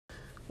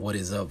What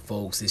is up,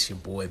 folks? It's your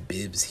boy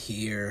Bibbs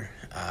here.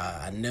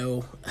 I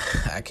know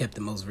I kept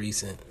the most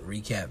recent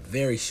recap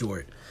very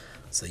short,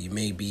 so you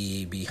may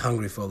be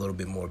hungry for a little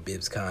bit more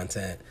Bibbs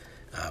content.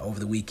 Over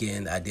the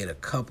weekend, I did a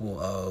couple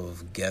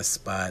of guest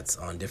spots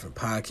on different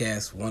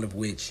podcasts, one of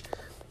which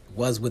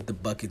was with the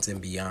Buckets and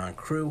Beyond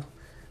crew,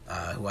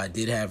 who I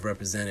did have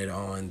represented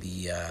on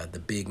the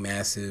big,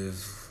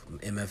 massive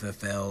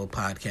MFFL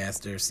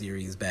podcaster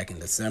series back in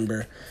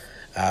December.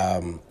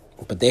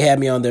 But they had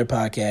me on their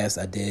podcast.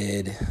 I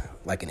did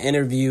like an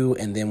interview,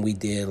 and then we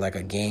did like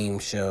a game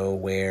show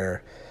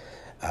where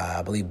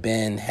I believe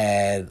Ben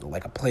had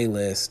like a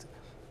playlist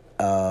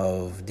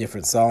of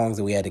different songs,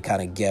 and we had to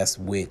kind of guess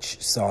which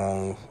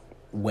song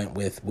went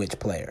with which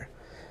player.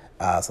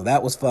 So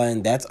that was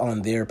fun. That's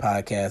on their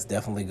podcast.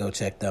 Definitely go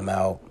check them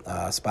out.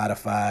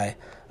 Spotify,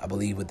 I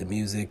believe, with the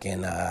music,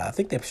 and I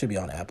think they should be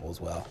on Apple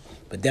as well,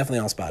 but definitely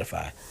on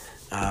Spotify.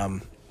 I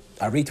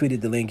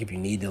retweeted the link. If you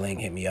need the link,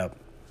 hit me up.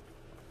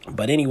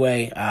 But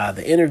anyway,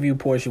 the interview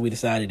portion we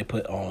decided to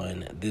put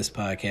on this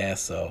podcast,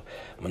 so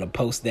I'm going to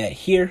post that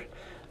here.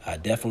 I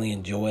definitely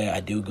enjoy it. I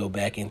do go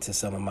back into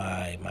some of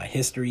my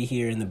history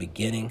here in the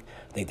beginning.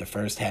 I think the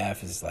first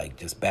half is like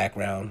just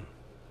background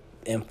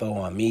info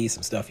on me,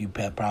 some stuff you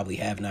probably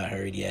have not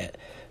heard yet,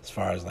 as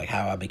far as like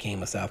how I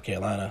became a South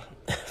Carolina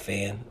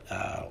fan,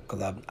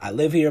 because I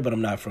live here, but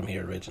I'm not from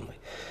here originally.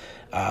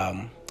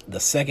 The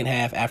second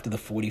half, after the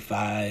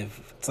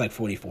 45, it's like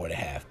 44 and a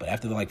half, but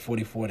after the like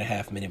 44 and a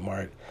half minute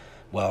mark,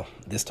 well,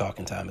 this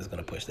talking time is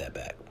going to push that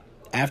back.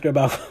 After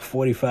about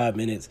 45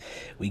 minutes,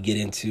 we get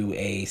into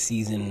a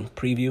season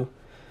preview,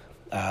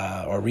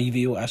 or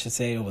review, I should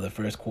say, over the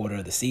first quarter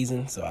of the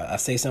season. So I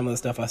say some of the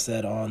stuff I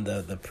said on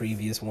the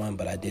previous one,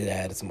 but I did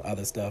add some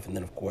other stuff. And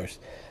then, of course,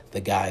 the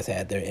guys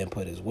had their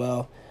input as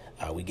well.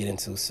 We get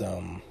into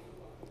some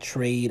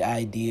trade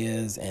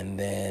ideas, and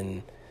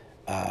then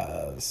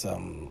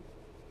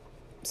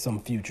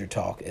some future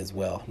talk as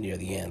well near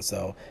the end.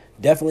 So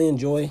definitely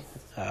enjoy.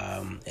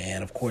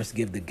 And of course,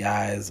 give the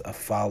guys a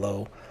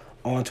follow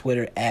on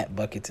Twitter at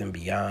Buckets and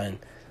Beyond,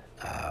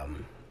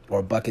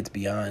 or Buckets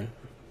Beyond.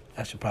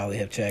 I should probably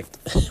have checked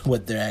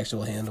what their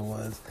actual handle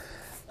was.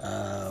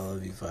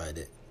 Let me find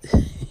it.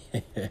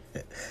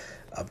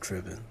 I'm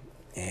tripping.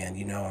 And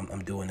you know,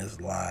 I'm doing this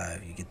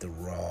live. You get the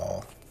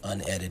raw,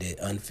 unedited,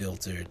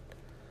 unfiltered.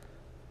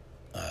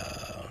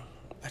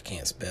 I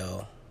can't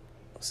spell.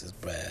 This is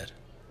Brad.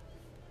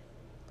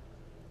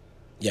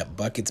 Yeah,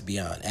 Buckets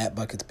Beyond, at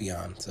Buckets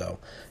Beyond. So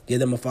give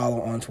them a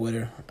follow on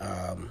Twitter.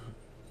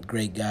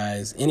 Great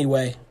guys.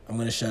 Anyway, I'm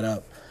going to shut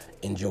up.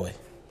 Enjoy.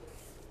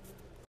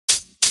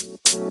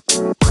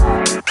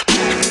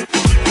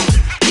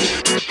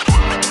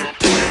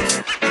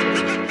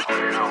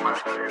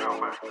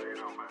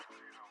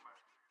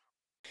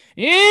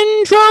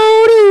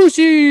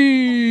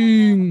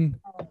 Introducing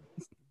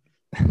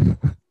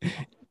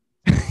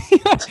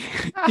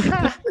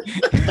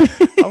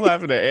I'm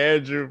laughing at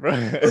Andrew, bro.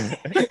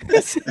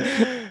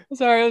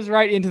 Sorry, I was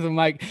right into the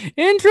mic.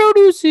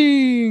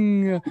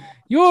 Introducing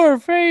your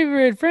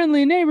favorite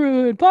friendly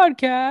neighborhood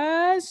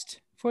podcast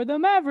for the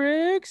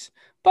Mavericks,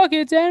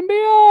 Buckets and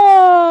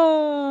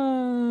Beyond.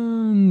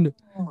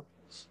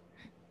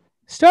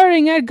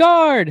 Starting at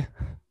guard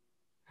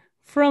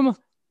from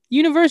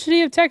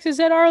University of Texas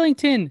at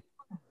Arlington,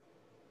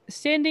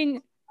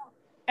 standing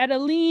at a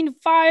lean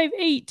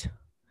 5'8".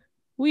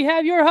 We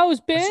have your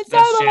host, Ben.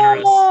 That's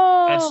generous.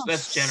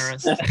 That's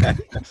generous.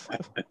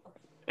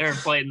 They're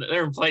inflating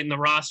the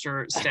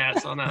roster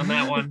stats on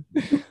that one.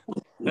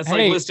 That's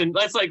like listing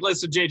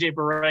JJ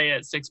Barea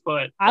at 6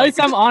 foot. At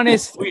least I'm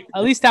honest.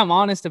 At least I'm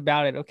honest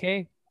about it,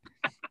 okay?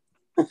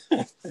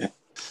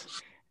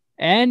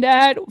 And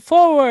at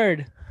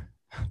forward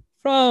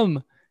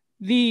from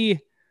the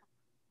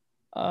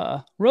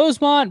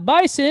Rosemont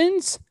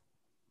Bisons,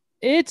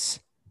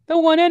 it's the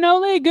one and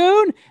only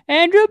goon,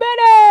 Andrew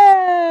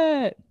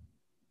Bennett.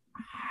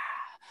 Oh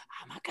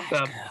my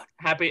gosh,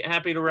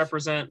 happy to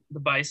represent the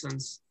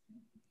Bisons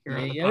here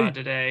on the pod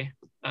today.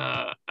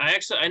 I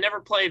never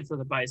played for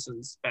the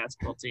Bisons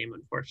basketball team,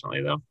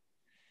 unfortunately, though.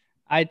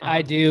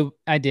 I did,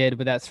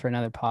 but that's for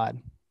another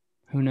pod.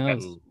 Who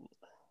knows?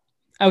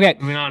 Okay.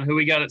 Moving on, who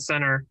we got at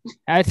center?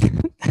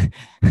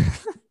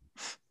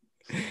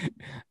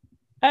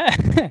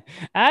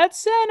 At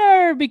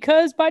center,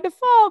 because by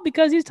default,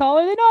 because he's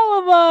taller than all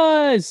of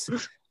us.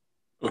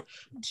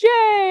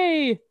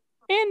 Jay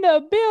in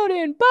the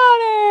building,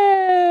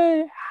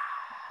 buddy. Oh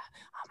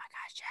my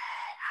gosh,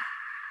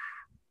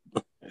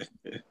 Jay.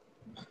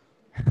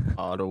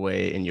 All the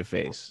way in your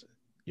face,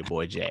 your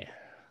boy Jay.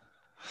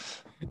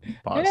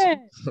 Pause. Yeah.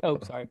 Oh,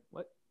 sorry.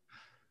 What?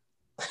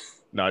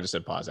 No, I just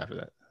said pause after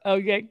that.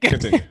 Okay.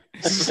 Continue.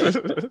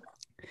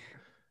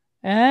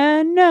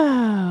 And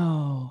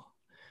now,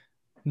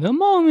 the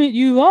moment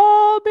you've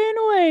all been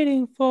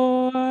waiting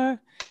for.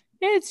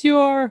 It's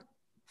your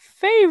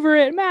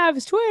favorite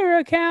Mavs Twitter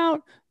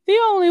account, the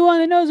only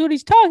one that knows what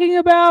he's talking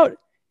about.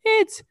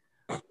 It's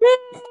Bibbs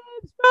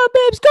from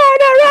Bibbs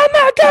Corner. Oh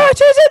my gosh,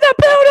 he's in the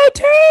building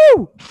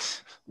too.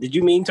 Did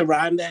you mean to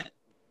rhyme that?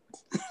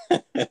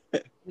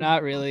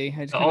 Not really.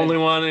 The only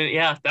one.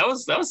 Yeah, that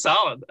was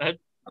solid. I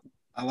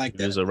like He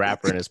that. was a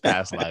rapper in his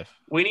past life.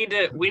 We need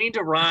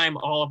to rhyme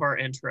all of our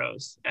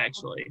intros.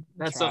 Actually,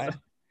 that's Try.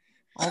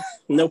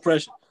 No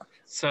pressure.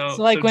 So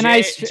like when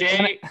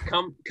Jay,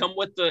 come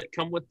with the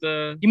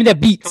Give me that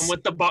beats. come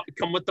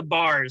with the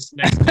bars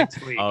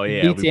next week. Oh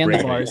yeah, Beats and the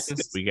bring bars.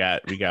 it. We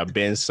got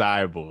Ben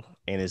Seibel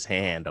in his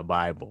hand, a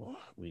Bible.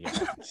 We got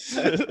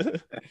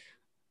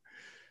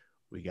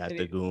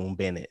the Goon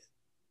Bennett.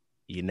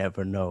 You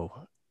never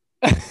know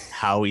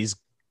how he's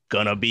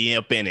gonna be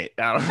up in it.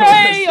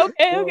 Hey,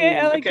 okay,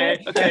 I like Okay.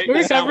 that.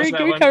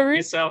 Recovery.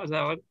 You salvage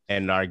that one.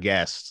 And our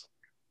guest,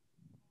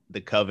 the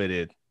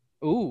coveted,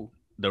 Ooh.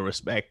 the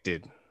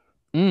respected,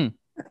 Mm.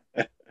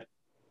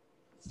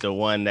 the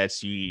one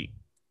that's you.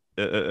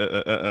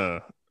 Uh-uh.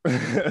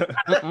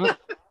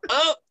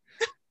 Oh,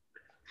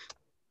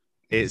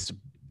 It's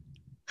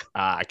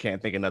I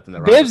can't think of nothing.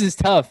 That Bibbs is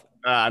tough.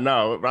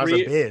 No, Rosa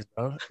Bibbs,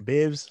 bro.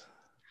 Bibbs.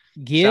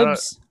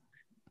 Gibbs.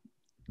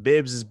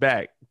 Bibbs is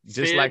back,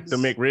 just like the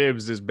Bibbs.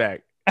 McRibs is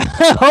back.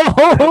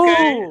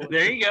 okay.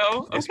 There you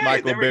go. It's Okay,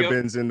 Michael there we go.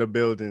 Bibbins in the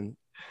building.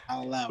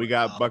 I'll allow We it.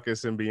 got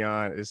Buckets and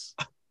Beyond. It's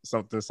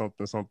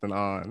something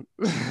on.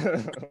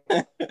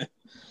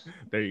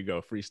 There you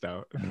go,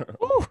 freestyle.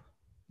 Ooh,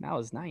 that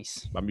was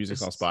nice. My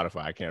music's on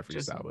Spotify. I can't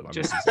Just, freestyle, but my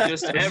just,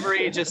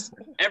 music's just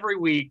every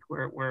week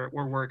we're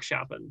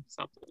workshopping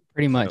something.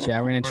 Pretty much, yeah.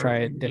 We're gonna try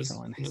a Just-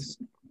 different one.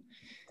 just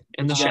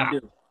in the What y'all shop.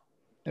 do?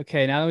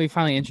 Okay, now that we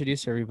finally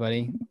introduced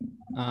everybody,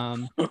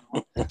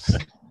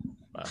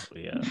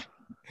 yeah.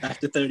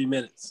 After 30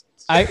 minutes.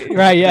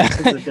 right, yeah.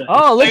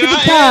 Oh, look at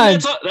the Yeah,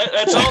 time,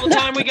 that's all the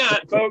time we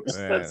got, folks.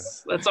 Man.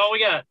 That's all we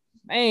got.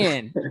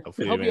 man.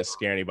 Hopefully, Hope we you- didn't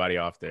scare anybody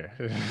off there.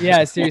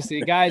 Yeah,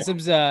 seriously, guys. I'm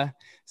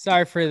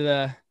sorry for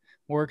the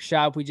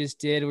workshop we just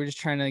did. We're just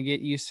trying to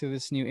get used to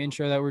this new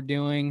intro that we're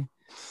doing.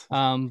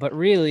 But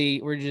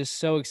really, we're just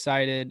so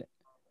excited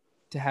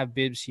to have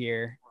Bibbs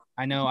here.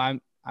 I know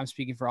I'm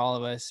speaking for all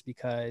of us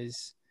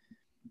because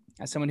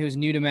as someone who's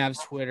new to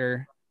Mavs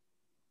Twitter,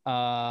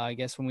 I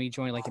guess when we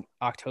joined like in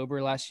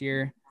October last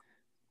year,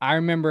 I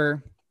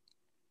remember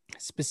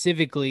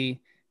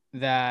specifically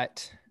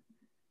that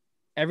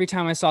every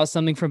time I saw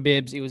something from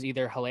Bibbs, it was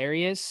either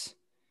hilarious,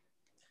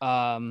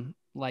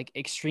 like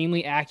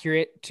extremely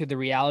accurate to the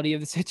reality of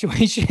the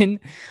situation,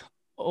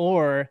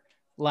 or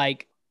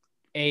like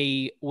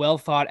a well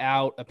thought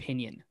out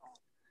opinion.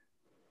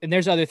 And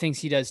there's other things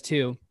he does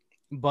too,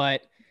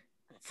 but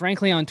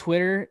frankly, on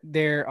Twitter,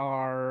 there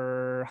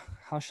are,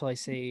 how shall I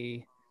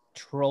say,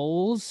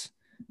 trolls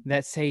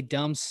that say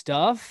dumb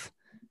stuff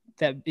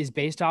that is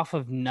based off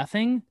of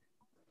nothing.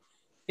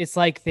 It's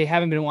like they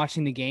haven't been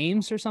watching the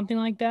games or something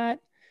like that.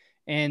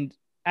 And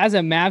as a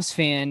Mavs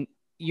fan,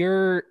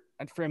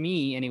 for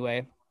me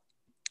anyway,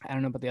 I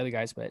don't know about the other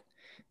guys, but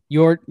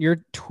your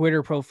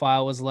Twitter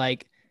profile was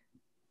like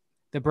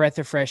the breath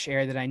of fresh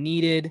air that I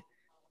needed.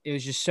 It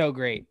was just so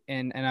great.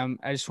 And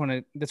I just want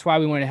to, that's why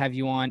we wanted to have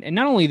you on. And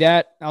not only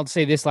that, I'll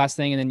say this last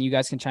thing and then you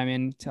guys can chime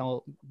in,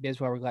 tell Bibbs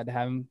why we're glad to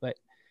have him. But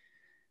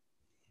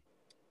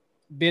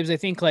Bibbs, I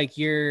think like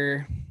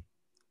you're,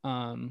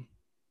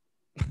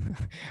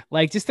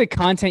 like just the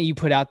content you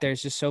put out there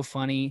is just so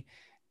funny.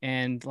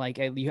 And like,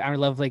 I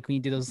love like when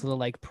you do those little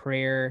like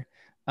prayer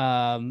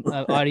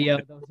audio.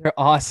 Those are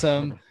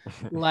awesome.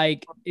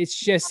 Like, it's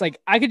just like,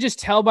 I could just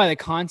tell by the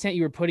content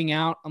you were putting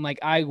out. I'm like,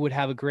 I would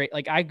have a great,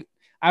 like, I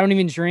don't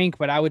even drink,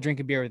 but I would drink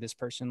a beer with this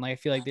person. Like, I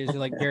feel like there's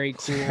like very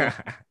cool.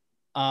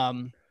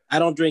 I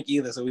don't drink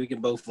either, so we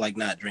can both like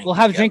not drink. We'll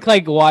have together. drink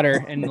like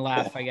water and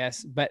laugh, I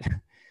guess. But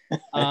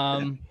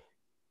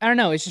I don't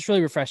know. It's just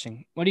really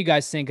refreshing. What do you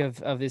guys think of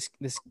this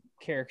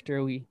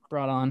character we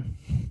brought on?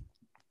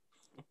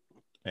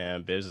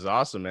 Man, Biz is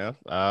awesome, man.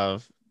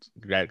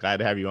 Glad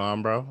to have you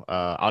on, bro.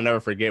 I'll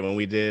never forget when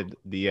we did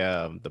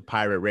the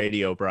pirate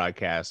radio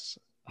broadcasts.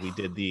 We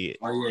did the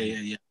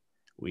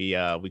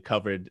yeah. we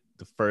covered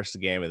the first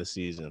game of the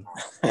season,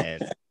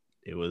 and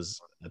it was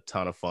a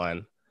ton of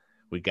fun.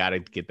 We got to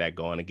get that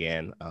going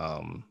again.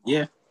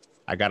 Yeah.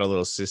 I got a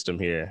little system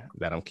here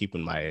that I'm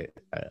keeping I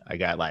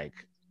got like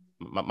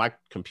my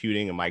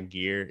computing and my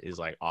gear is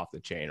like off the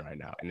chain right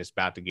now, and it's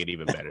about to get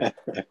even better.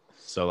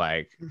 So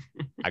like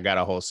I got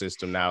a whole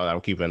system now that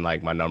I'm keeping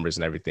like my numbers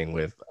and everything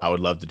with. I would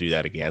love to do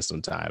that again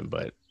sometime,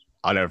 but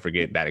I'll never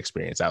forget that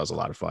experience. That was a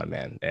lot of fun,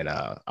 man. And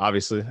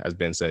obviously, as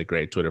Ben said,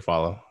 great Twitter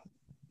follow.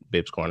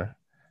 Bibbs Corner.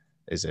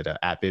 Is it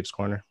at Bibbs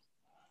Corner?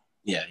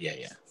 Yeah.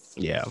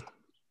 Yeah.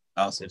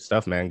 Awesome. Good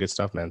stuff, man. Good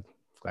stuff, man.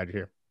 Glad you're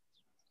here.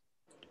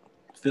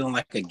 Feeling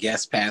like a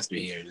guest pastor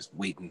here, just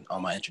waiting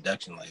on my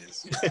introduction like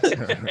this.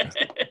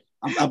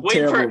 I'm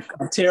Waiting terrible.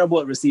 I'm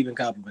terrible at receiving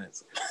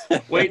compliments.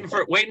 waiting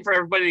for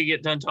everybody to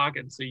get done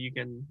talking so you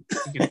can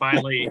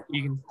finally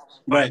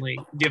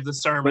give the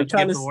sermon, But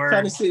trying give the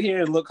word. to sit here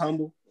and look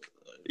humble.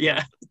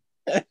 Yeah.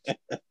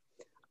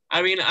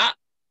 I mean,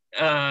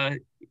 I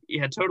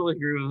totally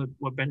agree with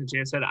what Ben and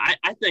Jay said. I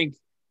think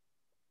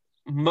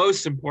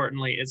most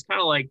importantly, it's kind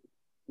of like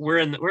we're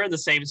in the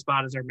same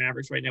spot as our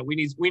Mavericks right now. We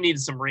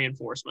needed some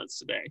reinforcements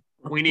today.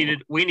 We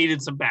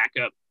needed some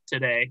backup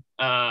today.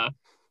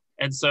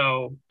 And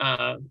so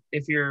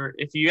if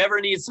you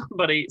ever need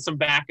some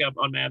backup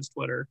on Mavs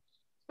Twitter,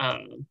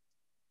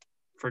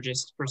 for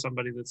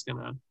somebody that's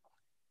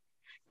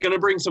gonna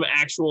bring some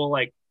actual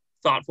like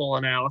thoughtful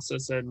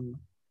analysis,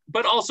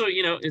 but also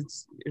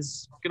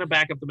is gonna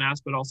back up the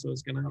Mavs, but also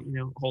is gonna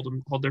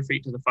hold their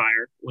feet to the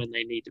fire when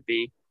they need to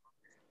be.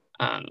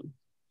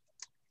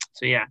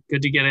 So yeah,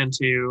 good to get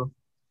into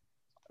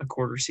a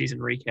quarter season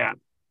recap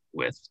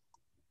with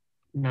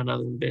none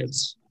other than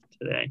Bibbs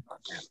today.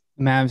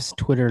 Mavs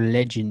Twitter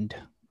legend.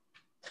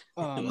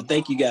 Well,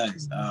 thank you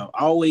guys.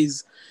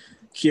 Always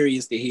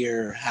curious to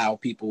hear how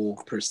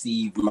people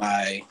perceive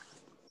my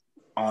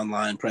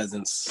online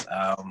presence.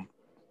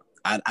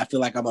 I feel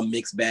like I'm a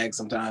mixed bag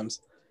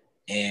sometimes.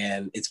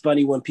 And it's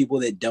funny when people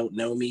that don't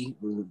know me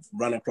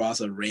run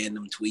across a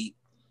random tweet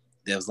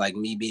that was like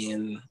me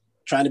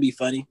trying to be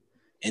funny.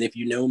 And if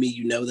you know me,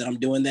 you know that I'm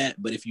doing that.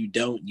 But if you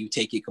don't, you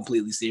take it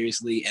completely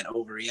seriously and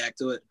overreact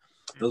to it.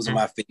 Those are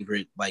my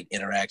favorite like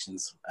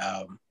interactions.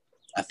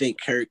 I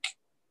think Kirk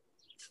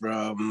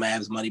from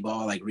Mavs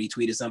Moneyball like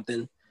retweeted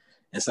something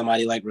and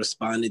somebody like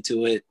responded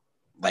to it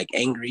like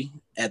angry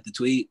at the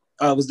tweet.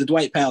 Oh, it was the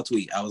Dwight Powell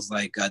tweet. I was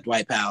like,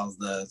 Dwight Powell's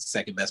the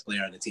second best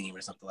player on the team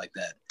or something like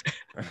that.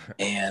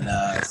 And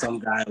some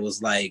guy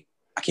was like,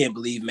 I can't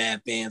believe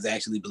Mavs fans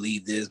actually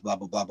believe this, blah,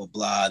 blah, blah, blah,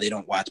 blah. They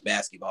don't watch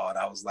basketball. And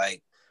I was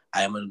like,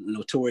 I am a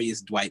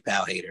notorious Dwight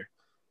Powell hater.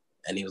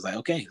 And he was like,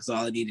 okay, that's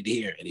all I needed to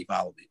hear. And he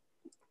followed me.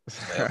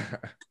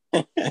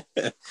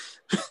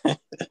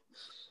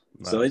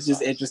 So it's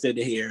just interesting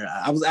to hear.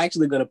 I was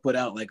actually going to put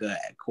out like a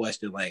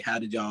question, like, how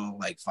did y'all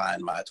like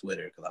find my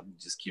Twitter? Because I'm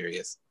just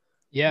curious.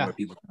 Yeah. Where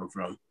people come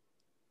from.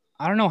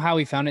 I don't know how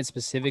we found it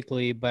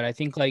specifically, but I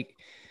think like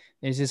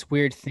there's this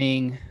weird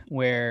thing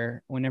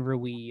where whenever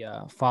we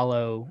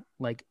follow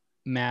like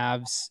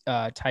Mavs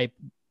type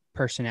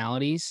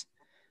personalities,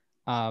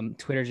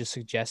 Twitter just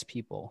suggests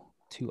people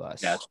to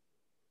us. Gotcha.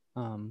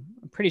 I'm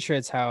pretty sure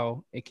it's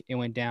how it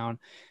went down.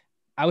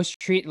 I was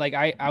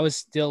I was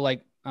still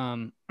like,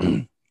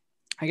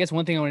 I guess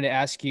one thing I wanted to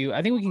ask you,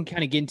 I think we can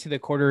kind of get into the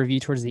quarter review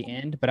towards the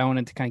end, but I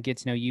wanted to kind of get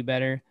to know you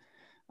better.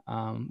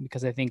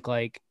 Because I think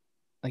like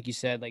you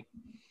said, like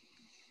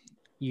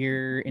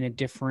you're in a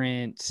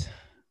different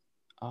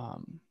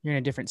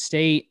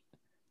state.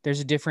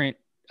 There's a different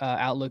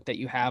outlook that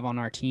you have on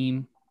our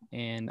team.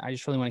 And I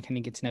just really want to kind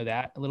of get to know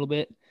that a little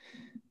bit.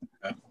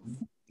 Okay.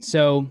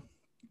 So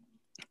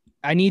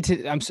I need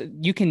to,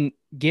 you can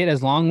get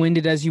as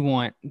long-winded as you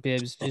want,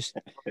 Bibbs. Just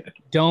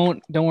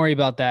don't worry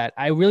about that.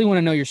 I really want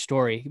to know your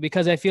story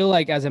because I feel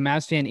like as a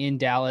Mavs fan in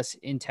Dallas,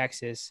 in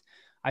Texas,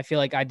 I feel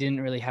like I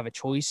didn't really have a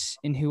choice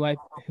in who I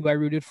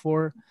rooted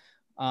for.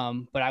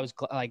 But I was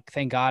like,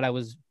 thank God I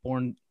was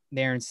born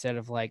there instead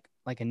of like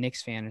a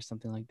Knicks fan or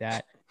something like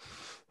that.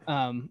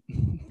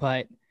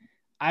 But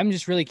I'm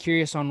just really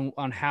curious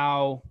on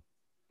how,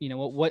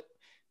 what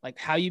like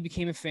how you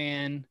became a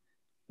fan,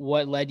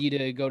 what led you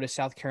to go to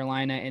South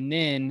Carolina, and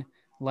then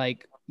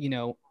like,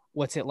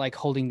 what's it like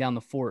holding down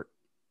the fort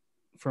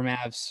for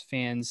Mavs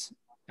fans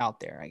out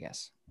there, I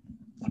guess.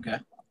 Okay.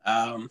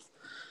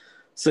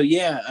 So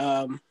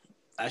yeah,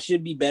 I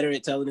should be better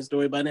at telling the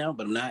story by now,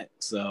 but I'm not.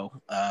 So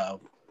I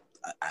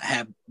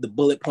have the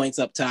bullet points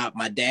up top.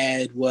 My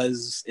dad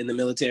was in the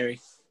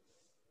military,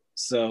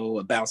 so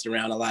I bounced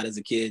around a lot as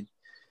a kid.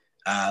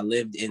 I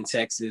lived in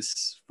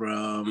Texas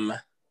from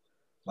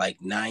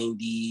like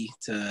 91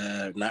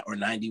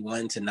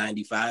 to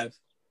 95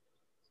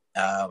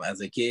 as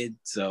a kid.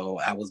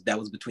 So that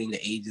was between the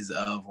ages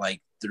of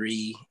like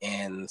 3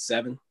 and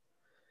 7.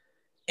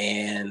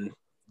 And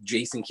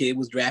Jason Kidd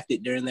was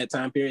drafted during that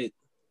time period.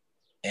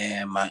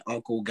 And my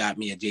uncle got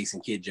me a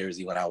Jason Kidd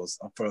jersey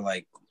for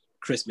like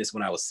Christmas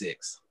when I was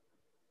 6.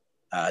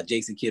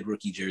 Jason Kidd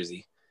rookie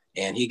jersey.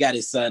 And he got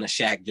his son a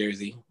Shaq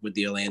jersey with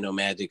the Orlando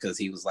Magic because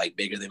he was like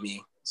bigger than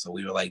me. So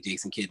we were like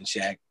Jason Kidd and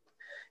Shaq.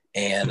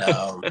 And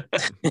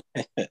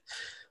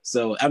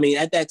so, I mean,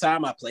 at that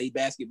time, I played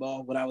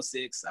basketball when I was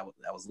 6. I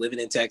was living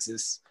in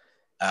Texas,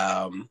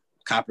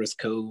 Copper's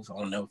Cove. I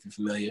don't know if you're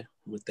familiar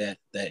with that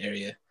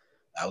area.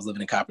 I was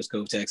living in Copper's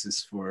Cove,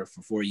 Texas for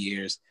 4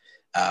 years.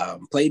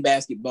 Played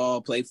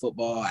basketball, played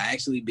football. I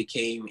actually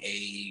became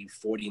a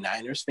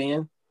 49ers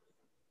fan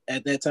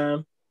at that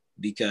time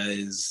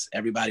because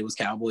everybody was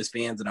Cowboys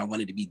fans and I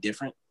wanted to be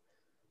different.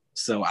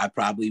 So I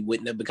probably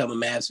wouldn't have become a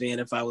Mavs fan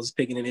if I was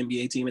picking an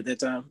NBA team at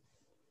that time.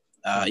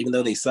 Even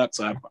though they sucked,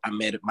 so I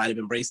might have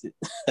embraced it.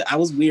 I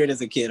was weird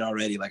as a kid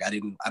already. Like I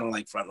don't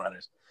like front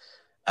runners.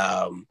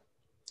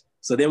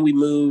 So then we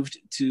moved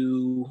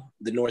to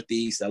the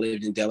Northeast. I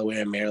lived in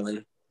Delaware and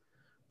Maryland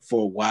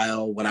for a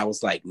while. When I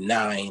was like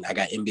 9, I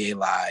got NBA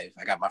Live.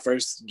 I got my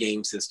first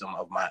game system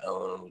of my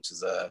own, which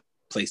is a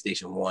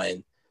PlayStation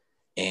 1.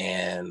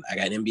 And I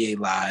got NBA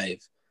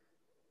Live.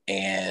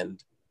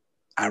 And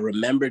I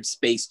remembered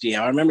Space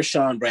Jam. I remember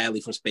Sean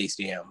Bradley from Space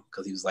Jam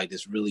because he was like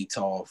this really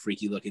tall,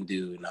 freaky looking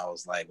dude. And I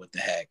was like, what the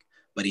heck?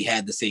 But he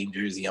had the same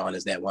jersey on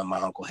as that one my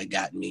uncle had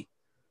gotten me.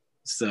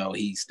 So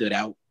he stood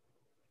out.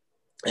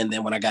 And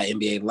then when I got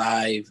NBA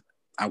Live,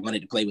 I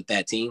wanted to play with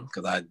that team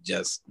because I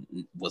just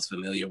was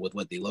familiar with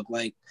what they look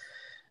like.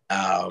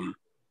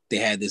 They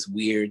had this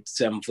weird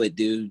 7-foot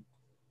dude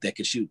that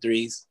could shoot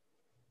threes.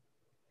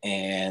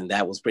 And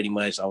that was pretty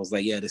much, I was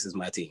like, yeah, this is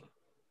my team.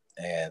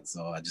 And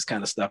so I just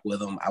kind of stuck with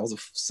them. I was a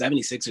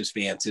 76ers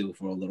fan too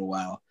for a little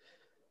while,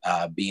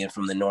 being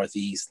from the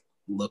Northeast,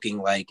 looking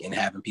like and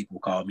having people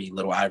call me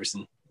Little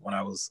Iverson when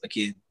I was a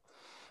kid.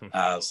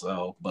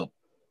 But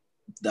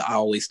I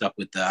always stuck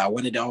with I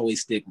wanted to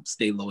always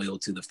stay loyal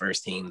to the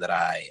first team that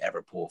I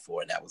ever pulled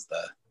for, and that was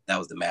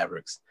the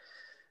Mavericks.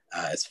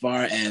 As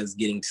far as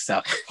getting to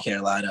South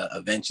Carolina,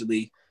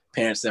 eventually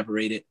parents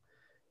separated,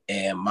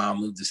 and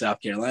mom moved to South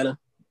Carolina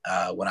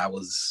when I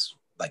was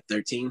like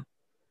 13.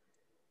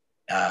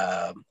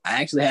 I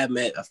actually have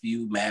met a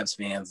few Mavs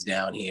fans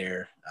down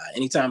here.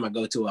 Anytime I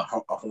go to a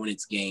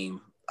Hornets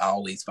game, I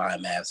always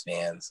find Mavs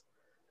fans,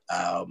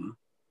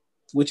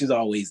 which is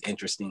always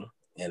interesting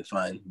and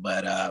fun.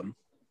 But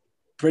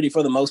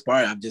for the most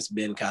part, I've just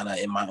been kind of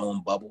in my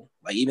own bubble.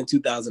 Like even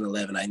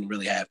 2011, I didn't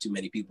really have too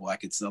many people I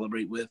could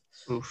celebrate with.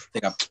 Oof. I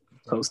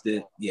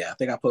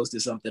think I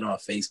posted something on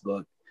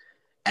Facebook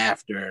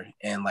after,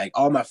 and like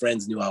all my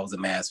friends knew I was a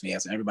Mavs fan,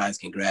 so everybody's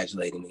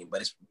congratulating me,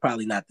 but it's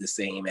probably not the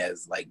same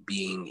as like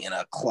being in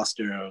a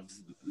cluster of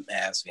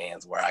Mavs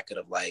fans where I could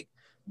have like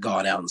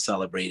gone out and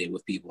celebrated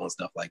with people and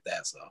stuff like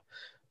that. So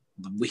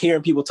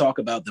hearing people talk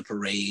about the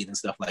parade and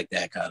stuff like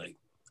that kind of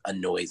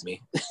annoys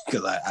me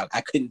because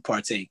I couldn't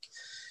partake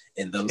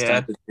in those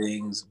type of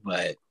things.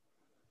 But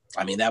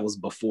I mean, that was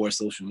before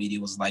social media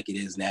was like it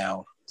is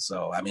now.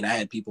 So I mean, I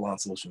had people on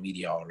social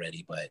media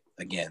already, but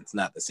again, it's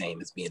not the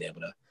same as being able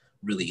to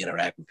really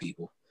interact with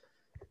people.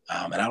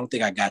 And I don't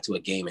think I got to a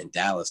game in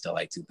Dallas till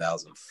like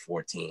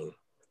 2014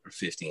 or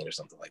 15 or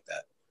something like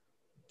that.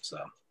 So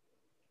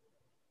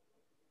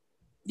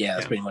yeah,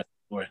 that's pretty much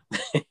for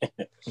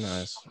it.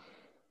 Nice.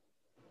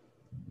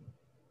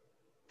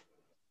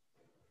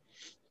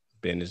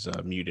 Ben is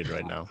muted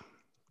right now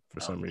for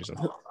some reason.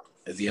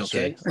 Is he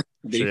okay?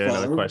 Sure,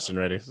 another question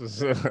ready.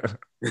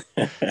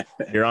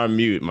 You're on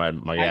mute, my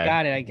guy. I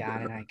got it.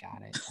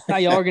 I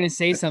thought y'all were gonna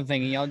say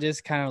something, and y'all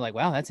just kind of like,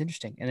 "Wow, that's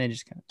interesting," and then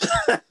just kind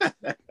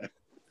of.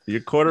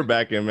 You're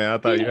quarterbacking, man. I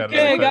thought you had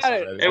another question. Got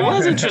it. Ready. It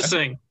was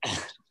interesting.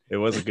 It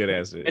was a good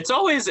answer.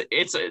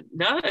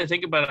 Now that I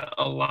think about it,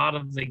 a lot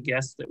of the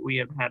guests that we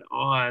have had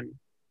on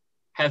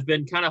have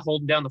been kind of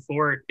holding down the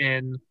fort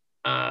in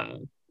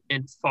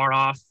far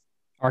off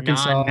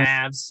Arkansas,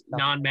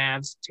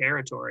 non-Mavs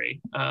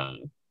territory.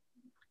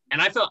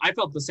 And I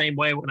felt the same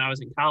way when I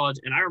was in college.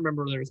 And I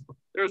remember there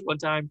was one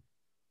time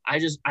I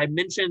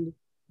mentioned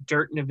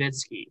Dirk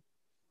Nowitzki,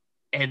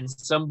 and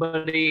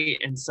somebody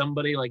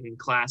like in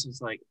class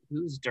was like,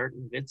 "Who's Dirk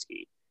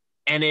Nowitzki?"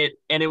 And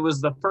it was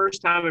the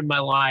first time in my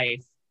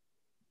life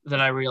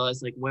that I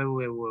realized, like,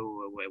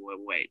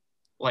 wait.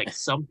 Like,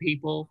 some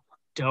people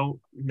don't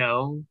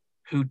know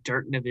who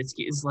Dirk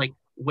Nowitzki is. Like,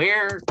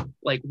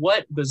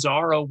 what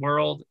bizarro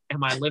world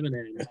am I living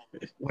in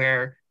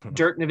where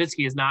Dirk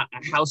Nowitzki is not a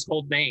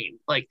household name?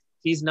 Like,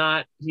 he's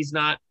not,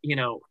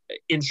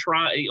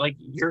 enshrined. Like,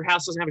 your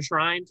house doesn't have a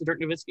shrine to Dirk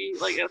Nowitzki.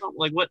 Like, I don't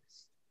like what.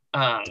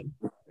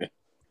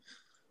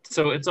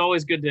 So it's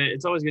always good to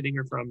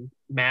hear from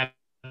Mavs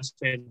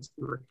fans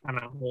who are kind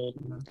of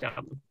holding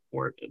down the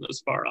fort in those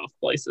far off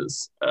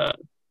places,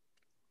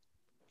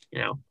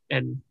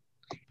 and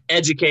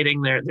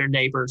educating their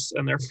neighbors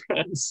and their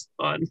friends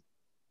on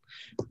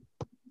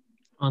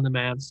the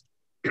Mavs.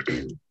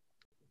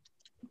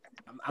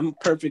 I'm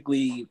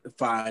perfectly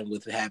fine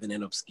with having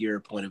an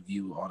obscure point of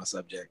view on a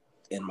subject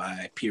in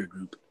my peer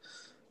group.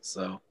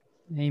 So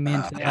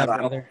amen to that,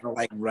 brother. I don't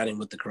like running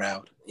with the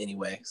crowd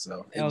anyway.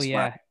 So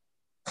yeah.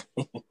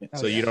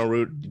 So you don't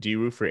root? Do you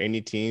root for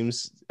any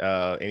teams?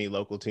 Any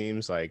local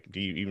teams? Like, do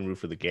you even root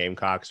for the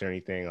Gamecocks or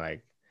anything?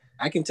 Like,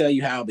 I can tell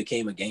you how I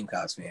became a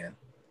Gamecocks fan.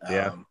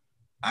 Yeah.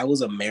 I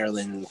was a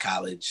Maryland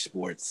college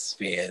sports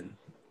fan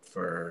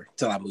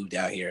till I moved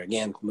down here.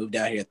 Again, moved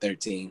down here at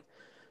 13.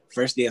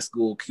 First day of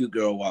school, cute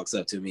girl walks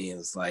up to me and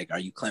is like, "Are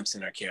you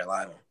Clemson or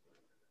Carolina?"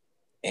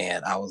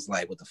 And I was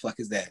like, "What the fuck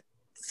is that?"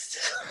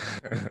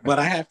 But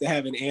I have to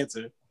have an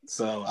answer.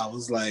 So I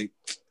was like,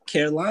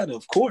 "Carolina,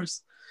 of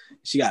course."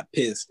 She got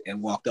pissed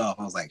and walked off.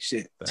 I was like,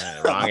 "Shit."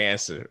 Wrong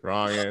answer.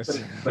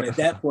 But at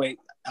that point,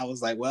 I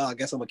was like, "Well, I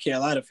guess I'm a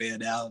Carolina fan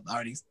now." I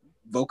already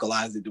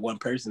vocalized it to one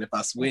person. If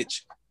I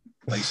switch,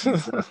 like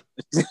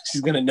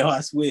she's gonna know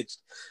I switched.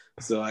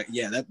 So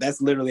that's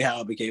literally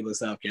how I became a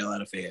South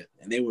Carolina fan.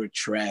 And they were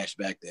trash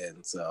back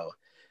then. So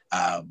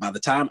by the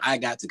time I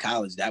got to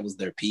college, that was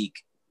their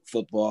peak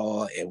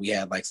football, and we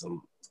had like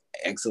some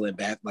excellent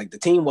like the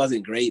team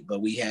wasn't great, but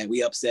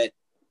we upset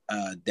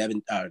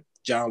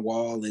John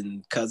Wall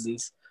and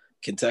Cousins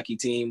Kentucky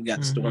team. Got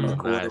the storm on the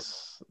court.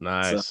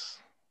 Nice. So,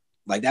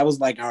 like that was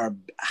like our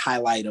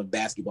highlight of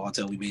basketball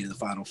until we made it to the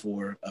Final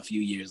Four a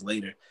few years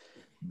later.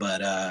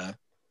 But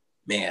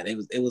man,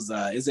 it's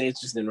an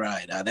interesting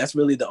ride. That's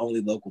really the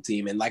only local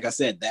team, and like I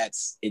said,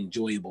 that's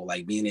enjoyable.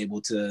 Like being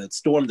able to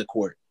storm the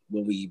court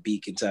when we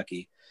beat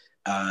Kentucky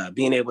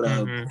Being able to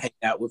Mm-hmm. hang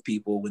out with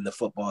people when the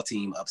football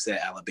team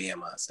upset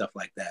Alabama, stuff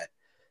like that.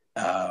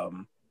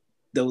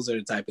 Those are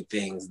the type of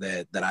things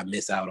that I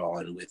miss out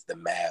on with the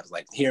Mavs.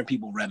 Like hearing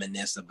people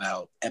reminisce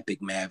about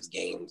epic Mavs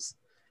games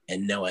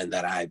and knowing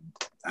that I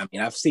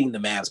mean, I've seen the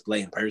Mavs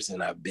play in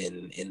person. I've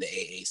been in the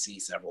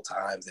AAC several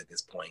times at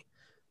this point,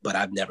 but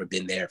I've never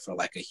been there for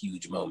like a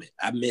huge moment.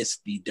 I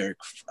missed the Dirk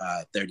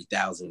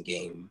 30,000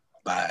 game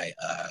by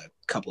a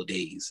couple of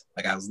days.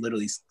 Like I was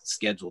literally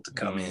scheduled to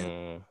come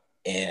in,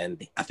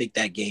 and I think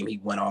that game he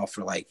went off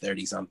for like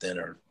 30 something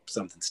or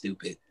something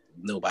stupid.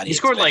 Nobody he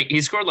scored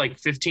like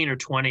 15 or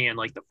 20 in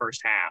like the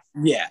first half.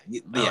 Yeah.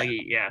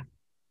 Yeah.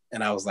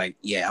 And I was like,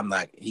 yeah,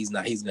 he's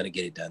going to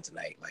get it done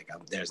tonight. Like,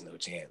 there's no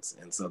chance.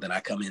 And so then I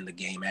come in the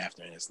game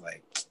after, and it's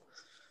like,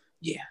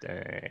 yeah.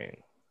 Dang.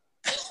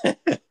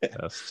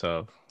 That's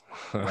tough.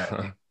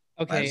 Right.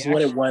 Okay. I just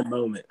wanted one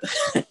moment.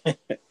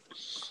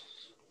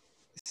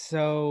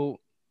 So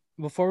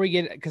before we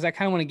get, because I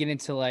kind of want to get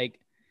into like,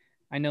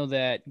 I know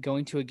that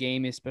going to a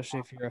game,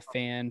 especially if you're a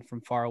fan from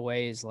far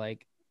away, is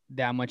like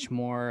that much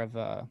more of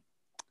an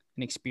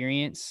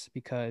experience,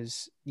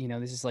 because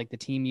this is like the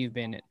team you've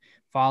been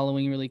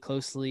following really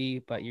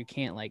closely, but you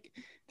can't, like,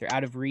 they're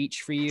out of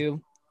reach for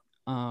you.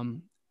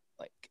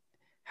 Like,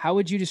 how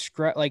would you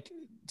describe, like,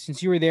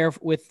 since you were there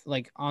with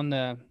like on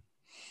the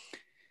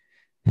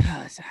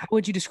how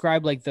would you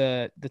describe like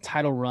the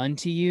title run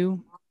to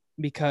you?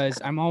 Because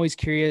I'm always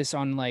curious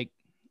on like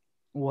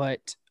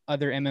what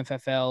other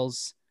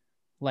MFFLs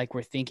like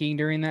were thinking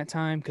during that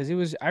time,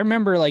 because I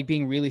remember like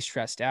being really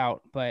stressed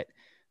out, but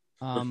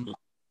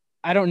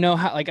I don't know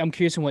how, like, I'm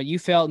curious on what you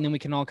felt, and then we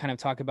can all kind of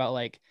talk about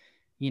like,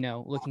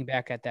 looking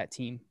back at that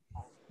team.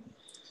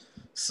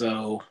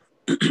 So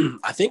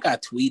I think I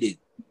tweeted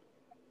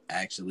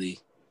actually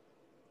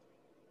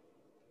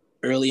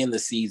early in the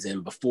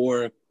season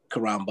before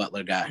Caron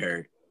Butler got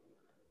hurt.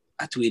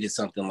 I tweeted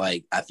something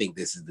like, I think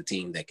this is the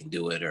team that can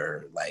do it,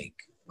 or like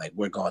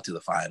we're going to the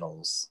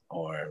finals,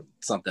 or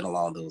something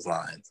along those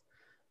lines.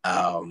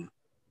 And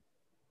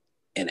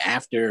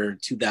after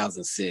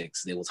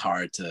 2006, it was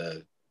hard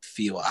to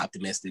feel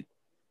optimistic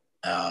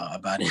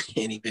about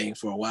anything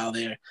for a while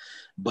there.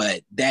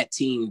 But that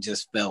team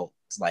just felt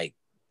like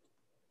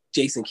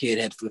Jason Kidd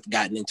had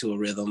gotten into a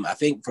rhythm. I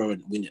think for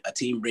when a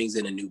team brings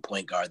in a new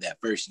point guard, that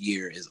first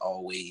year is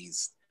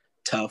always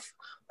tough,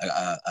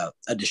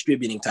 a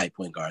distributing type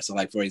point guard. So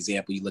like, for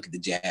example, you look at the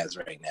Jazz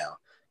right now.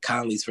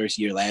 Conley's first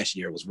year last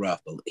year was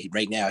rough, but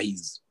right now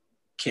he's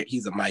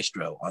a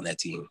maestro on that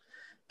team.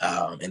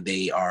 And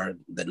they are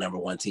the number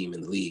one team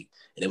in the league.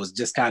 And it was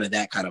just kind of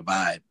that kind of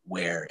vibe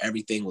where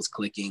everything was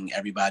clicking.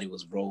 Everybody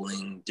was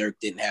rolling. Dirk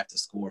didn't have to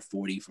score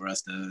 40 for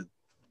us to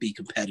be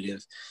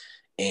competitive.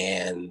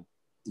 And,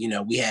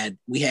 we had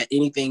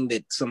anything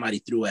that somebody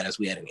threw at us,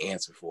 we had an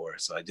answer for.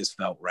 So I just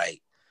felt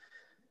right.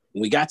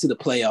 When we got to the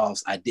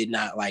playoffs, I did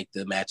not like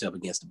the matchup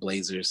against the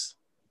Blazers.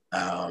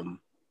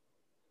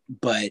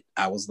 But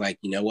I was like,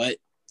 you know what?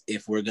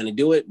 If we're going to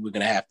do it, we're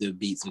going to have to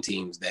beat some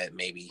teams that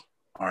maybe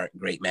aren't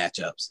great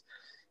matchups.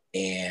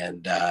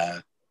 And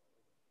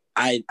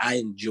I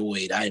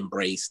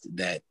embraced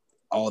that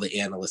all the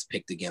analysts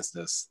picked against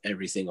us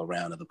every single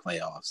round of the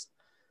playoffs.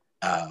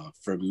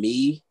 For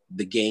me,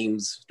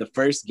 the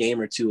first game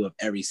or two of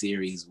every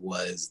series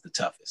was the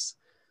toughest,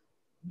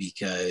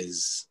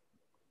 because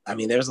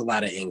there's a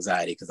lot of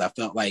anxiety, because I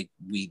felt like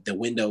the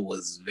window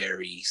was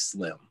very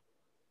slim.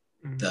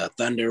 Mm-hmm. The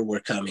Thunder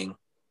were coming,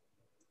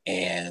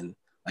 and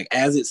like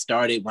as it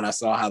started, when I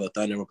saw how the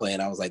Thunder were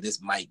playing, I was like,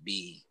 this might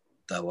be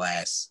the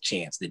last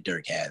chance that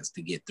Dirk has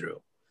to get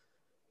through,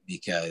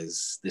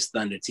 because this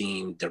Thunder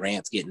team,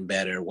 Durant's getting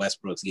better,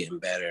 Westbrook's getting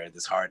better,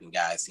 this Harden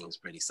guy seems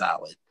pretty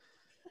solid.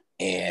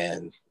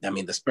 And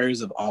the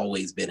Spurs have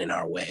always been in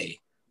our way.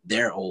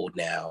 They're old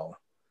now.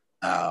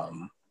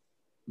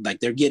 Like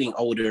they're getting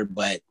older,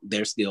 but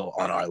they're still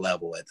on our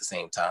level at the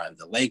same time.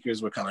 The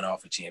Lakers were coming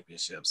off a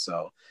championship.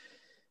 So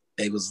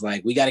it was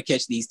like, we got to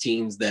catch these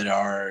teams that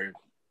are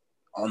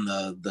on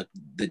the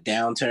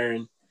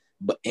downturn,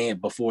 and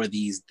before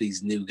these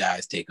new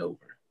guys take over.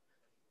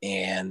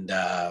 And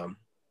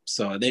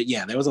so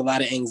there was a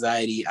lot of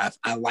anxiety.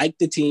 I liked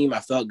the team. I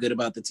felt good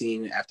about the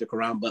team. After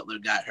Caron Butler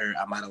got hurt,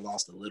 I might have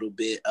lost a little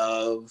bit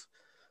of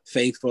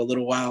faith for a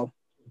little while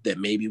that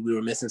maybe we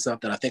were missing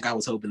something. I think I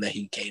was hoping that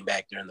he came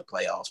back during the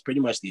playoffs pretty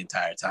much the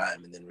entire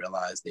time, and then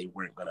realized they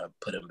weren't going to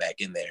put him back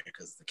in there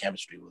because the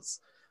chemistry was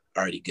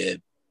already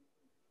good.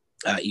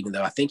 Even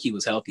though I think he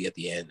was healthy at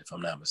the end, if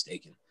I'm not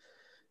mistaken.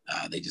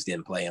 They just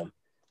didn't play him.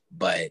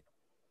 But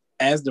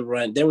as the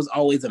run, there was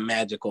always a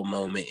magical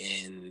moment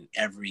in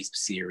every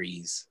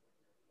series.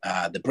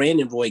 The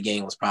Brandon Roy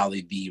game was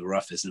probably the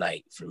roughest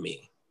night for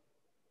me.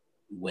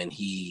 When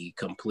he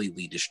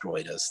completely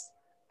destroyed us,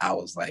 I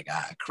was like,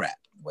 crap,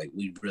 like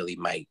we really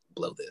might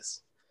blow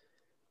this.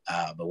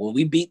 But when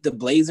we beat the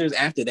Blazers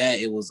after that,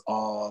 it was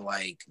all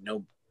like,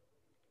 no,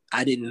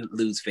 I didn't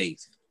lose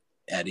faith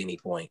at any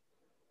point.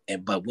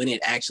 But when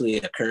it actually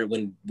occurred,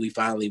 when we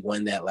finally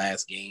won that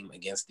last game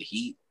against the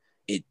Heat,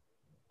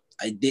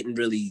 I didn't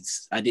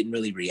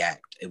really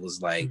react. It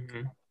was like,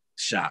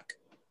 shock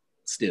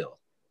still.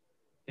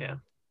 Yeah.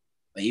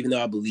 Like, even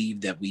though I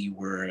believe that we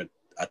were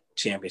a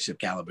championship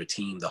caliber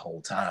team the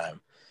whole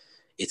time,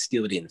 it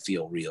still didn't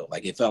feel real.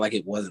 Like, it felt like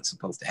it wasn't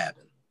supposed to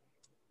happen.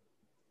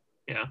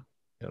 Yeah.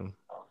 Yeah.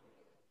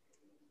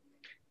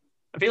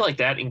 I feel like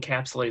that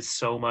encapsulates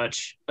so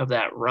much of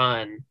that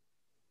run.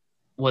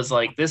 Was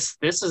like, this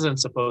isn't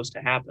supposed to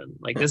happen.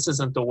 Like, this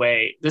isn't the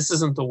way,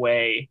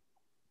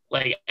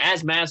 like,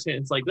 as Mavs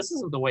fans, it's like, this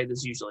isn't the way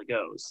this usually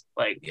goes.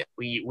 Like, yeah.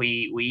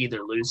 we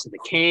either lose to the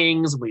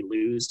Kings, we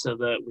lose to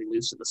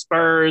the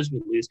Spurs, we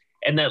lose.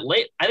 And I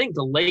think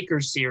the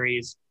Lakers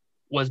series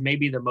was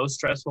maybe the most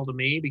stressful to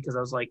me, because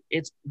I was like,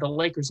 the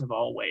Lakers have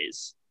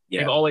always,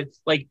 they've always,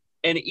 like,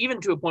 and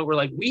even to a point where,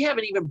 like, we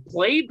haven't even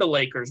played the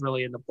Lakers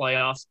really in the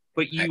playoffs,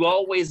 but you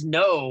always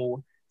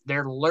know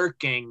they're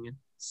lurking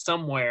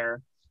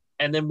somewhere.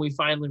 And then we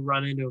finally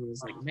run into them, and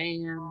it's like,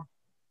 man,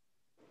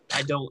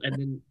 I don't.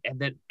 And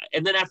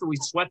then after we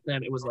swept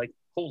them, it was like,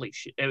 holy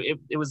shit!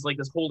 It was like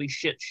this holy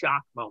shit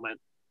shock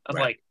moment of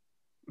like,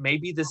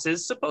 maybe this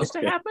is supposed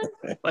to happen.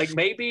 Like,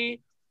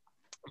 maybe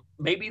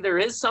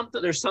there's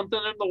something in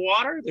the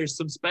water. There's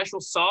some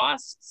special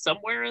sauce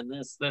somewhere in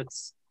this.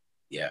 That's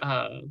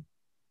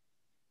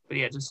but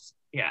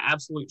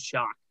absolute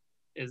shock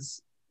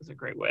is a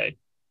great way.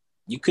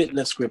 You couldn't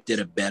have scripted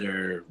a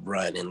better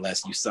run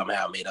unless you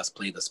somehow made us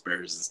play the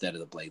Spurs instead of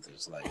the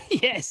Blazers. Like,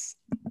 yes.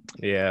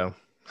 Yeah.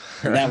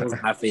 And that was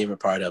my favorite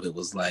part of it,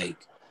 was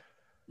like,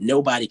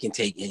 nobody can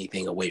take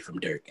anything away from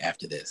Dirk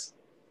after this.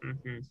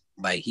 Mm-hmm.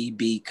 Like, he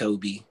beat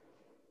Kobe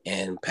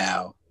and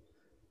Powell.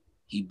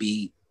 He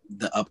beat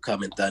the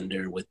upcoming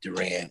Thunder with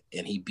Durant,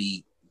 and he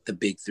beat the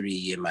big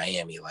three in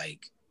Miami.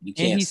 Like, you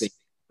can't say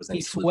he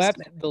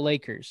swept the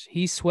Lakers.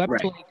 He swept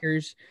the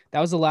Lakers. That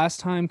was the last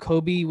time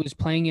Kobe was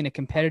playing in a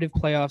competitive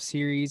playoff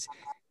series.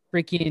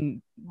 Freaking,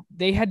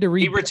 they had to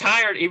He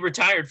retired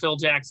Phil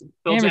Jackson.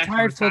 Phil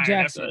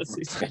Jackson.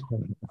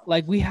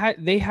 Like,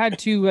 they had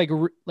to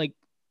like.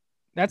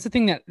 That's the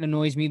thing that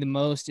annoys me the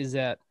most, is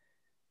that,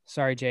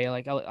 sorry, Jay,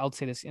 like, I'll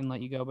say this and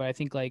let you go, but I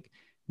think, like,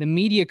 the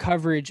media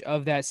coverage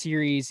of that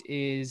series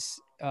is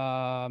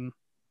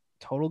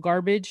total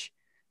garbage.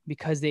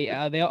 Because they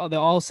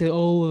all say,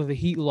 oh, the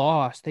Heat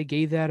lost, they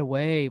gave that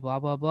away, blah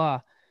blah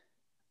blah.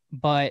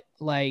 But,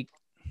 like,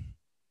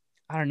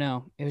 I don't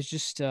know, it was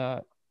just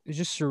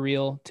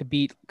surreal to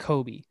beat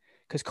Kobe,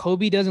 because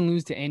Kobe doesn't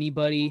lose to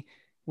anybody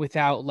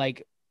without,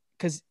 like,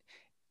 because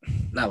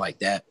not like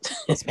that.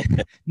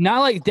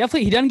 Not like,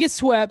 definitely he doesn't get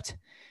swept,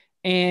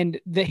 and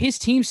his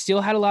team still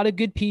had a lot of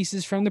good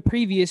pieces from the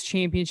previous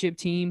championship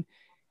team,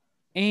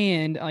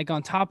 and, like,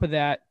 on top of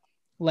that,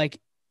 like,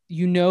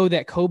 you know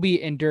that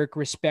Kobe and Dirk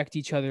respect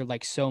each other,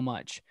 like, so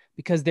much,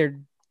 because they're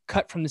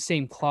cut from the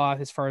same cloth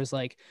as far as,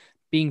 like,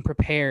 being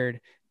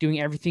prepared, doing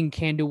everything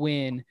can to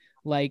win,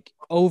 like,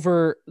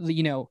 over,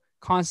 you know,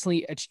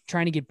 constantly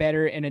trying to get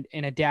better and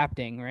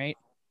adapting, right?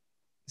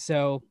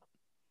 So,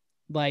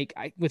 like,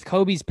 with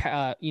Kobe's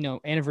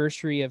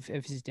anniversary of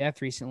his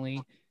death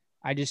recently,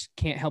 I just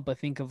can't help but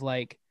think of,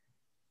 like,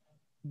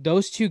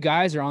 those two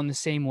guys are on the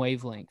same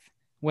wavelength,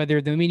 whether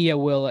the media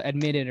will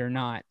admit it or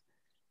not.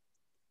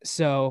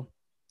 So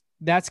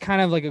that's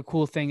kind of like a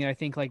cool thing that I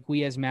think, like,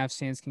 we as Mavs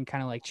fans can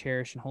kind of, like,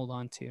 cherish and hold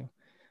on to.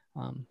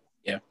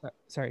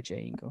 Sorry,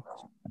 Jay, you can go.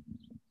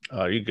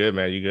 Oh, you good,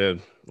 man. You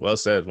good. Well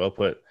said. Well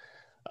put.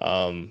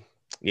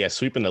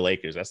 Sweeping the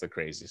Lakers, that's the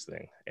craziest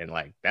thing. And,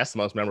 like, that's the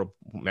most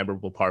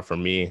memorable part for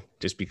me,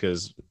 just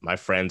because my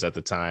friends at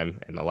the time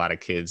and a lot of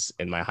kids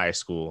in my high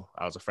school,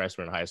 I was a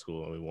freshman in high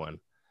school when we won.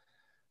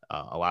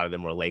 A lot of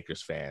them were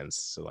Lakers fans.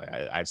 So, like,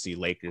 I'd see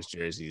Lakers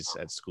jerseys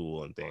at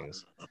school and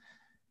things.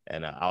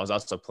 And I was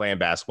also playing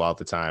basketball at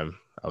the time.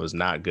 I was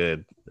not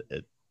good.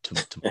 It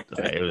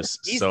was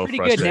He's so pretty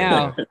frustrating. Good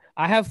now.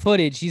 I have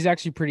footage. He's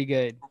actually pretty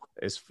good.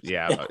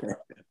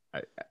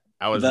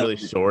 I was really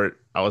short.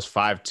 I was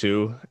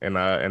 5'2",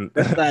 and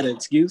that's not an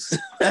excuse.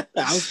 I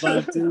was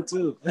 5'2"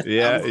 too.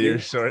 Yeah, you're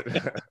short.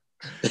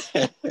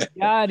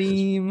 Got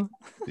him.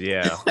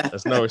 Yeah,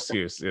 that's no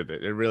excuse. It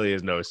really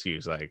is no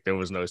excuse. Like, there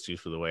was no excuse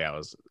for the way I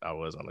was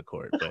on the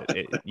court. But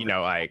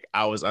like,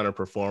 I was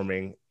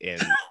underperforming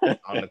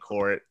on the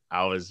court.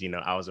 I was a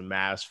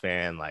Mavs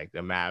fan. Like, the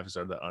Mavs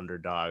are the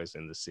underdogs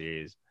in the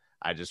series.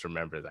 I just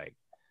remember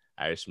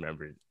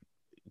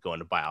going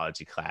to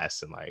biology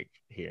class and, like,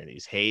 hearing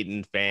these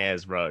hating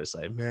fans, bro. It's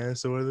like, man,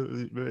 so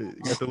you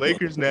got the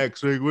Lakers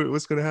next. Like,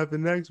 what's gonna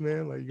happen next,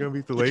 man? Like, you gonna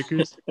beat the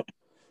Lakers?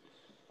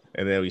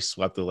 And then we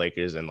swept the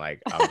Lakers, and,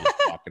 like, I'm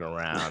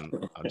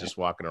just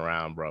walking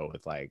around, bro,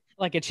 with, like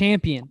a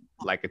champion.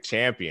 Like a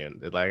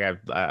champion. Like,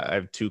 I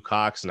have 2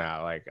 cocks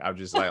now. Like, I'm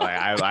just like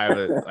I have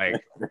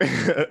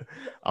a,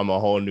 I'm a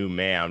whole new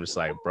man. I'm just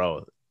like,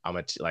 bro,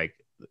 like,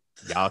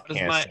 y'all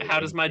can't. How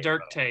does my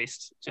Dirk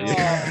taste? Just,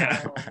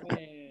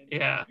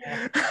 yeah.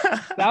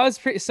 That was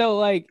pretty. So,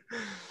 like,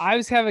 I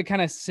was having a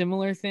kind of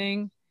similar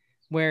thing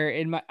where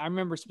I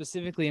remember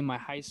specifically in my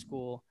high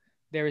school,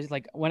 there was,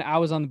 like, when I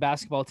was on the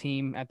basketball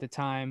team at the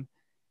time,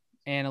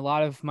 And a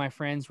lot of my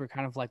friends were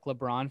kind of like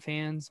LeBron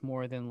fans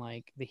more than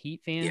like the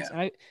Heat fans.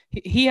 Yeah. And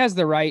he has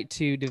the right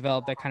to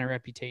develop that kind of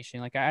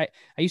reputation. Like I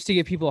used to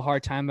give people a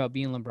hard time about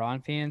being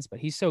LeBron fans, but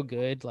he's so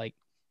good. Like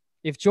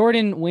if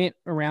Jordan went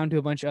around to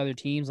a bunch of other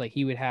teams, like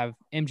he would have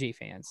MJ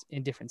fans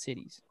in different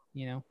cities,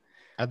 you know?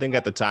 I think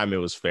at the time it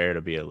was fair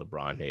to be a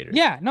LeBron hater.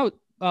 Yeah, no.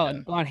 Oh, Yeah.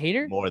 LeBron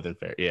hater? More than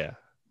fair. Yeah.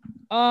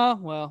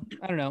 Well,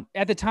 I don't know.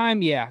 At the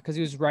time, yeah, because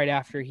it was right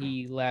after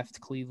he left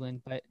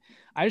Cleveland. But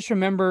I just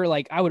remember,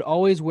 like, I would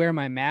always wear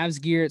my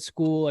Mavs gear at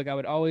school. Like, I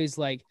would always,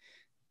 like,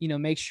 you know,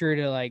 make sure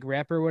to, like,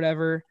 rep or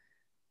whatever.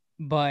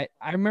 But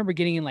I remember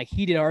getting in, like,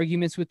 heated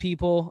arguments with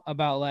people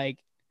about, like,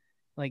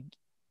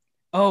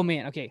 oh,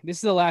 man, okay, this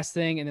is the last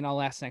thing, and then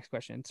I'll ask the next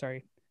question.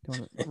 Sorry, don't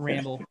want to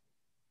ramble.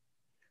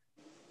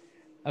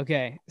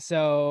 Okay,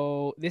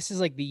 so this is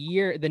like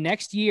the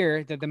next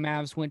year that the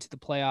Mavs went to the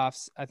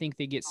playoffs. I think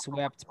they get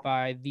swept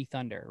by the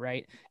Thunder,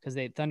 right? Because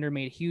the Thunder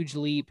made a huge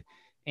leap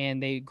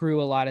and they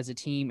grew a lot as a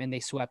team and they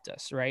swept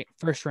us, right?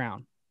 First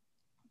round.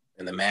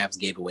 And the Mavs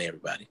gave away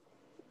everybody.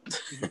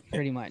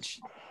 Pretty much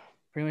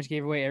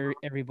gave away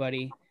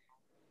everybody.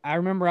 I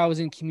remember I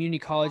was in community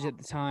college at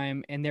the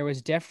time and there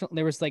was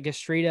like a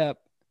straight up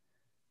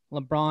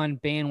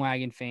LeBron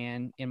bandwagon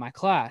fan in my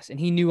class and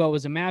he knew I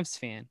was a Mavs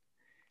fan.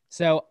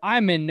 So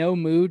I'm in no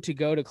mood to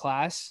go to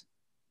class,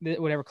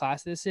 whatever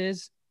class this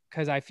is,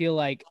 because I feel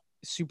like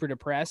super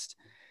depressed.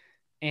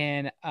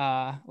 And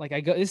like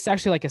I go, this is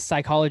actually like a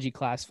psychology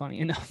class, funny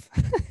enough.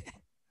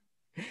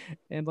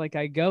 And like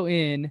I go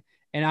in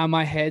and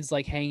my head's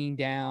like hanging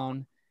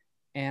down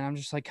and I'm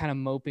just like kind of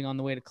moping on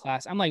the way to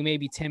class. I'm like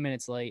maybe 10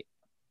 minutes late.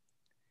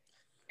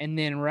 And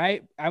then I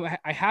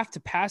have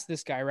to pass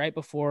this guy right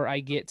before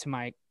I get to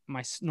my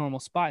normal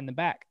spot in the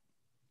back.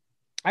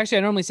 Actually,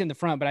 I normally sit in the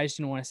front, but I just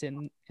didn't want to sit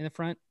in the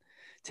front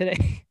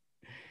today.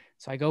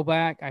 So I go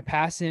back, I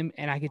pass him,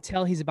 and I could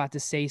tell he's about to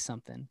say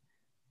something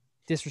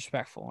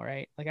disrespectful,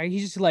 right? Like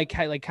he's just like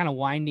kind of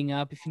winding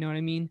up, if you know what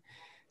I mean.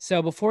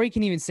 So before he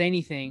can even say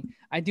anything,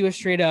 I do a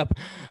straight up,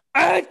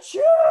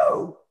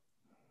 achoo!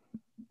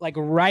 Like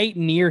right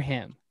near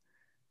him.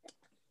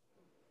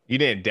 You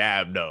didn't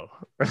dab, though.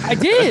 I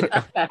did.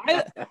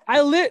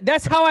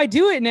 That's how I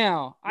do it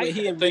now.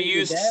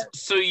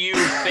 So you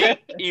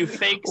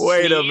fake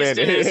Wait a sneezed minute.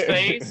 in his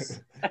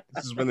face.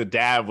 This is when the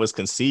dab was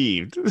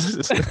conceived.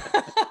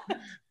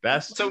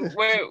 That's So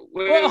wait,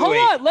 hold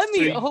on. Let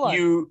me So hold on.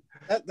 You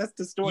That's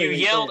the story. you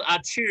yelled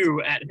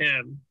 "achoo" at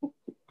him.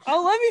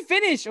 Oh, let me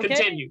finish. Okay.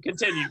 Continue.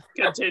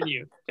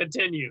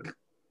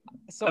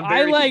 So I'm I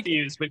very like.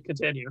 confused, but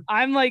continue.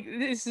 I'm like,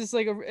 this is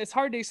like, it's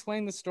hard to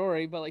explain the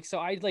story, but like, so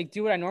I like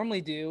do what I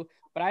normally do,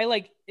 but I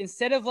like,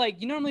 instead of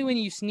like, normally when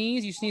you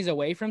sneeze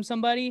away from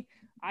somebody.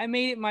 I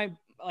made it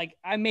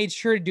I made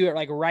sure to do it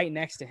like right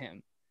next to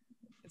him.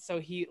 So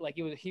he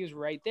was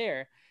right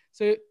there.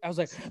 So I was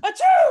like,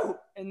 achoo!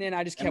 And then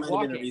I just kept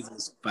walking. That might have been a reason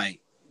to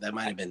fight. That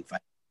might have been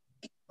fight.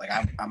 Like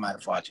I might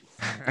have fought you.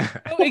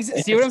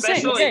 See what I'm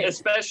saying? Okay.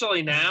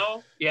 Especially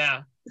now.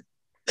 Yeah.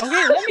 Okay,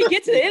 let me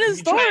get to the end of the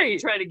story.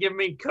 Trying to give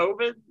me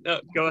COVID? No,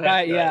 go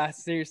ahead. Yeah,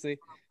 seriously.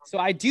 So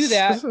I do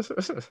that,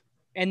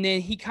 and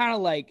then he kind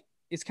of like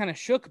is kind of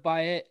shook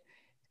by it,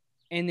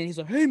 and then he's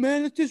like, "Hey,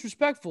 man, that's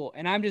disrespectful."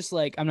 And I'm just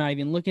like, I'm not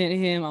even looking at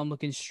him. I'm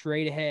looking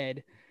straight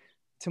ahead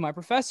to my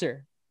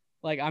professor.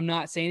 Like, I'm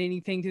not saying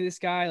anything to this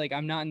guy. Like,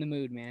 I'm not in the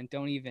mood, man.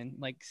 Don't even,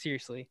 like,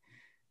 seriously.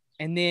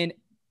 And then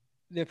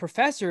the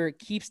professor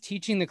keeps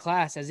teaching the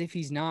class as if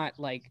he's not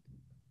like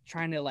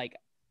trying to like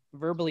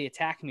verbally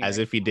attack me, as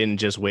if he didn't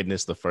just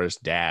witness the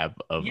first dab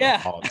of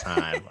all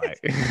time. Like,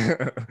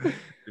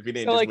 if he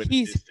didn't so, like,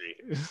 witness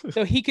history.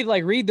 So he could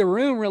like read the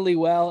room really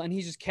well, and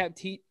he just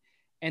kept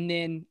and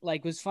then like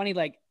it was funny,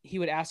 like he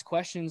would ask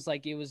questions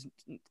like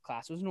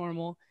class was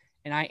normal,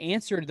 and I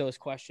answered those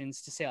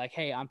questions to say like,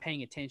 hey, I'm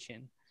paying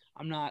attention.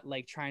 I'm not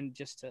like trying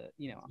just to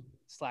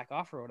slack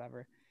off or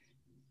whatever.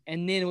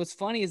 And then what's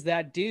funny is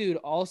that dude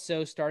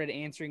also started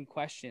answering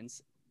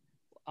questions,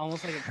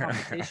 almost like a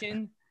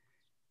competition.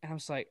 And I'm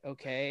just like,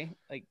 okay,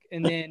 like,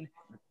 and then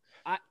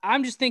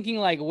I'm just thinking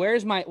like,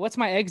 what's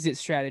my exit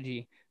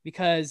strategy?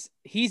 Because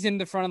he's in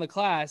the front of the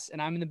class and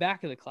I'm in the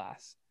back of the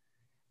class.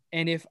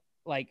 And if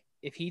I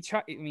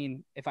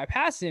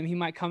pass him, he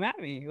might come at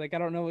me. Like, I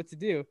don't know what to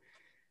do.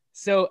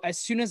 So as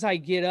soon as I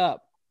get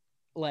up,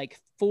 like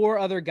 4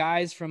 other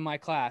guys from my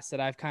class that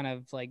I've kind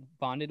of like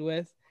bonded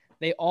with,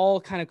 they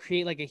all kind of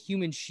create like a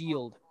human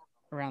shield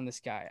around this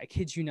guy. I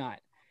kid you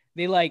not.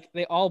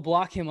 They all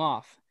block him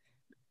off.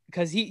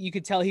 Because you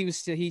could tell he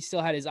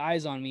still had his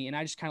eyes on me, and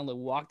I just kind of like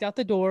walked out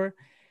the door,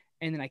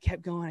 and then I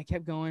kept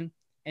going,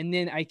 and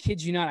then I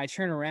kid you not, I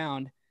turn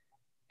around,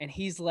 and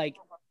he's like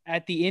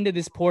at the end of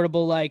this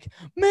portable, like,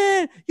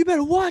 man, you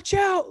better watch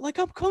out, like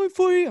I'm coming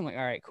for you. I'm like,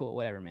 all right, cool,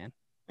 whatever, man.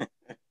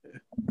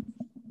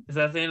 Is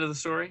that the end of the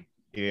story?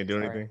 He didn't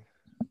do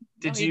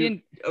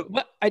anything.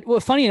 Well,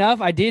 funny enough,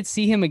 I did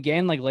see him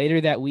again like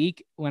later that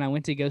week when I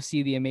went to go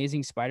see The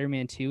Amazing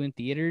Spider-Man 2 in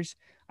theaters.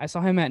 I saw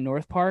him at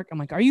North Park. I'm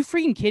like, are you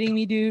freaking kidding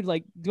me, dude?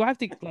 Like, do I have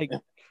to like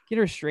get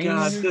a restraining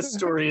order? God, this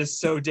story is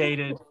so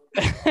dated.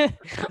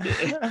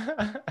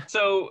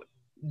 So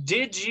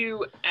Did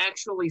you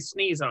actually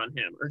sneeze on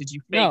him, or did you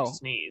fake No.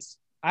 sneeze?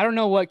 I don't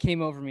know what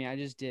came over me. I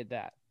just did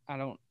that. I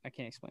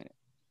can't explain it.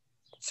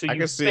 So I you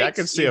can see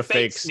a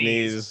fake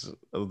sneeze. sneeze,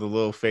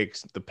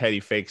 the petty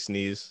fake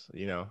sneeze,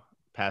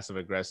 passive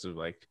aggressive,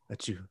 like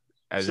that you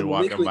as Some you're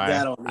walking liquid got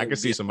by. on me I can would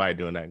see be- somebody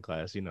doing that in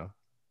class,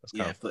 That's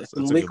Yeah, kind if some that's a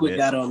good liquid bit.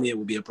 got on me, it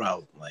would be a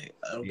problem. Like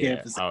I don't care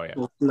if it's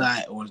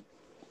snot or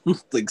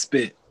like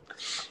spit.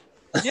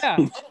 Yeah.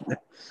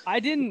 I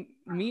didn't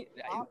mean.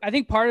 I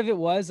think part of it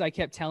was I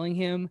kept telling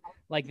him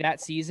like that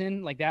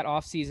season, like that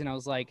off season, I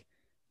was like,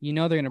 they're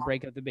gonna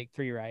break up the big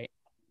three, right?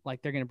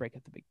 Like they're gonna break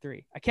up the big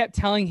three. I kept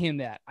telling him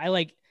that.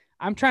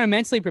 I'm trying to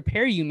mentally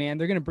prepare you, man.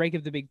 They're gonna break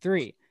up the big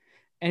three.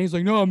 And he's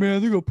like, no,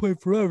 man, they're gonna play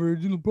forever.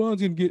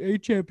 LeBron's gonna get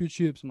 8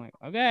 championships. I'm like,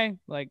 okay.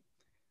 Like,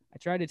 I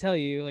tried to tell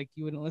you, like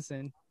you wouldn't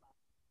listen.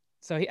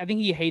 So I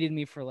think he hated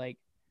me for like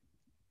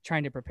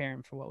trying to prepare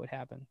him for what would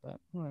happen. But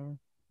whatever.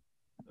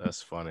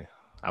 That's funny.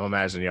 I'm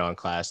imagining y'all in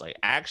class, like,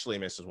 actually,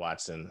 Mrs.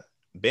 Watson,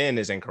 Ben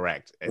is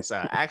incorrect. It's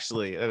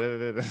actually.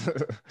 Yeah,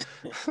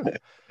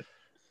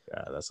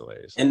 that's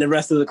hilarious. And the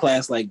rest of the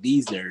class, like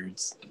these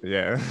nerds.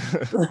 Yeah.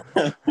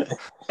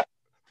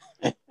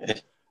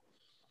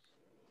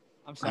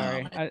 I'm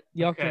sorry.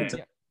 Y'all can.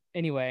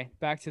 Anyway,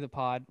 back to the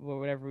pod,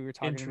 whatever we were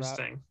talking about.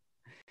 Interesting.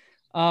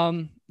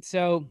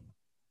 So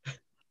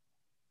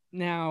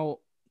now,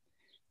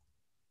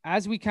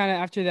 as we kind of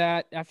after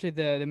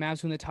the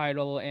Mavs win the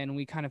title and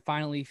we kind of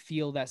finally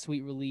feel that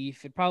sweet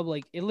relief,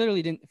 it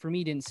literally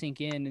didn't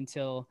sink in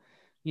until,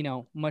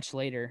 much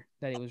later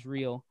that it was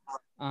real.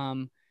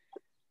 Do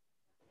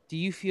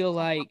you feel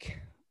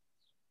like,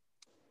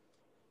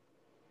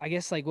 I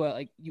guess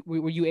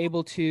were you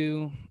able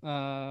to, what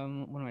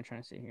am I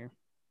trying to say here?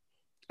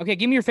 Okay,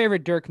 give me your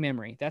favorite Dirk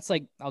memory. That's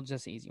I'll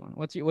just an easy one.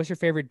 What's your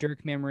favorite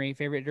Dirk memory,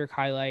 favorite Dirk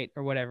highlight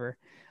or whatever?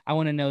 I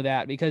want to know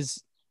that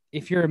because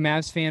if you're a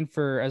Mavs fan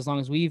for as long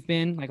as we've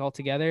been, like all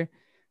together,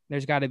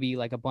 there's got to be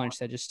like a bunch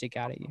that just stick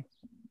out at you.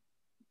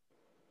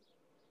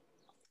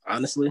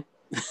 Honestly,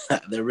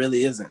 there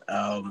really isn't.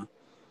 All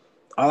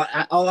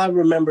I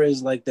remember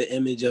is like the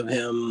image of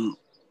him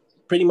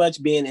pretty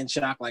much being in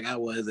shock like I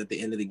was at the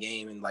end of the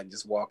game and like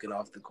just walking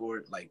off the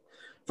court, like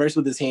first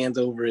with his hands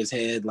over his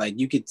head. Like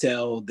you could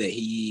tell that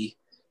he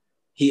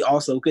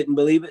also couldn't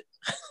believe it,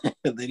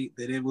 that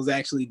it was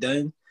actually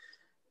done.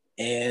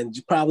 And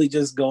probably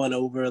just going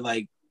over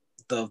like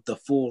the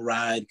full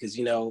ride because,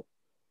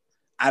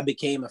 I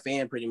became a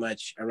fan pretty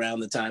much around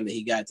the time that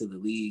he got to the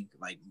league.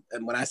 Like,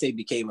 and when I say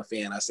became a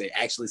fan, I say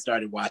actually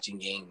started watching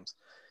games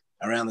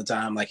around the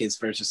time like his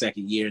first or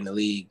second year in the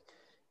league.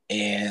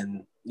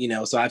 And,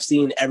 so I've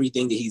seen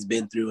everything that he's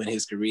been through in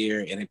his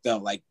career, and it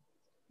felt like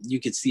you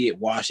could see it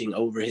washing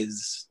over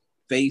his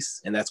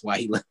face. And that's why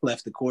he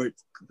left the court,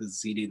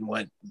 because he didn't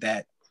want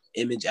that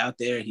image out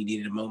there. He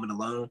needed a moment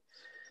alone.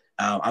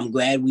 I'm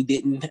glad we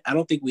didn't. I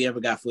don't think we ever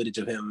got footage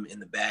of him in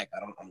the back.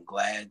 I'm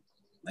glad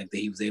like that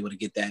he was able to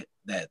get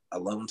that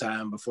alone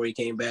time before he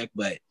came back.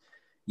 But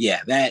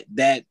yeah,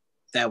 that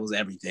was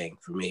everything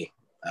for me.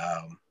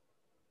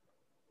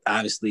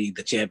 Obviously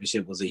the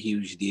championship was a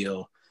huge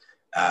deal.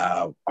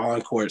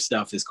 On-court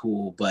stuff is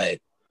cool, but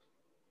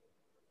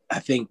I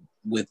think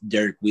with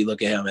Dirk, we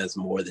look at him as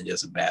more than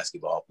just a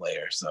basketball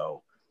player.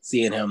 So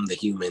seeing him, the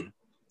human,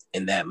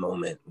 in that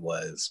moment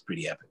was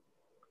pretty epic.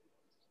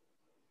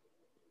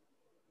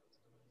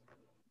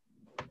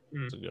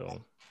 That's a good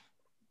one.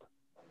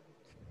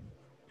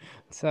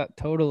 So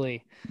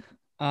totally.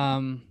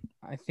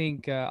 I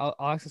think I'll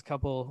ask a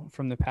couple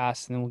from the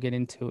past, and then we'll get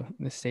into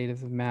the state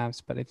of the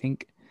Mavs. But I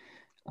think,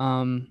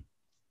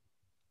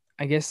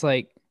 I guess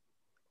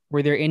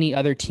were there any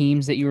other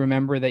teams that you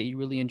remember that you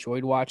really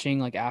enjoyed watching,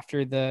 like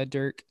after the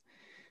Dirk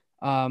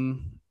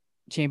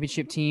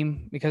championship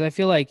team? Because I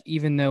feel like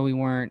even though we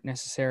weren't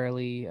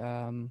necessarily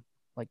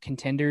like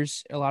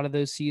contenders a lot of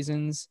those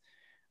seasons,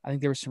 I think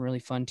there were some really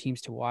fun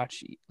teams to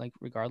watch, like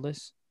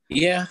regardless.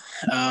 Yeah,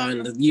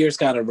 and the years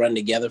kind of run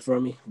together for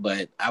me,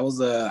 but I was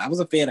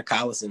a fan of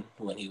Collison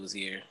when he was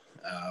here.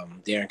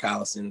 Darren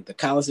Collison, the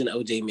Collison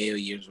OJ Mayo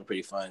years were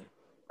pretty fun,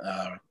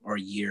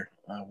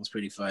 was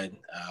pretty fun.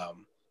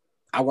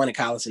 I wanted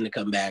Collison to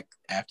come back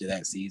after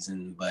that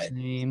season, but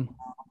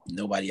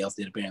nobody else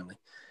did apparently.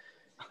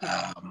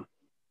 I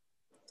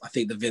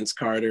think the Vince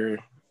Carter,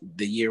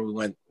 the year we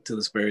went to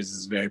the Spurs,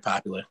 is very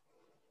popular.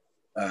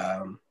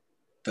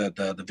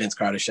 The Vince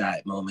Carter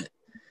shot moment.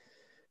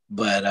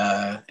 But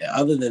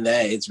other than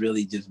that, it's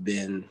really just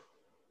been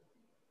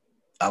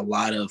a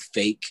lot of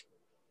fake.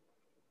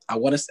 I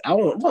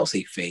won't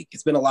say fake.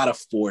 It's been a lot of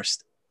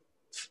forced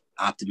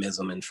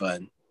optimism and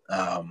fun.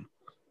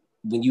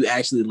 When you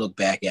actually look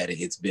back at it,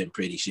 it's been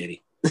pretty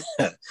shitty.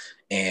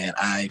 And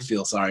I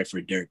feel sorry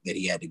for Dirk that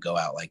he had to go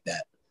out like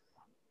that,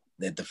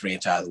 that the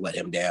franchise let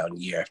him down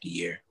year after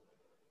year.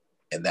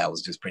 And that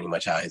was just pretty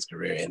much how his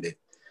career ended.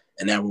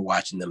 And now we're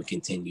watching them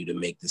continue to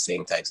make the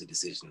same types of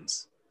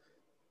decisions.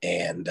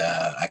 And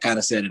I kind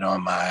of said it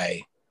on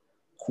my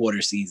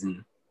quarter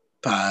season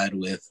pod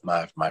with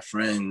my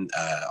friend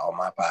on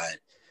my pod,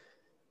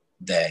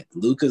 that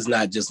Luka's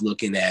not just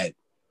looking at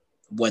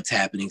what's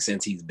happening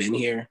since he's been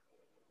here,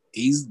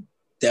 he's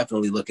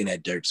definitely looking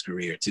at Dirk's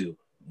career too,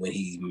 when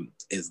he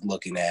is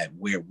looking at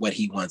what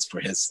he wants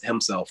for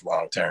himself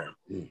long term.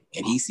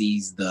 And he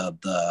sees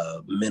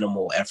the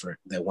minimal effort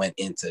that went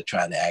into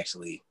trying to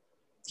actually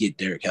get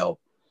Dirk help,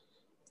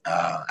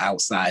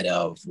 outside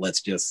of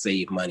let's just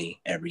save money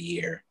every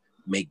year,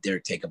 make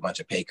Dirk take a bunch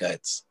of pay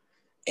cuts,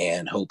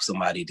 and hope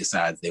somebody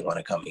decides they want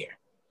to come here.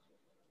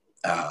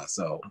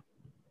 So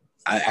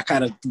I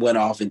kind of went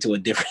off into a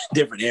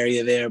different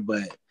area there,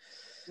 but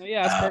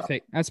yeah, that's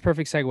perfect. That's a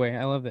perfect segue.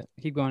 I love it.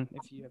 Keep going.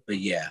 But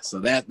yeah, so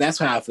that's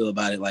how I feel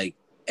about it. Like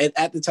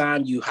at the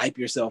time, you hype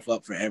yourself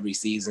up for every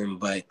season,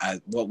 but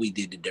what we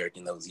did to Dirk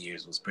in those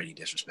years was pretty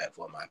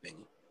disrespectful, in my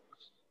opinion.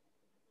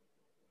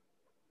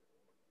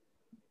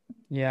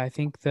 Yeah, I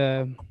think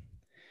the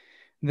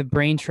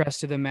brain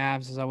trust of the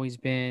Mavs has always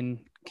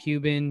been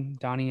Cuban,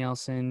 Donnie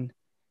Nelson,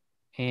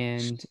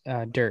 and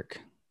Dirk.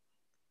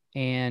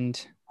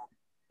 And,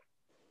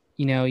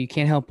 you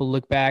can't help but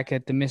look back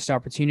at the missed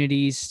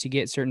opportunities to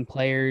get certain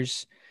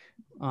players.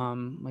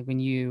 Like when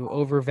you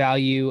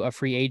overvalue a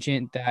free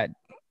agent that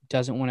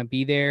doesn't want to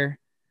be there,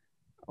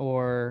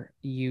 or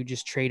you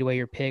just trade away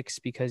your picks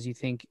because you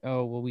think,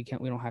 oh, well, we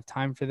don't have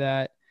time for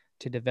that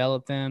to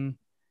develop them.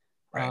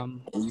 Right.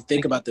 And you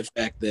think about the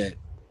fact that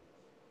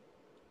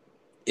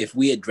if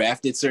we had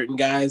drafted certain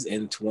guys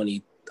in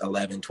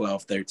 2011,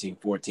 12, 13,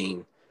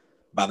 14,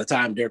 by the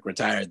time Dirk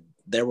retired,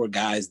 there were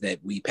guys that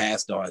we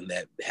passed on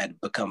that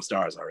had become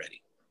stars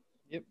already.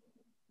 Yep.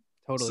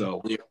 Totally.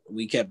 So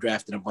we kept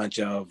drafting a bunch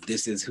of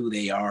this is who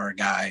they are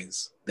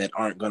guys that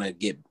aren't going to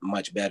get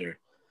much better,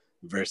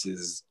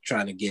 versus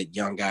trying to get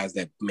young guys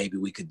that maybe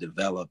we could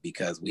develop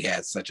because we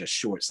had such a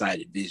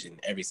short-sighted vision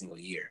every single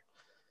year.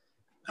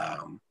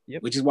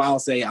 Which is why I'll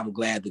say I'm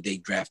glad that they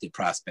drafted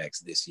prospects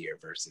this year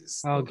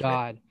versus. Oh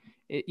God.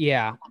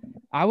 Yeah.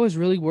 I was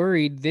really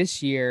worried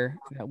this year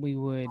that we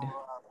would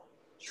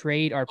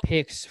trade our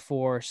picks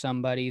for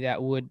somebody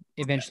that would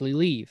eventually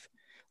leave.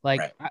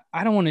 Like, right.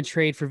 I don't want to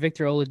trade for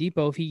Victor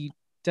Oladipo if he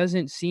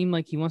doesn't seem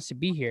like he wants to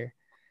be here.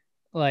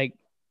 Like,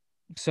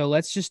 so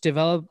let's just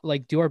develop,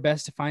 like, do our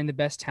best to find the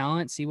best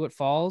talent, see what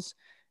falls.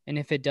 And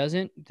if it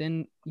doesn't,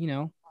 then,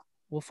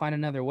 we'll find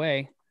another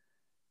way.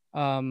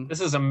 This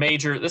is a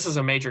major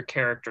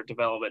character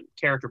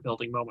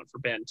building moment for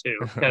Ben too,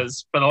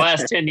 because for the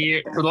last 10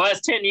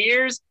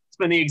 years, it's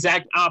been the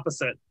exact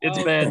opposite.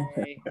 It's been,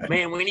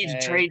 man, we need to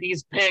trade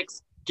these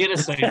picks, get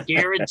us a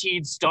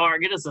guaranteed star,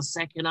 get us a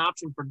second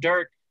option for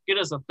Dirk, get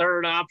us a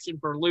third option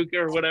for Luka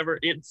or whatever.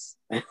 It's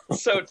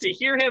so to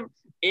hear him,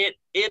 it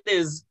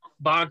is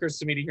bonkers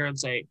to me to hear him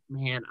say,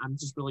 man, I'm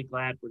just really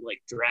glad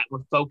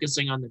we're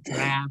focusing on the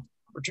draft.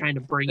 We're trying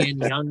to bring in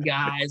young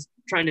guys,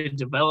 trying to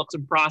develop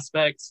some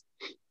prospects.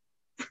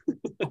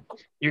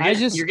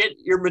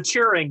 You're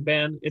maturing,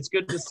 Ben. It's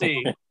good to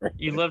see.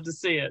 You love to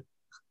see it.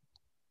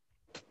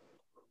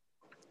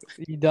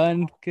 You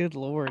done? Good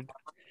Lord.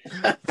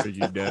 Are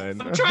you done?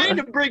 I'm trying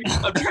to bring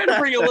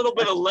a little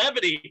bit of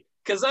levity,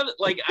 because I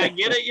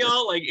get it,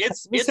 y'all. Like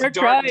it's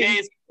dark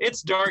days.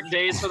 It's dark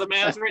days for the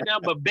Mavs right now.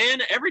 But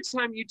Ben, every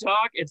time you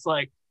talk, it's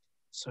like,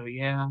 so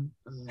yeah,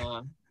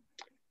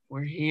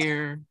 we're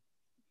here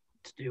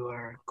to do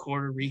our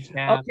quarter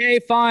recap. Okay,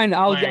 fine.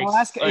 I'll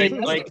ask. Turn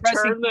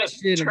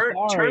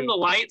the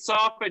lights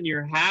off in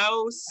your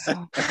house.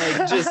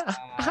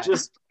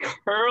 Just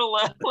curl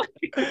up.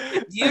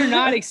 You're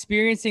not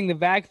experiencing the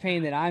back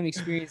pain that I'm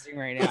experiencing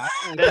right now.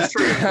 That's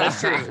true.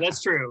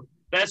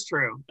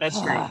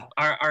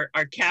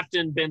 Our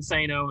captain Ben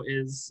Sano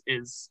is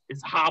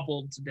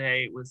hobbled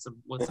today with some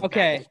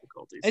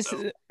difficulties.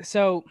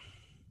 So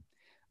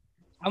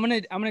I'm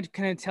gonna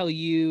kind of tell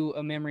you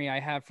a memory I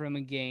have from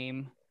a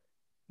game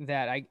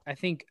that I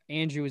think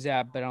Andrew was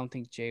at, but I don't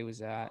think Jay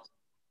was at.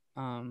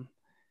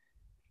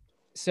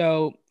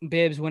 So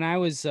Bibbs, when I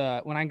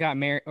got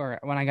married, or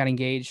when I got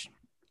engaged,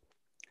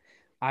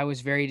 I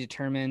was very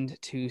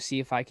determined to see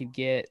if I could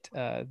get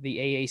the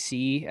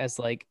AAC as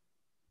like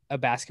a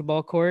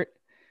basketball court.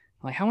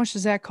 Like, how much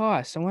does that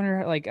cost? I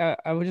wonder, like,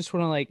 I would just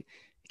want to, like,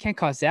 it can't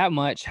cost that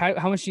much.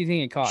 How much do you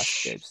think it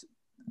costs, Bibbs?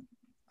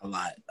 A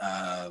lot.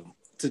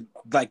 To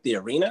like the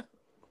arena?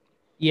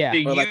 Yeah.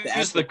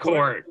 Use the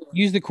court.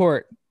 Use the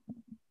court.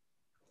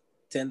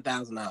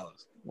 $10,000.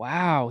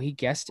 Wow, he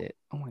guessed it.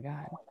 Oh my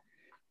God.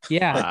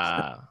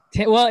 Yeah.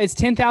 Well, it's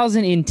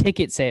 10,000 in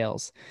ticket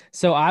sales.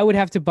 So I would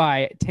have to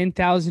buy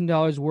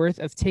 $10,000 worth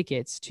of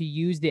tickets to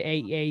use the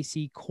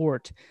AAC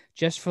court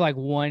just for like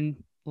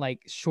one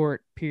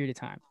short period of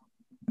time.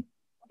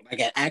 Like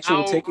an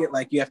actual ticket,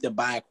 like you have to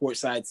buy a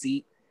courtside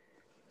seat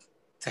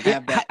to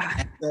have that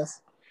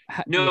access?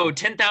 No,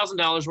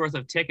 $10,000 worth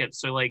of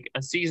tickets. So like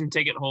a season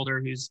ticket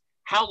holder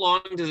how long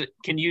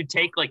can you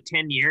take, like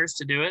 10 years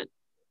to do it?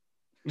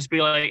 Just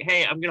be like,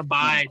 hey, I'm going to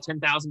buy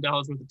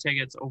 $10,000 worth of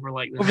tickets over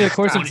the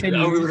course of 10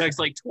 years. Over the next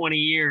like 20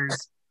 years.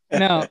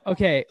 No.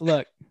 Okay.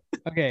 Look.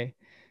 Okay.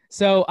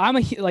 So I'm a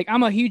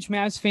huge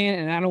Mavs fan,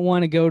 and I don't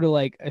want to go to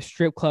like a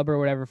strip club or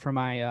whatever for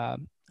my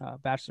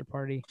bachelor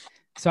party.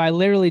 So I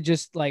literally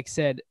just like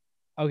said,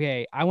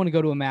 okay, I want to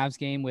go to a Mavs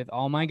game with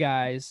all my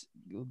guys,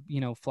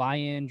 fly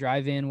in,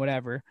 drive in,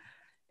 whatever.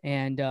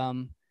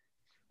 And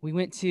we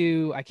went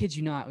to, I kid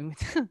you not,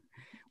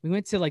 we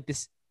went to like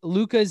this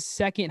Luka's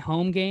second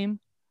home game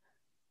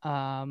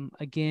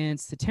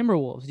against the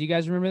Timberwolves. Do you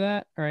guys remember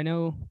that? Or I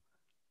know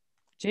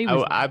Jay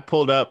was I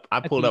pulled up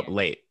end.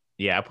 late.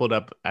 Yeah, I pulled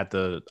up I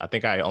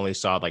think I only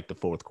saw like the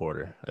fourth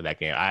quarter of that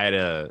game. I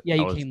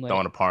was came late.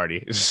 throwing a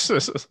party. So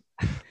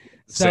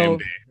Same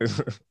day.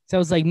 So it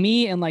was like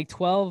me and like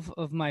 12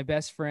 of my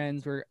best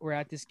friends were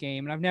at this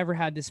game, and I've never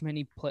had this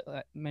many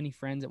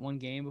friends at one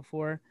game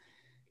before.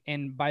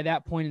 And by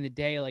that point in the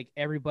day, like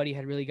everybody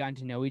had really gotten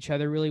to know each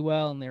other really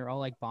well, and they were all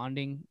like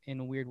bonding in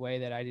a weird way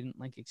that I didn't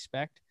like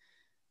expect.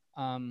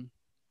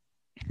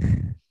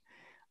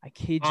 I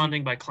kid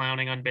Bonding by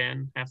clowning on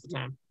Ben half the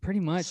time.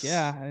 Pretty much,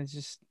 yeah. It's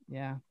just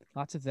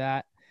lots of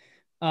that.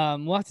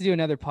 We'll have to do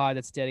another pod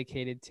that's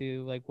dedicated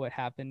to like what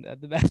happened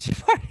at the bachelor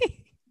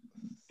party.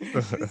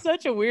 It's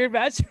such a weird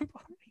bachelor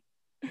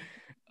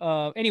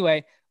party.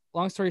 Anyway,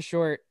 long story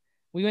short,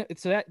 we went.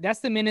 So that's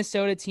the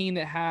Minnesota team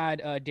that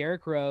had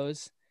Derrick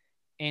Rose,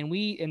 and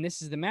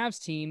this is the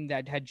Mavs team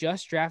that had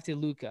just drafted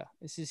Luka.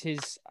 This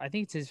is I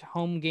think it's his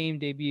home game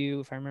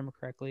debut, if I remember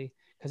correctly,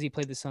 because he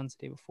played the Suns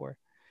the day before.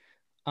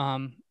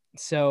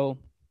 So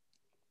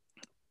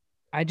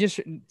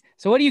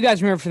what do you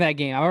guys remember from that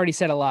game? I already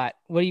said a lot.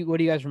 What do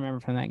you guys remember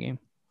from that game?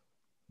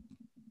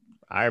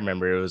 I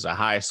remember it was a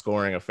high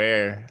scoring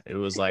affair. It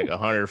was like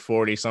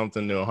 140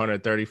 something to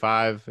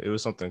 135. It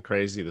was something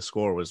crazy. The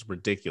score was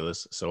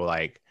ridiculous. So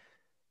like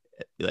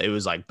it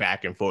was like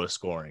back and forth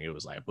scoring. It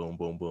was like boom,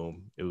 boom,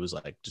 boom. It was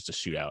like just a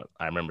shootout.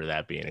 I remember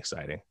that being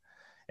exciting.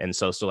 And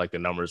so like the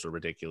numbers were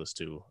ridiculous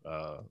too.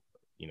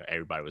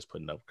 Everybody was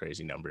putting up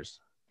crazy numbers.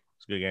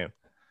 It's a good game.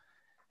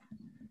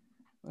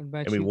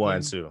 And we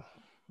won too.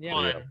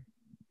 Yeah.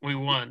 We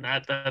won.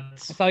 That's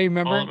I thought you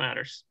remember. All that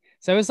matters.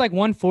 So it was like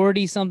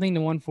 140 something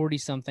to 140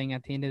 something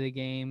at the end of the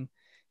game.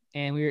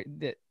 And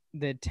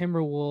the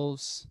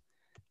Timberwolves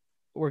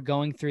were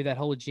going through that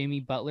whole Jimmy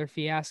Butler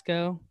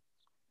fiasco.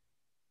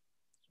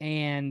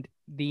 And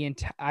I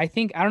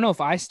don't know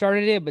if I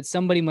started it, but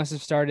somebody must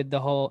have started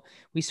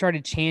we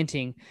started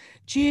chanting,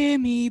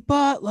 Jimmy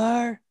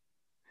Butler,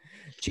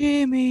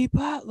 Jimmy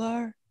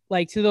Butler.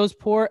 Like to those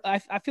poor,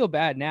 I feel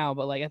bad now,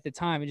 but like at the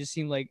time, it just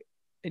seemed like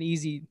an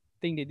easy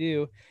thing to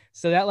do.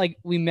 So that like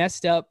we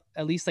messed up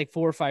at least like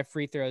 4 or 5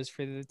 free throws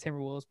for the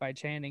Timberwolves by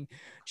chanting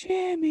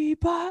Jimmy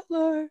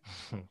Butler.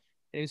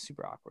 It was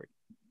super awkward.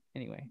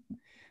 Anyway,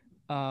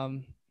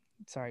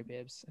 sorry,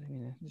 Bibbs. I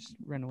didn't mean to just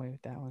run away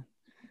with that one.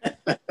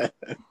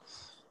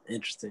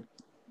 Interesting.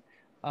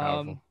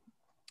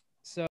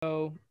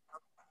 So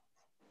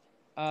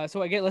I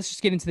guess let's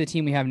just get into the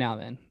team we have now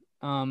then.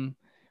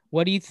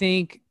 What do you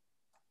think?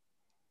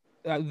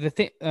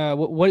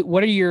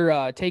 What are your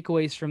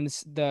takeaways from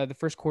the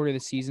first quarter of the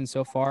season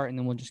so far, and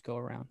then we'll just go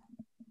around.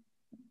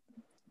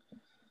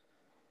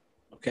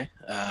 Okay,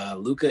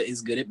 Luka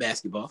is good at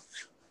basketball,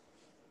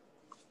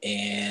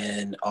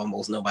 and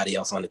almost nobody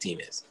else on the team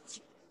is.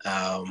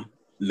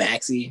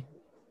 Maxey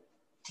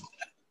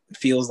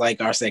feels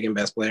like our second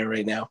best player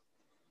right now,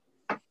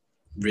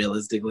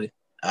 realistically.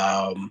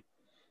 I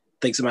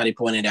think somebody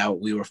pointed out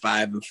we were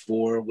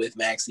 5-4 with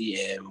Maxey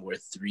and we're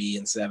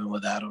 3-7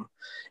 without him.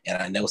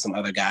 And I know some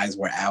other guys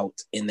were out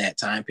in that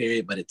time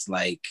period, but it's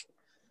like,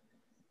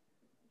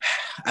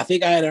 I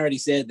think I had already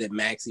said that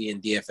Maxey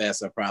and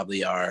DFS are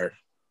probably our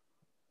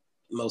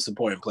most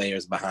important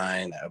players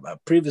behind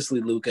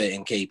previously Luka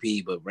and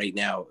KP, but right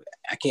now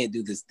I can't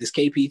do this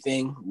KP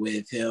thing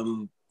with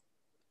him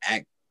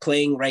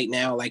playing right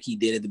now like he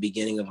did at the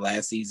beginning of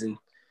last season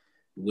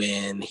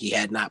when he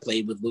had not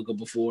played with Luka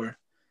before.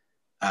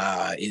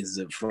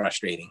 Is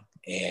frustrating.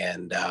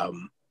 And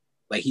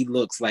like he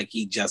looks like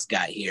he just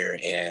got here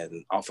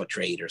and off a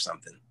trade or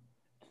something.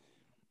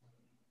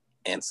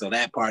 And so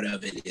that part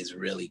of it is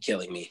really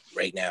killing me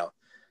right now.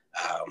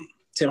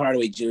 Tim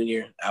Hardaway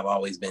Jr., I've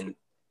always been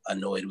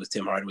annoyed with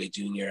Tim Hardaway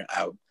Jr.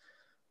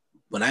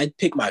 When I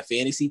pick my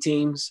fantasy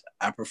teams,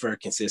 I prefer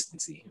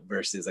consistency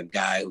versus a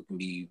guy who can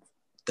be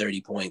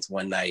 30 points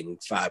one night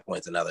and 5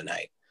 points another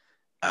night.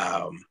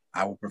 I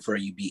would prefer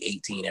you be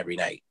 18 every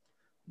night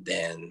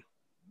than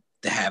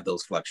to have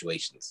those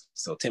fluctuations.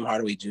 So Tim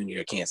Hardaway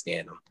Jr., can't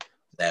stand him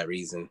for that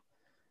reason.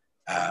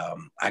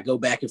 I go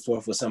back and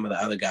forth with some of the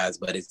other guys,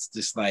 but it's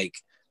just like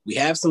we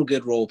have some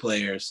good role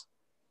players.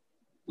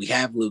 We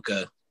have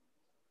Luka,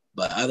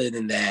 but other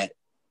than that,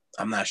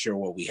 I'm not sure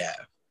what we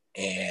have.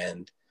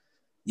 And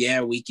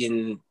yeah, we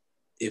can,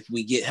 if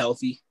we get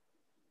healthy,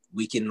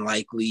 we can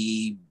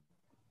likely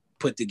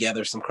put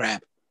together some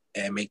crap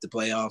and make the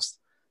playoffs.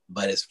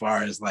 But as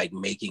far as like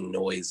making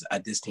noise,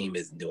 this team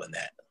isn't doing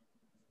that.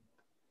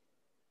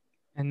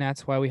 And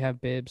that's why we have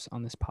Bibbs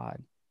on this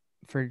pod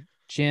for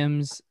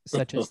gyms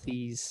such as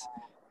these.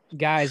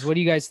 Guys, what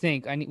do you guys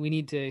think? We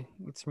need to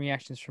get some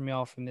reactions from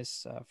y'all from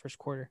this first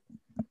quarter.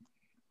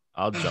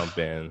 I'll jump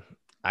in.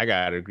 I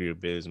gotta agree with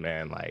Biz,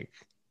 man. Like,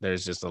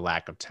 there's just a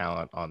lack of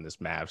talent on this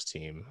Mavs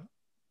team.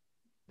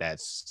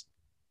 That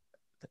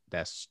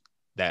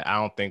I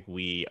don't think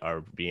we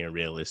are being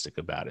realistic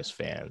about as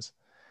fans.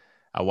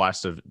 I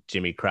watched a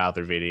Jimmy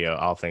Crowther video,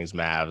 All Things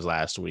Mavs,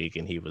 last week,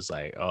 and he was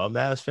like, "Oh,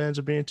 Mavs fans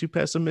are being too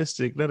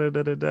pessimistic." Da, da,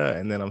 da, da, da.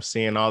 And then I'm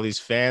seeing all these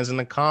fans in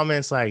the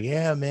comments like,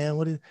 "Yeah, man,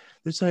 what is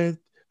this?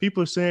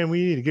 People are saying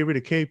we need to get rid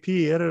of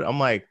KP." I'm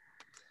like,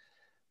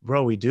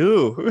 bro, we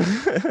do.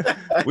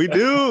 We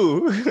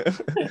do.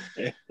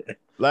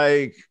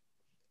 like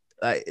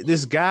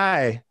this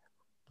guy,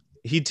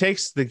 he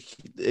takes the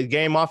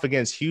game off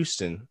against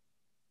Houston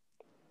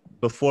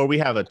before we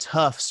have a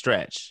tough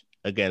stretch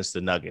against the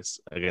Nuggets,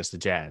 against the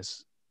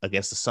Jazz,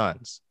 against the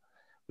Suns.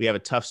 We have a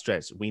tough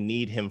stretch. We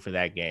need him for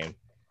that game.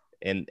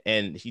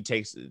 And he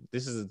takes,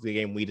 this is the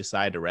game we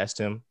decide to rest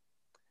him.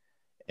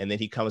 And then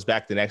he comes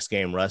back the next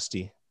game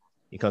rusty.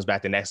 He comes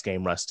back the next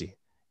game rusty.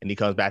 And he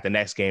comes back the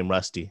next game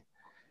rusty.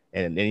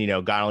 And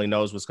then, God only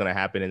knows what's going to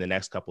happen in the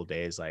next couple of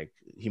days. Like,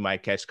 he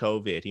might catch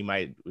COVID. He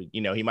might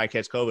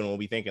catch COVID, and we'll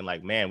be thinking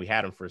like, man, we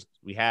had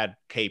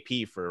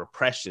KP for a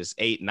precious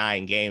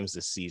 8-9 games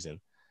this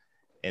season.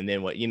 And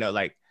then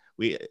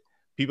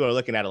people are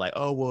looking at it like,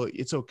 oh, well,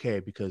 it's okay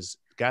because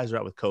guys are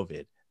out with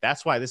COVID.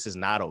 That's why this is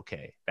not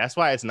okay. That's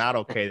why it's not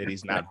okay that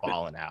he's not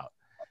balling out.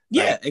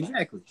 Yeah,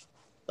 exactly.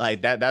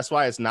 Like that. That's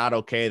why it's not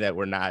okay that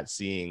we're not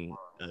seeing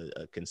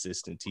a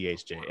consistent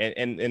THJ.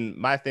 And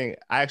my thing,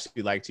 I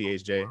actually like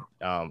THJ.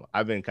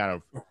 I've been kind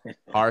of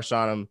harsh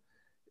on him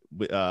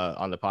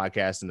on the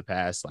podcast in the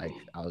past. Like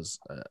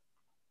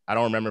I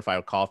don't remember if I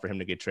would call for him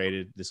to get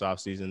traded this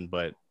offseason,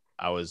 but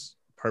I was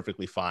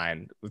perfectly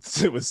fine with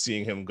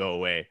seeing him go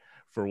away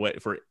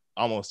for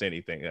almost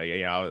anything.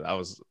 I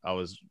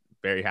was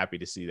very happy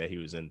to see that he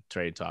was in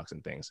trade talks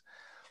and things.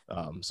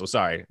 So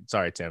sorry,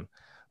 Tim,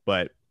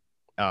 but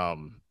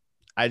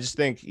I just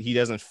think he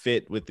doesn't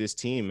fit with this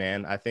team,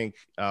 man. I think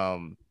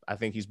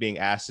he's being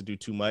asked to do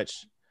too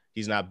much.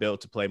 He's not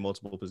built to play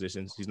multiple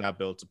positions. He's not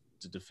built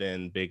to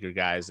defend bigger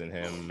guys than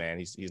him, man.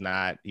 He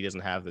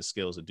doesn't have the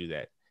skills to do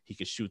that. He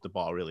can shoot the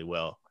ball really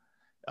well.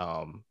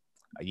 I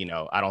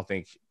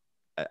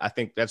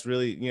think that's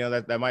really,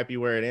 that might be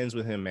where it ends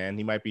with him, man.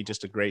 He might be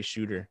just a great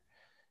shooter,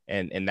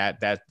 and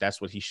that's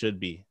what he should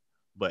be.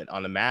 But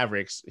on the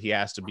Mavericks, he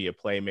has to be a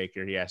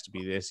playmaker. He has to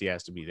be this. He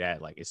has to be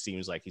that. Like, it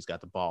seems like he's got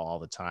the ball all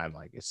the time.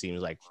 Like, it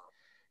seems like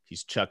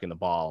he's chucking the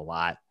ball a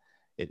lot.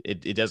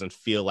 It doesn't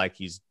feel like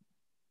he's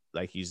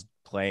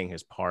playing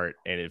his part,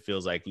 and it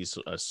feels like he's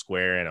a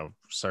square and a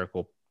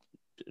circle,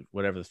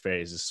 whatever the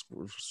phrase is,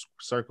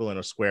 circle and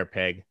a square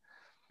peg.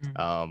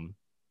 Mm-hmm.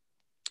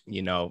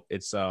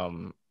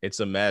 It's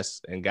a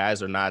mess, and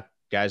guys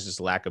just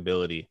lack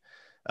ability.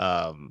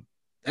 That's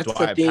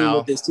the theme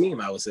with this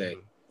team, I would say.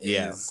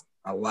 Yeah.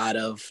 A lot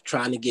of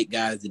trying to get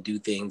guys to do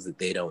things that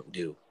they don't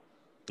do.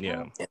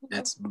 Yeah. And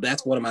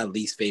that's one of my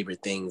least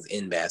favorite things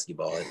in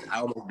basketball. And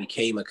I almost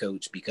became a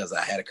coach because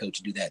I had a coach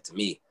do that to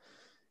me.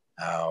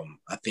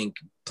 I think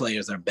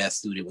players are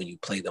best suited when you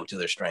play them to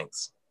their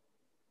strengths.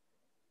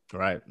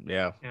 Right.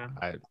 Yeah.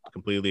 I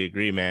completely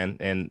agree, man.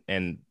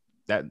 And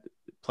that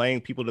playing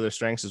people to their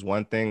strengths is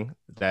one thing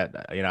that,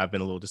 I've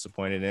been a little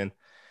disappointed in.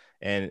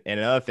 And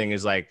another thing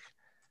is like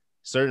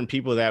certain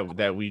people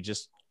that we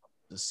just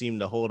seem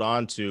to hold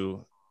on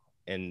to,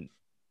 and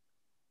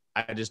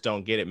I just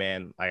don't get it,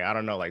 man. Like, I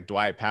don't know, like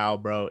Dwight Powell,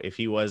 bro, if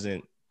he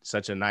wasn't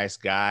such a nice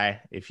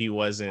guy, if he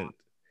wasn't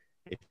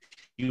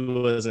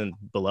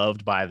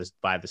beloved by the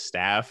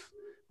staff,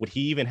 would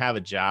he even have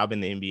a job in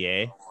the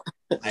NBA?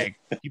 Like,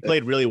 he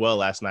played really well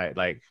last night,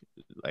 like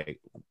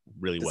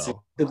really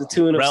well. To the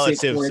tune of relative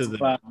 6 points to and the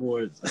 5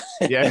 boards.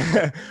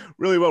 Yeah,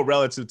 really well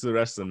relative to the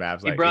rest of the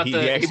Mavs. Like,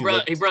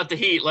 he brought the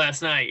heat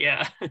last night.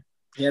 Yeah.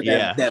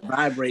 That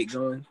vibrate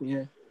going.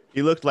 Yeah.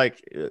 He looked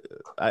like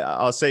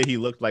I'll say he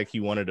looked like he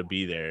wanted to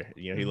be there.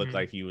 He looked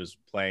like he was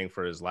playing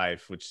for his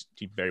life, which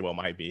he very well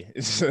might be.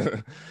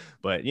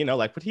 But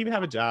would he even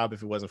have a job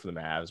if it wasn't for the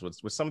Mavs?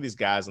 Would some of these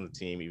guys on the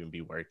team even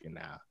be working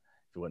now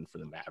if it wasn't for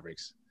the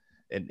Mavericks?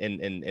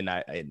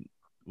 And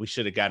we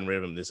should have gotten rid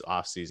of him this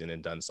offseason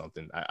and done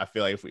something. I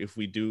feel like if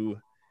we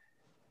do,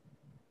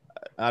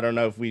 I don't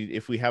know,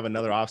 if we have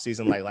another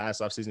offseason like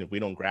last offseason, if we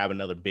don't grab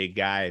another big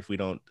guy, if we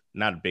don't,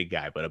 not a big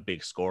guy, but a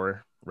big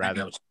scorer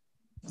rather,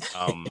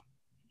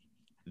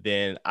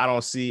 then I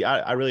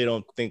really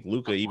don't think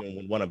Luka even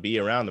would want to be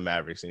around the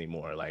Mavericks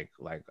anymore. Like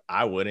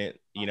I wouldn't,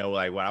 when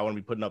I want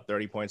to be putting up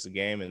 30 points a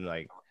game and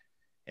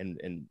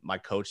and my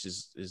coach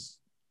is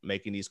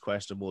making these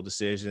questionable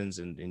decisions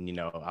and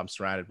I'm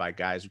surrounded by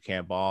guys who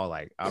can't ball.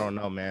 Like, I don't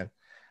know, man.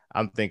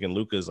 I'm thinking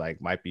Luka's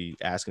might be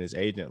asking his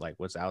agent,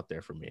 what's out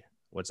there for me?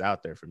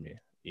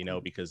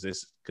 Because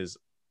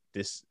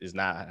this is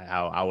not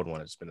how I would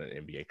want to spend an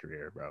NBA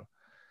career, bro.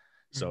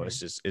 So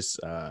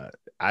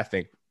I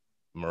think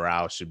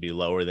morale should be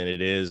lower than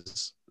it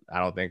is. I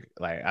don't think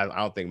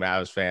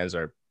Mavs fans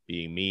are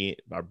being mean.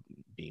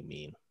 Being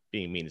mean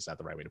is not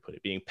the right way to put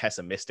it. Being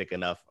pessimistic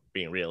enough,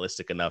 being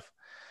realistic enough.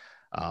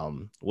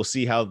 We'll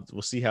see how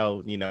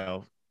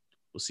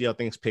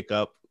things pick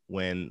up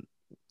when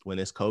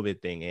this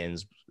COVID thing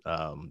ends.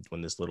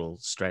 When this little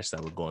stretch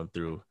that we're going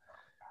through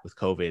with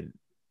COVID,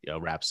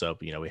 wraps up.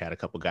 We had a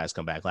couple guys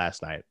come back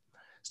last night.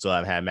 Still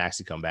haven't had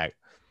Maxey come back,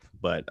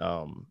 but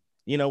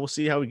we'll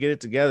see how we get it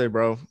together,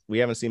 bro. We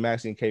haven't seen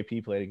Maxey and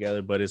KP play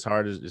together, but it's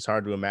hard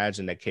to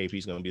imagine that KP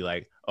is going to be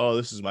like, oh,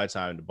 this is my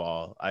time to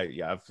ball.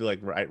 I feel like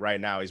right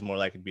now he's more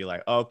likely to be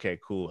like, oh, okay,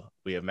 cool.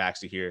 We have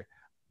Maxey here,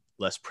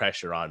 less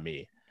pressure on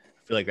me.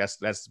 I feel like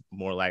that's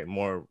more like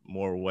more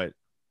what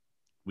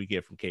we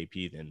get from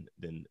KP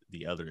than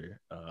the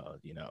other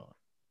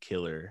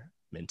killer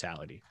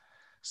mentality.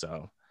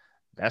 So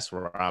that's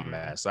where I'm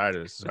at. Sorry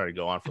to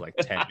go on for like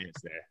 10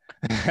 minutes there.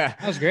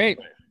 That was great.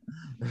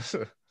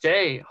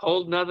 Jay,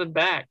 hold nothing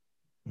back.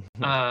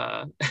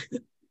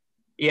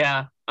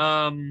 Yeah.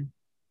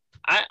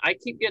 I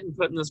keep getting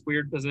put in this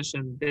weird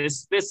position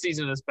this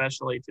season,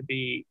 especially, to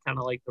be kind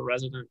of like the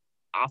resident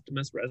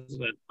optimist,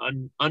 resident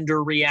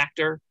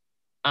underreactor.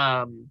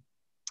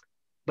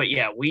 But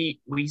yeah, we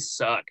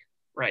suck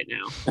right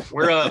now.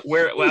 I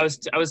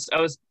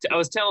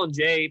was telling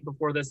Jay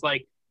before this,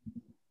 like,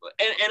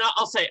 and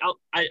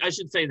I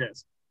should say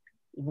this: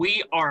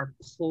 we are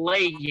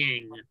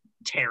playing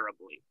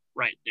terribly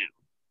right now.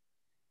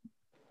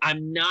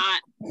 I'm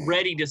not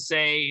ready to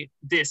say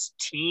this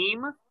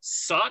team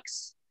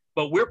sucks,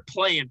 but we're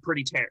playing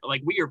pretty terrible.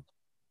 Like we are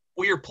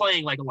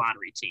playing like a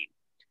lottery team.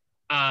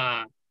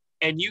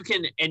 And you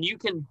can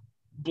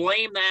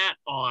blame that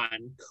on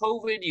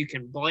COVID. You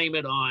can blame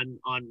it on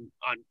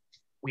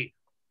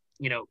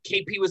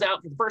KP was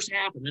out for the first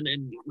half, and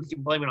we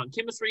can blame it on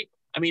chemistry.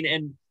 I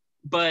mean,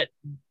 but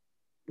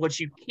what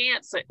you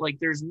can't say, like,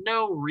 there's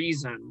no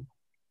reason.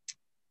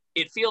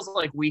 It feels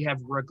like we have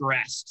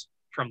regressed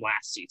from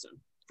last season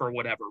for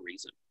whatever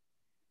reason,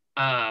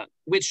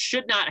 which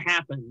should not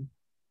happen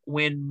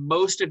when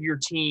most of your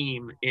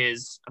team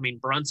is, I mean,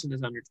 Brunson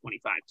is under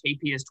 25,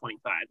 KP is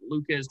 25,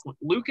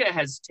 Luka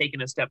has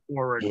taken a step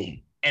forward,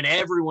 and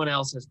everyone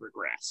else has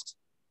regressed.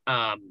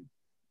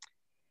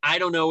 I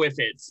don't know if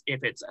it's a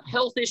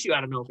health issue.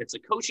 I don't know if it's a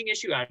coaching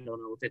issue. I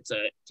don't know if it's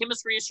a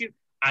chemistry issue.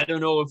 I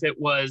don't know if it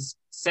was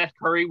Seth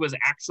Curry was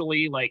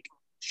actually like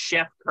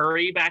Chef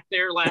Curry back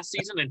there last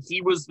season, and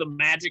he was the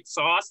magic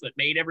sauce that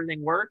made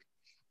everything work.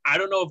 I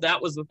don't know if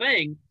that was the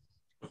thing,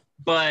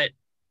 but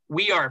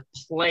we are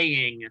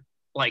playing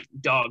like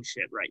dog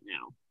shit right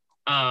now.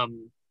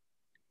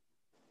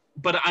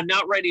 But I'm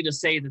not ready to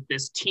say that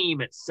this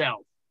team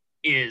itself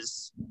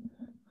is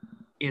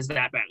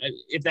that bad.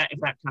 If that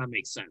kind of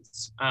makes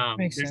sense.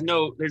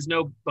 There's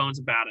no bones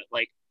about it.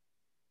 Like,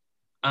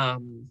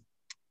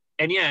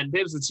 and yeah, and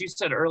Bibbs, what you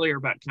said earlier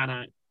about kind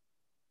of,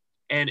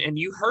 and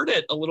you heard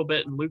it a little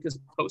bit in Luka's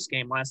post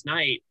game last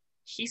night.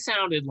 He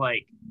sounded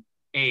like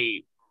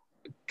a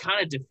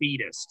kind of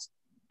defeatist,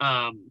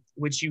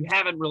 which you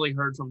haven't really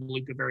heard from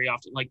Luka very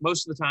often. Like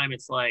most of the time,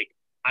 it's like,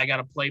 I got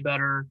to play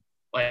better.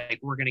 Like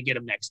we're gonna get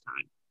him next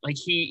time. Like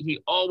he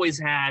always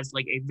has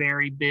like a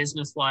very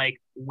business-like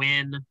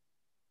winner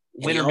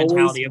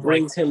mentality. Of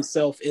brings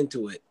himself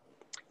into it.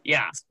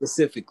 Yeah,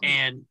 specifically.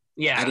 And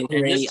yeah, I didn't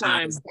hear and any this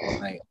time,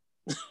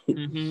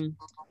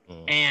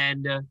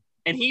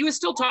 and he was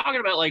still talking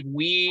about like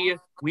we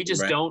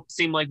just don't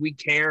seem like we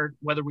care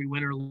whether we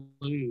win or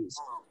lose.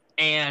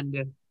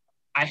 And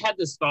I had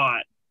this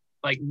thought,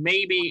 like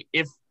maybe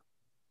if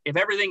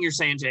everything you're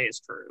saying, Jay, is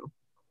true,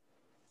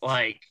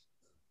 like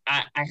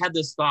I had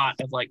this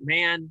thought of like,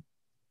 man,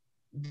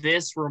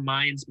 this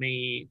reminds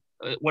me.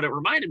 What it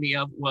reminded me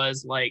of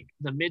was like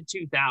the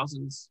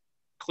mid-2000s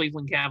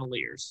Cleveland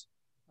Cavaliers.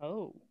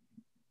 Oh.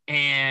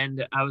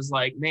 And I was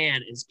like,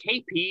 man, is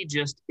KP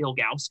just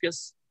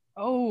Ilgauskas?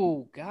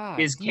 Oh God.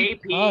 Is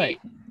KP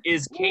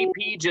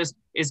just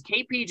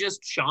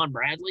Sean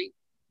Bradley?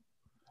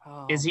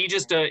 Oh, is he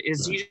just a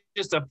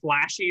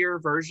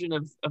flashier version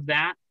of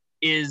that?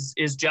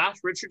 Is Josh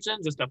Richardson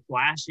just a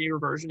flashier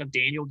version of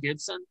Daniel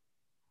Gibson?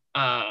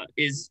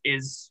 Is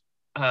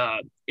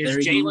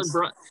Jalen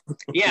Brunson,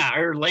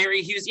 or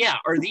Larry Hughes,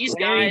 are these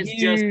guys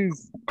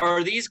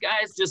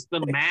just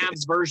the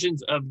Mavs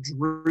versions of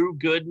Drew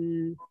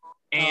Gooden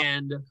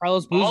and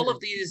all of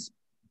these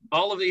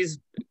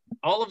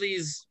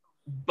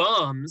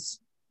bums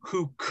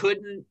who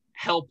couldn't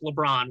help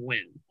LeBron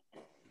win?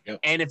 Yep.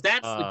 And if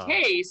that's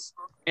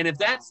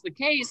the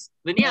case,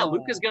 then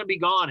Luka's gonna be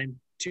gone in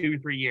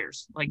 2-3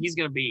 years. Like he's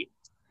gonna be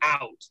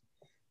out.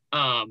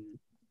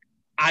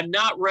 I'm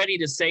not ready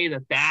to say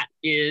that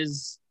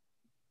is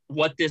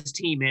what this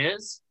team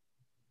is,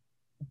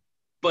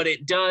 but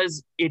it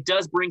does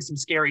bring some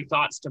scary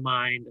thoughts to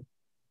mind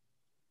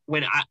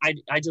when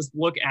I just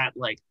look at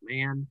like,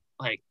 man,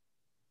 like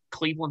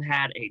Cleveland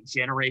had a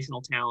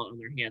generational talent on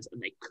their hands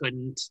and they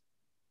couldn't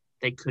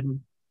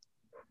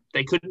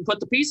put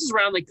the pieces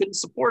around. They couldn't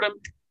support him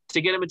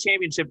to get him a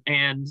championship.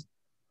 And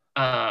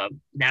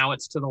now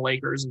it's to the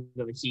Lakers and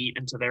to the Heat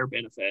and to their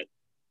benefit.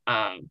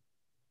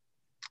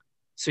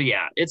 So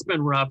yeah, it's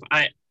been rough.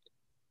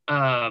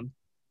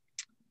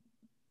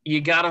 You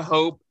gotta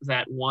hope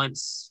that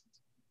once,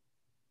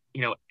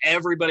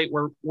 everybody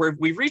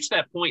we've reached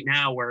that point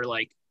now where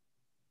like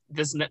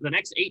the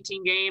next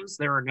 18 games,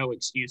 there are no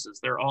excuses.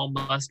 They're all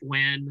must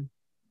win.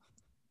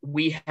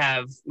 We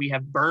have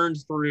burned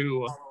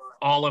through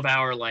all of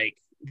our, like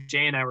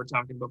Jay and I were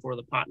talking before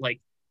the pot, like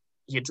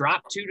you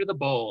dropped 2 to the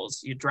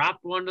Bulls. You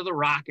dropped 1 to the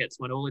Rockets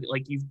when only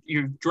like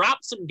you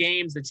dropped some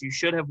games that you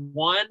should have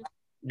won.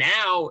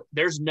 Now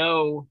there's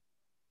no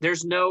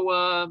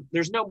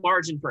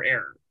margin for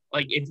error.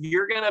 Like if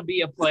you're gonna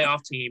be a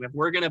playoff team, if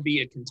we're gonna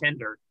be a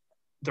contender,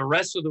 the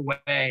rest of the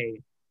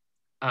way,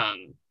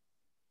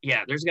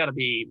 there's got to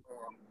be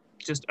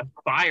just a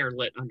fire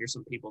lit under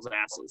some people's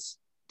asses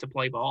to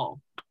play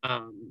ball.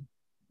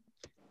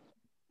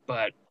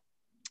 But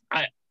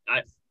I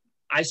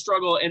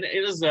struggle, and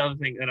it is the other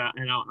thing that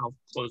I'll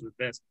close with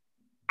this.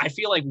 I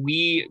feel like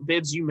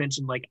Bibbs, you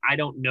mentioned, like, I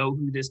don't know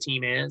who this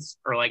team is,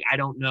 or like, I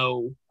don't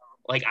know,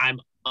 like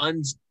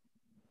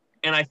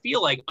and I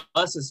feel like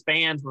us as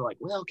fans, we're like,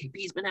 well,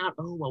 KP's been out.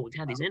 Oh, well, we've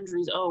had these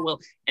injuries. Oh, well.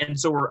 And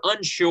so we're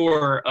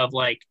unsure of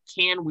like,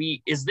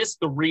 is this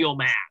the real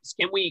Mavs?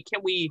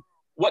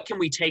 What can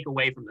we take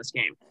away from this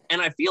game?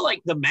 And I feel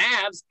like the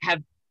Mavs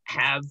have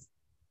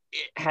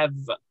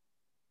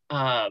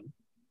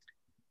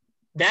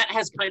that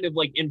has kind of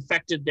like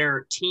infected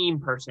their team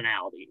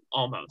personality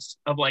almost,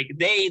 of like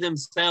they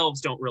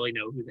themselves don't really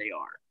know who they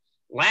are.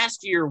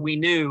 Last year, we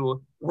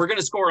knew we're going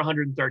to score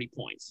 130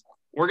 points.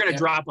 We're going to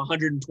drop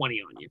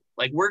 120 on you.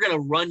 Like, we're going to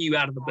run you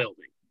out of the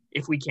building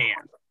if we can.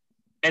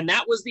 And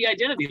that was the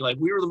identity. Like,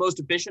 we were the most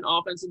efficient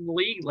offense in the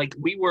league. Like,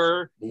 we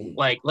were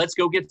like, let's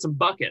go get some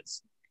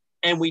buckets.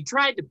 And we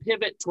tried to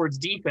pivot towards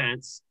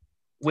defense,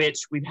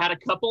 which we've had a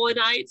couple of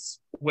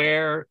nights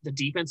where the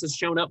defense has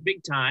shown up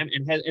big time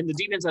and the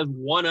defense has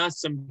won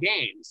us some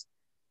games.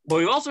 But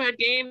we've also had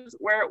games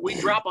where we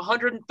drop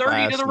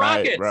 130 to the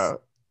Rockets. Bro.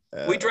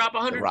 We drop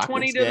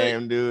 120 to the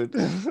game, dude.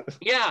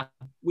 Yeah,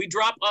 we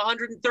drop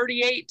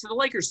 138 to the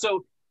Lakers.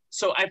 So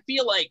I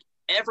feel like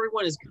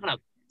everyone is kind of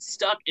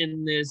stuck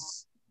in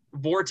this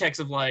vortex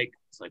of like,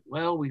 it's like,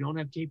 well, we don't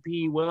have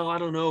KP. Well, I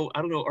don't know.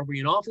 Are we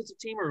an offensive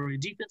team or are we a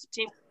defensive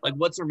team? Like,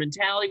 what's our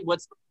mentality?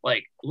 What's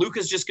like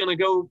Luka's just gonna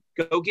go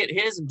get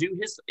his and do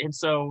his. And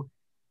so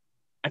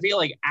I feel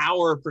like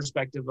our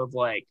perspective of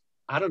like,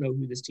 I don't know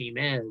who this team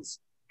is,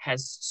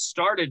 has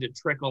started to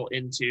trickle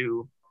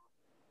into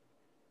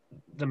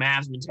the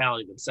Mavs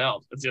mentality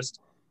themselves of just,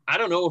 I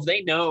don't know if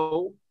they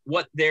know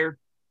what their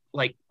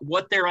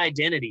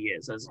identity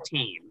is as a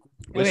team.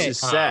 Which is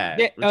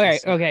sad.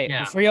 Okay.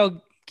 Yeah. Before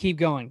y'all keep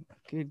going,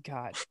 good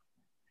God.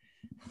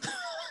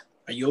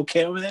 Are you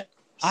okay over there?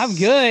 I'm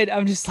good.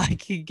 I'm just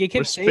like,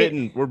 we're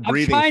spitting, we're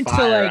breathing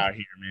fire out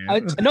here,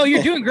 man. No,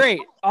 you're doing great.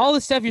 All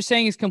the stuff you're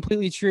saying is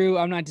completely true.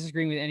 I'm not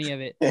disagreeing with any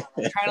of it. I'm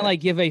trying to like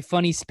give a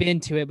funny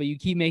spin to it, but you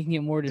keep making it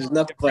more. There's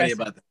nothing funny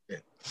about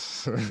that.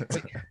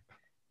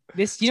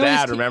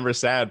 Remember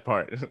sad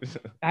part.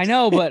 I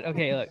know, but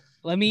okay, look,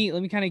 let me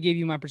kind of give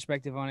you my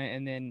perspective on it,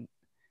 and then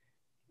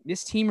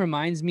this team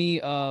reminds me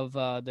of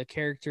the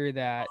character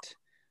that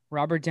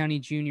Robert Downey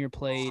Jr.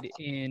 played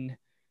in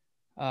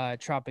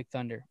Tropic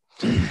Thunder.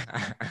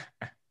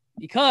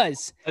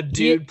 Because a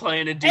dude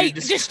playing a dude. Hey,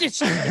 just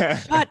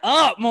shut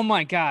up! Oh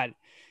my God!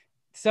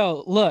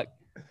 So look,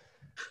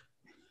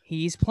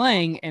 he's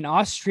playing an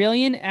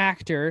Australian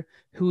actor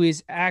who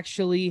is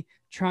actually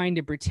trying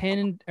to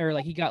pretend, or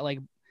like he got like.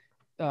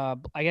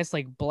 I guess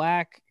like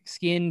black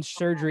skin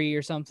surgery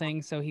or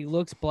something. So he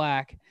looks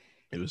black.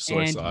 It was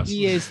soy sauce.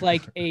 He is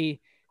like at the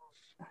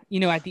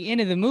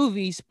end of the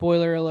movie,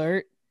 spoiler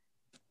alert,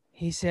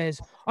 he says,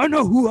 I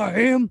know who I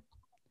am.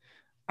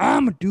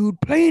 I'm a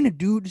dude playing a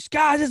dude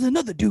disguised as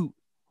another dude.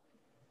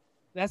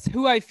 That's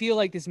who I feel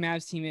like this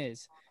Mavs team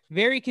is.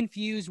 Very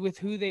confused with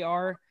who they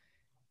are.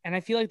 And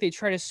I feel like they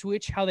try to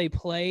switch how they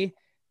play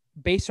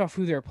based off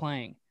who they're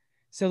playing.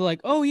 So they're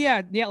like, oh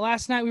yeah,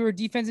 last night we were a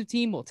defensive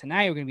team. Well,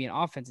 tonight we're going to be an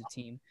offensive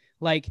team.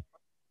 Like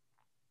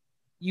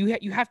you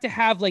have to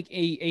have like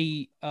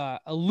a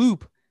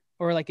loop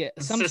or like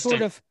some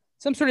sort of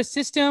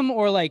system,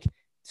 or like,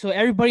 so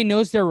everybody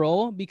knows their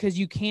role, because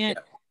you can't,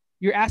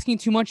 you're asking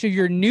too much of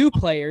your new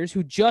players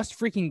who just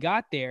freaking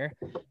got there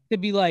to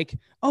be like,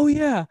 oh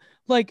yeah,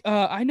 like,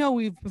 I know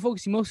we've been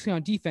focusing mostly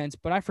on defense,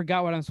 but I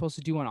forgot what I'm supposed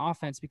to do on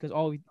offense because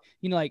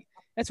like,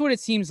 that's what it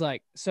seems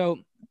like. So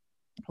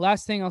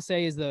last thing I'll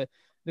say is the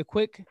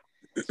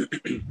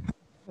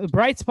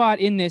bright spot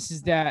in this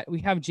is that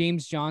we have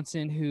James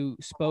Johnson, who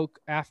spoke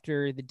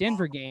after the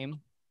Denver game.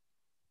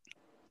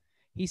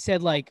 He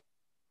said, like,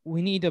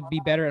 we need to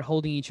be better at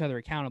holding each other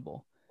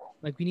accountable.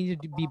 Like, we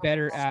need to be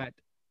better at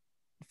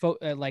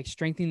like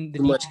strengthening the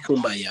too much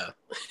kumbaya.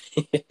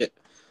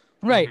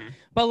 Right. Mm-hmm.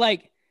 But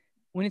like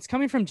when it's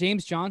coming from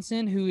James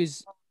Johnson, who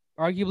is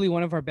arguably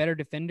one of our better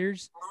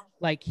defenders,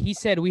 like he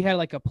said, we had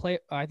like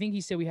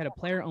we had a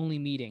player only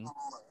meeting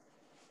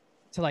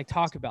to like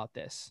talk about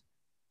this,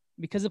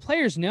 because the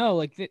players know,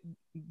 like,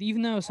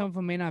 even though some of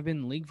them may not have been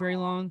in the league very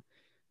long,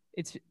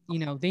 it's,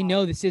 they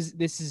know this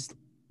is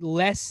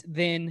less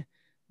than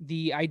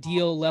the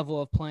ideal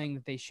level of playing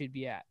that they should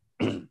be at.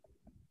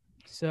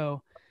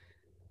 So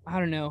I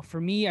don't know.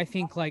 For me, I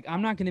think like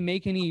I'm not going to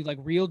make any like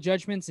real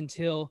judgments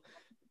until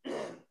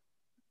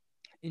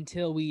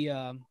we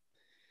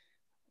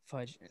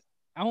fudge.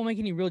 I won't make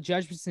any real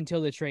judgments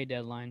until the trade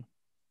deadline.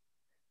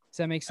 Does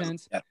that make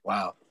sense?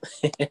 Wow.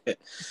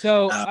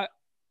 So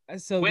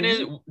So when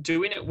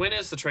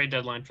is the trade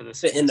deadline for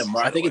this? The end of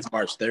March. I think it's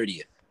March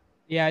 30th.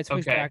 Yeah, it's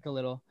pushed Okay. back a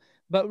little.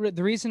 But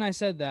the reason I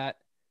said that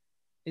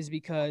is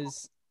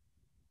because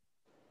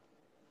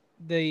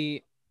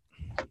think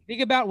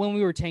about when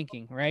we were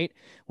tanking, right?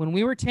 When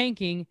we were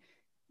tanking,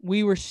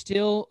 we were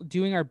still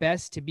doing our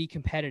best to be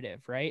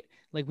competitive, right?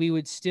 Like we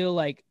would still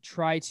like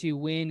try to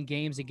win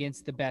games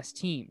against the best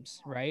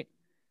teams, right?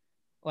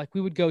 Like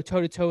we would go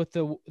toe to toe with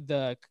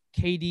the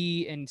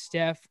KD and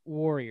Steph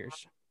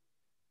Warriors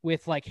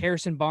with like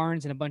Harrison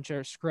Barnes and a bunch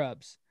of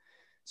scrubs.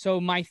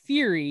 So my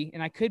theory,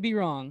 and I could be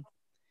wrong,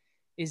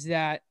 is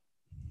that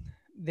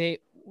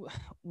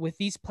with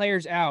these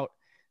players out,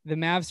 the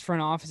Mavs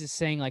front office is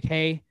saying like,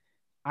 hey,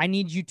 I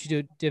need you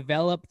to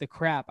develop the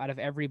crap out of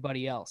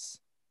everybody else,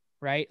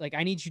 right? Like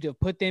I need you to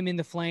put them in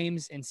the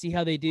flames and see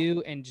how they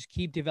do and just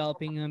keep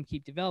developing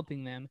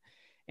them.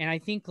 And I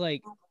think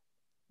like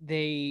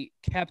they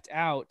kept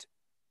out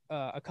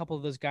a couple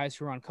of those guys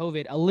who were on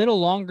COVID a little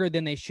longer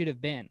than they should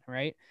have been,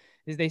 right?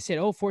 Is they said,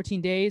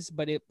 14 days,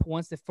 but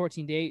once the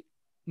 14-day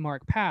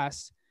mark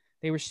passed,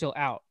 they were still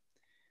out.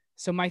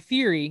 So my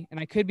theory, and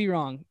I could be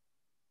wrong,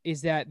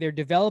 is that they're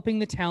developing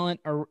the talent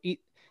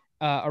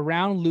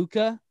around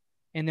Luka,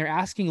 and they're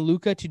asking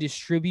Luka to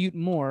distribute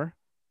more,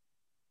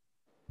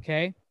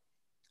 okay,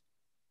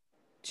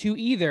 to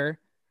either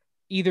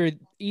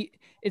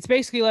it's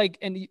basically like,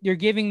 and you're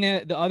giving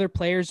the other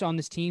players on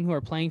this team who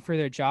are playing for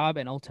their job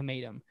an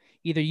ultimatum.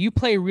 Either you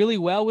play really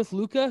well with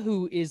Luka,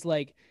 who is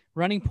like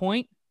running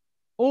point,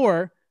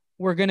 or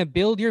we're going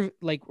to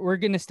we're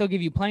going to still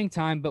give you playing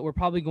time, but we're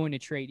probably going to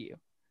trade you.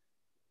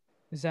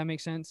 Does that make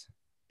sense? I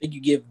think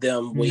you give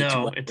them way too much.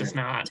 No, it does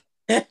not.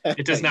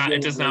 It does not.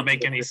 It does not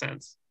make any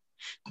sense.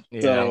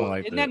 Yeah, So, I don't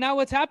like Isn't that not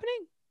what's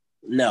happening?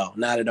 No,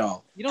 not at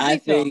all. You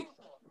don't think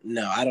so?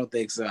 No, I don't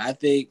think so. I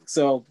think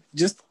so.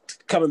 Just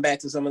coming back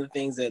to some of the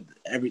things that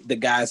the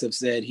guys have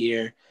said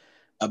here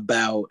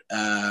about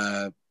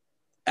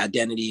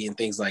identity and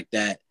things like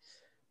that.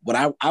 What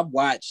I've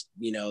watched,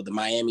 the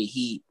Miami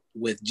Heat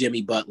with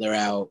Jimmy Butler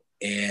out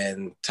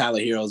and Tyler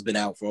Hero's been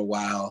out for a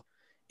while,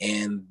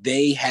 and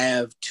they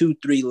have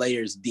 2-3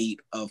 layers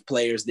deep of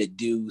players that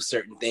do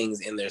certain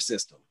things in their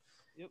system.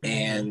 Yep.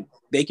 And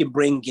they can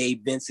bring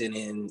Gabe Vincent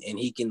in and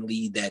he can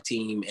lead that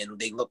team, and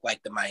they look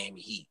like the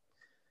Miami Heat.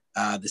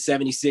 The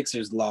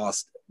 76ers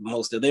lost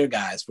most of their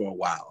guys for a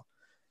while,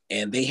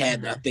 and they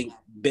had, I think,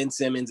 Ben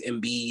Simmons,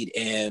 Embiid,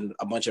 and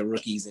a bunch of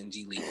rookies and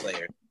G League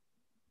players.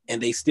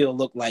 And they still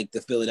look like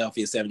the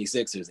Philadelphia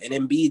 76ers. And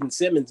Embiid and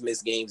Simmons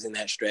missed games in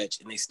that stretch,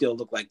 and they still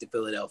look like the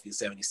Philadelphia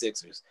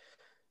 76ers.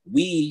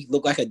 We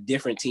look like a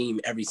different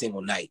team every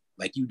single night.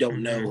 Like, you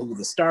don't know who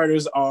the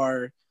starters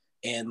are.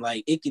 And,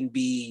 like, it can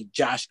be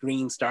Josh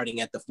Green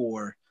starting at the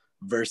 4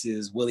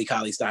 versus Willie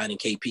Cauley-Stein and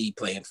KP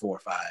playing 4 or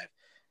 5.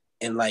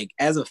 And, like,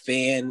 as a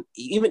fan,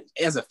 even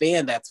as a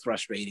fan, that's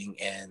frustrating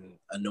and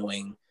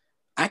annoying.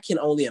 I can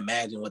only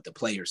imagine what the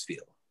players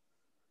feel.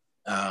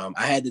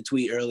 I had to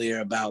tweet earlier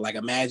about, like,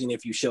 imagine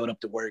if you showed up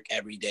to work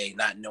every day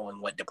not knowing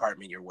what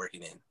department you're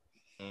working in.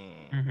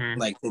 Mm-hmm.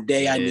 Like,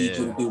 today I need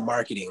you to do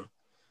marketing.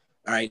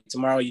 All right,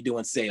 tomorrow you're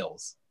doing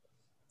sales.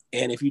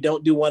 And if you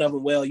don't do one of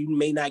them well, you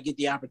may not get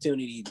the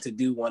opportunity to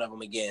do one of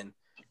them again.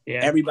 Yeah.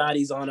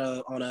 Everybody's on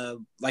a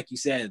like you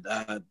said,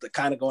 the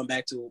kind of going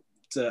back to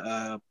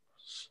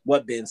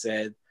what Ben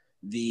said,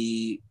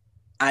 the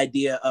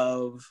idea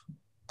of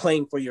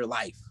playing for your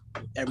life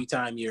every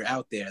time you're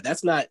out there.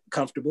 That's not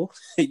comfortable.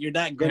 You're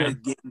not going to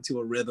get into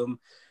a rhythm.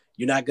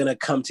 You're not going to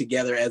come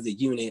together as a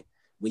unit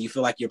when you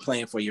feel like you're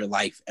playing for your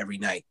life every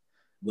night.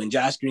 When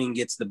Josh Green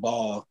gets the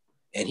ball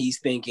and he's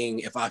thinking,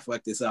 if I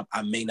fuck this up,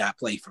 I may not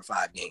play for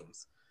 5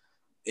 games.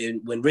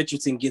 And when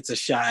Richardson gets a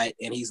shot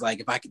and he's like,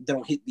 if I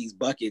don't hit these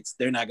buckets,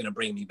 they're not going to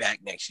bring me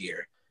back next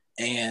year.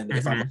 And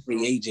if I'm a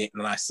free agent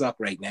and I suck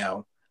right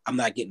now, I'm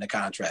not getting a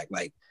contract.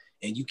 Like,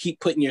 and you keep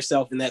putting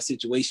yourself in that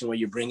situation where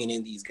you're bringing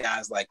in these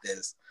guys like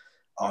this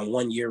on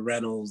 1-year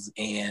rentals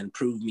and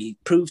prove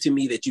to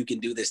me that you can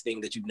do this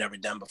thing that you've never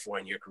done before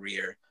in your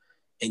career.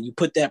 And you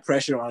put that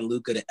pressure on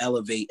Luka to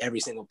elevate every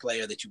single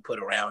player that you put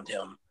around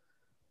him.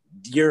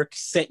 You're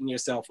setting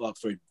yourself up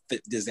for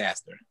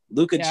disaster.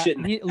 Luka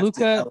shouldn't.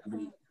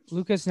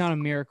 Luka's not a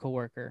miracle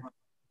worker.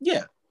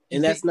 Yeah.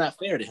 And that's not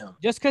fair to him.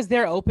 Just because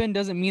they're open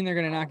doesn't mean they're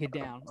going to knock it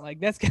down. Like,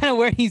 that's kind of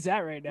where he's at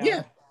right now.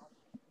 Yeah.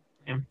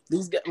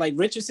 These guys, like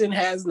Richardson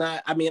has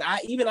not. I mean,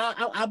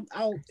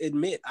 I'll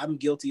admit I'm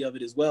guilty of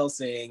it as well,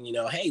 saying,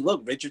 hey,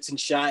 look, Richardson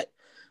shot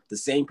the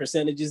same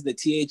percentages that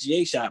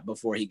THJ shot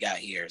before he got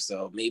here,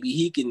 so maybe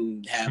he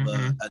can have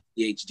a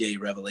THJ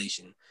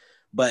revelation.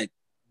 But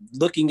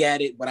looking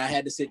at it, when I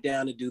had to sit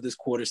down and do this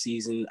quarter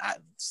season, I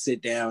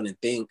sit down and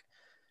think.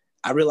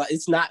 I realize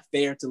it's not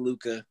fair to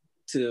Luka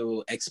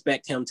to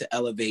expect him to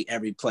elevate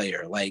every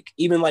player. Like,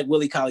 even like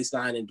Willie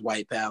Cauley-Stein and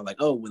Dwight Powell, like,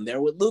 oh, when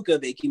they're with Luka,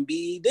 they can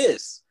be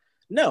this.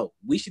 No,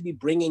 we should be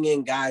bringing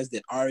in guys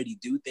that already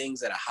do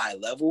things at a high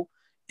level.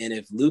 And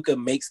if Luka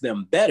makes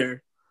them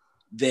better,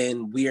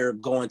 then we're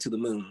going to the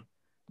moon.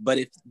 But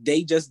if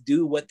they just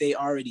do what they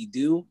already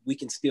do, we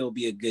can still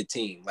be a good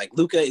team. Like,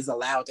 Luka is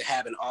allowed to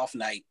have an off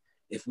night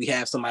if we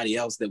have somebody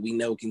else that we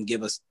know can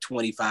give us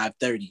 25,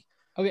 30.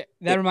 Okay,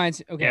 that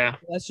reminds. Okay, Yeah.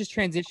 let's just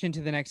transition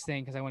to the next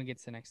thing because I want to get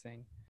to the next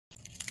thing.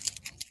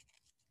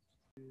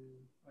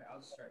 Wait, I'll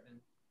just start then.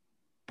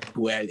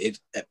 Where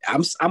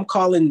I'm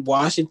calling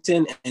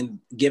Washington and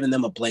giving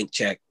them a blank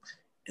check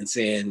and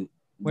saying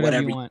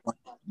whatever you want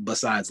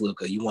besides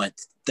Luka. You want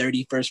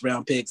 30 first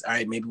round picks? All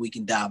right, maybe we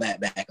can dial that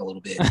back a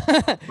little bit.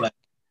 But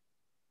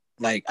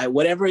like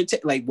whatever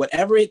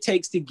it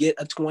takes to get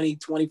a 20,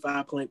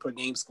 25 point per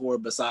game score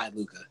beside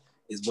Luka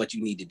is what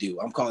you need to do.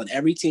 I'm calling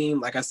every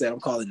team. Like I said, I'm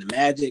calling the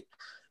Magic.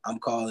 I'm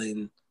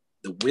calling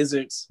the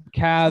Wizards.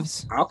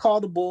 Cavs. I'll call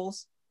the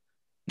Bulls.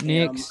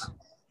 Knicks.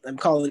 I'm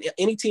calling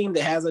any team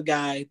that has a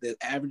guy that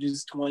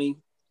averages 20,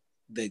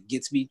 that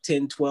gets me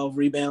 10, 12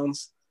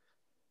 rebounds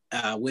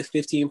with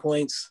 15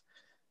 points.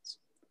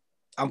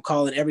 I'm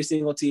calling every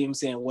single team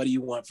saying, what do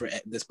you want for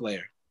this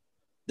player?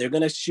 They're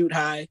going to shoot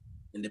high,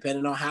 and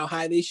depending on how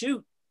high they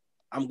shoot,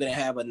 I'm going to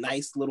have a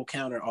nice little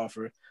counter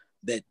offer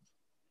that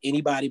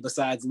anybody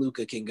besides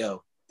Luka can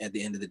go at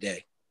the end of the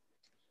day.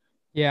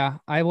 Yeah,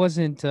 I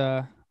wasn't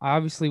I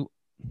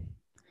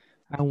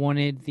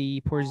wanted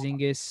the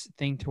Porzingis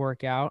thing to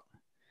work out,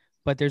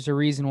 but there's a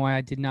reason why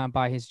I did not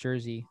buy his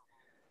jersey.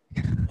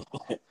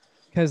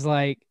 Because,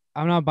 like,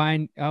 I'm not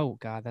buying – oh,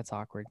 God, that's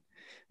awkward.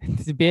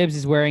 Bibbs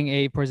is wearing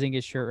a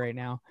Porzingis shirt right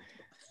now.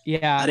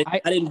 Yeah. I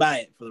didn't buy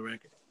it, for the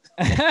record.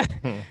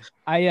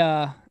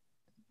 I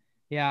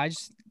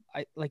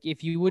like,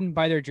 if you wouldn't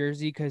buy their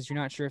jersey because you're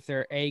not sure if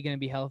they're A, going to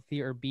be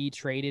healthy, or B,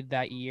 traded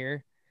that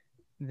year,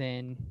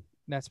 then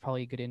that's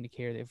probably a good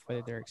indicator of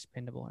whether they're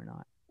expendable or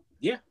not.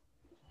 Yeah.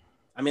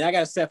 I mean, I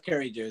got a Steph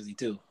Curry jersey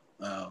too.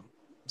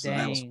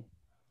 Dang.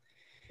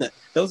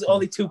 Those are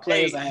only two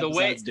players I have.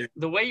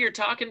 The way you're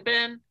talking,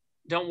 Ben,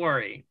 don't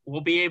worry.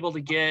 We'll be able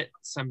to get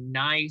some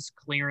nice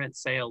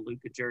clearance sale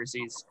Luka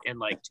jerseys in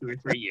like 2 or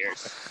 3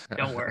 years.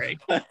 Don't worry.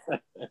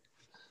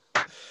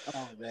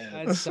 Oh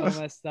man, That's so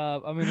messed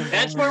up. I mean,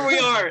 that's where we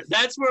are.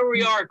 That's where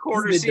we are.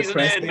 Quarter season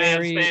in,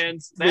 Mavs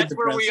fans. That's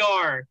where we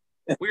are.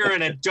 We are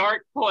in a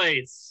dark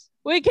place.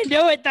 We can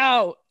do it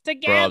though.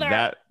 Together.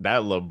 Bro,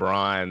 that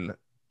LeBron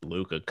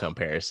Luka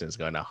comparison is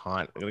gonna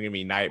give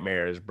me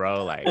nightmares,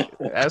 bro. Like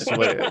that's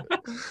what.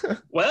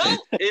 Well,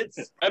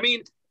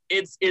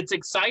 it's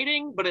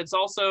exciting, but it's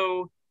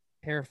also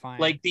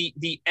terrifying. Like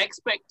the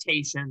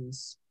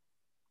expectations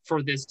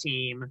for this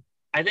team.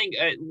 I think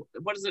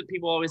what is it?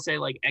 People always say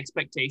like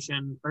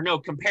expectation or no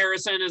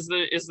comparison is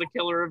the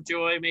killer of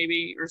joy,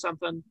 maybe, or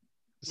something.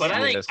 But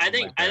I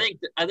think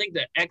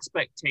the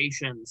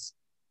expectations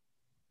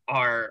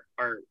are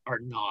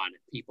gnawing at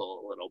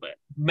people a little bit.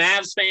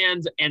 Mavs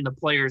fans and the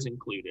players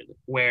included,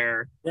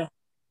 where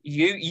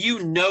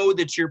you know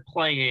that you're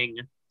playing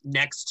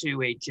next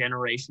to a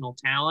generational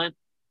talent.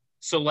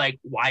 So like,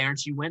 why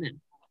aren't you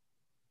winning?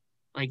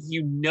 Like,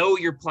 you know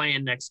you're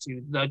playing next to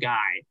the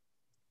guy.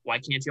 Why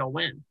can't y'all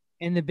win?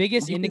 And the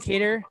biggest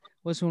indicator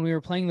was when we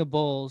were playing the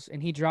Bulls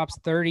and he drops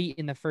 30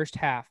 in the first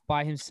half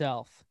by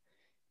himself.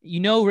 You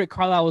know, Rick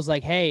Carlisle was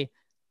like, hey,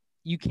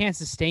 you can't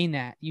sustain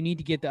that. You need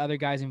to get the other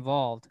guys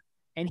involved.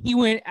 And he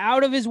went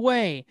out of his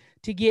way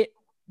to get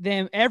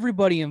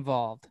everybody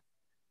involved.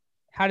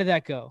 How did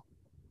that go?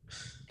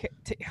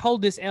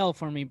 Hold this L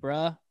for me,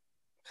 bruh.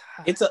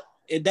 That's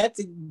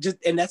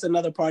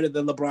another part of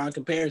the LeBron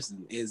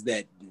comparison is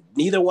that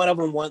neither one of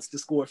them wants to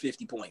score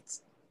 50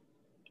 points.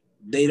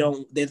 They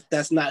don't.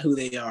 That's not who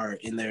they are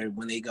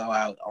when they go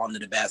out onto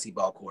the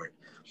basketball court.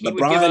 He would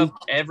give up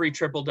every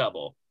triple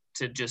double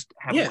to just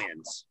have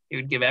wins. He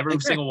would give every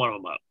single one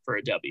of them up for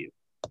a W.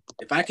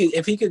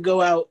 If he could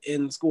go out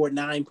and score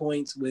 9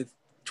 points with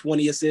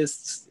 20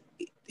 assists,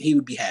 he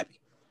would be happy.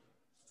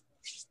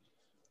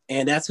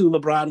 And that's who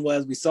LeBron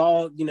was. We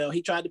saw,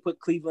 he tried to put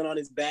Cleveland on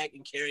his back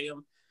and carry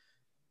him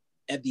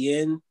at the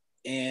end,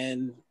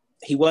 and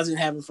he wasn't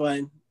having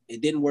fun.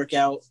 It didn't work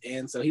out,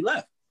 and so he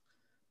left.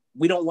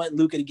 We don't want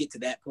Luka to get to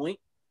that point.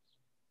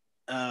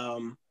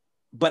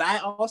 But I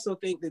also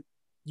think that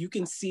you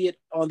can see it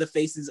on the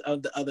faces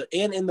of the other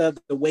and in the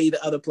way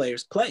the other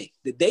players play,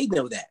 that they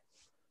know that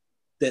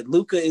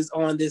Luka is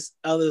on this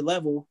other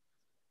level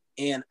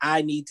and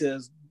I need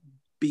to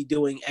be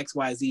doing X,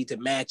 Y, Z to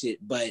match it.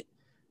 But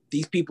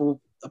these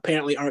people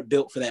apparently aren't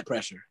built for that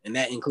pressure. And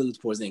that includes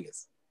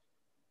Porzingis.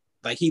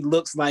 Like, he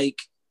looks like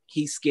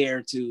he's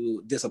scared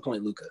to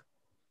disappoint Luka.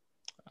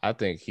 I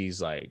think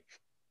he's like,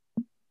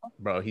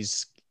 bro, I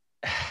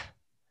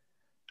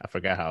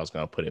forgot how I was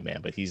gonna put it, man,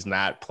 but he's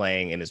not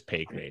playing in his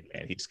pay grade,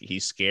 man.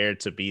 He's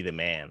scared to be the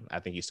man. I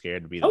think he's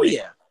scared to be the man.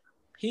 Yeah.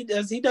 He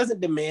doesn't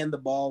demand the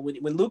ball.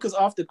 When Luka's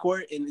off the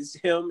court and it's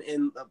him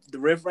and the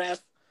riffraff,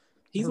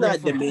 he's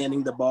not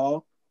demanding the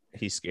ball.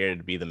 He's scared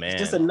to be the man.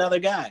 He's just another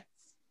guy.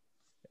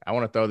 I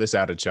want to throw this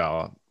out at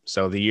y'all.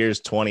 So the year's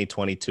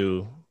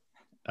 2022.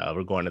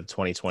 We're going to the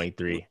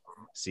 2023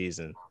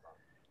 season.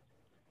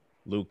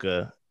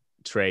 Luka,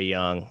 Trae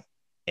Young,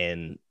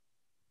 and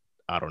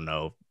I don't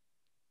know,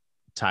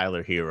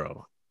 Tyler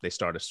Hero. They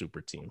start a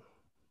super team.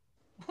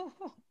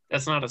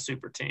 That's not a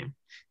super team.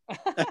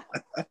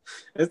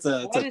 It's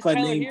a What is fun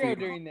Tyler name. Hero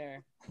doing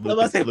there?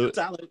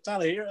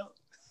 Tyler Hero.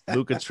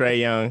 Luka Trey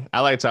Young. I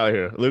like Tyler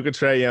Hero. Luka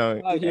Trey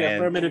Young. Oh, Yeah, and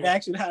affirmative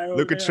action hire.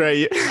 Luka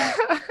Trey.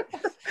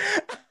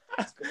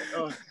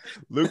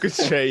 Luka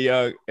Trey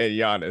Young and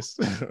Giannis.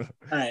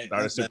 All right,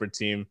 Start a super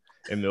team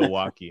in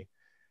Milwaukee.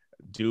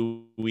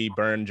 Do we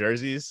burn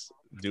jerseys?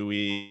 Do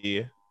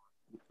we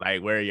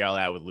like where are y'all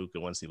at with Luka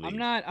once he leaves?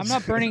 I'm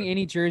not burning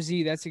any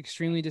jersey. That's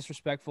extremely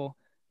disrespectful.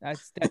 That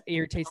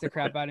irritates the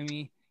crap out of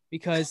me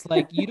because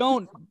like you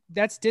don't.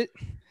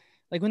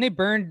 Like when they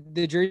burned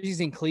the jerseys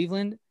in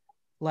Cleveland,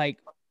 like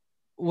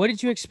what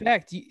did you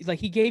expect? Like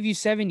he gave you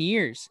 7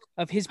 years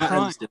of his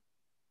prime.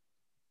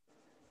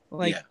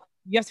 Like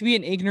you have to be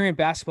an ignorant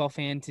basketball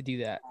fan to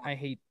do that. I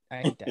hate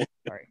that.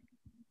 Sorry.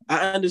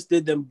 I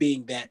understood them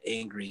being that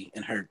angry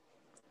and hurt.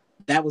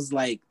 That's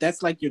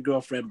like your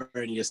girlfriend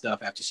burning your stuff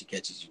after she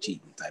catches you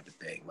cheating type of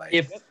thing.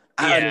 Like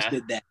I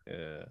understood that.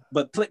 Yeah.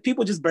 But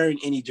people just burn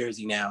any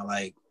jersey now.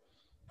 Like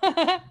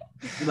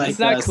it's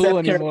not cool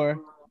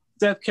anymore.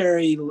 Steph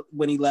Curry,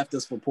 when he left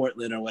us for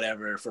Portland or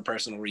whatever for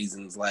personal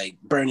reasons,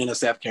 like burning a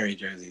Steph Curry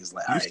jersey is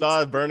like. You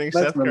saw burning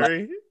Steph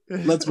Curry?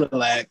 Let's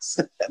relax.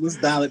 Let's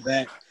dial it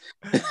back.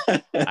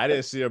 I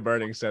didn't see a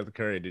burning Steph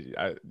Curry. Did you?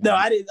 No,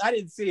 I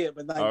didn't see it,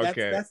 but like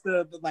that's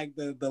the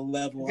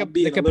level. I'm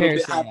being a little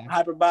bit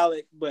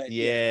hyperbolic, but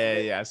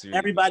yeah. I see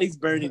everybody's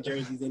burning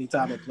jerseys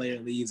anytime a player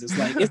leaves. It's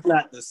like it's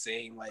not the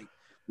same. Like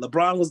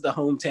LeBron was the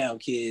hometown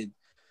kid,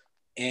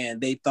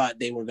 and they thought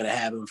they were gonna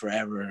have him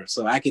forever.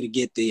 So I could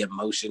get the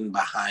emotion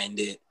behind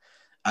it.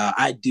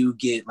 I do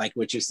get like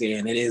what you're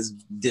saying. It is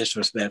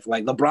disrespectful.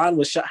 Like LeBron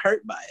was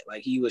hurt by it.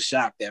 Like he was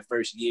shocked that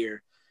first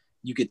year.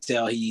 You could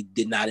tell he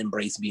did not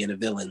embrace being a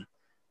villain.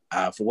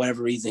 For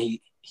whatever reason,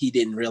 he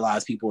didn't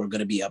realize people were going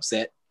to be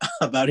upset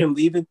about him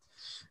leaving.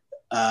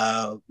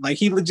 Like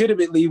he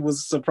legitimately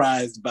was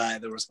surprised by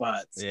the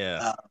response.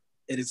 Yeah.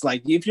 And it's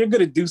like, if you're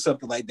going to do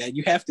something like that,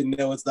 you have to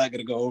know it's not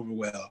going to go over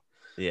well.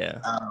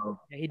 Yeah.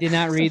 He did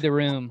not read the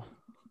room.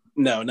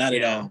 No, not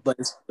at all. But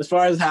as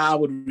far as how I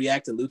would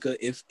react to Luka,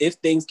 if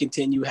things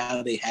continue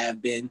how they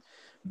have been,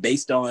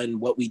 based on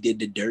what we did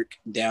to Dirk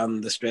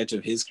down the stretch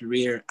of his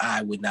career,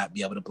 I would not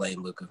be able to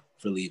blame Luka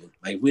for leaving.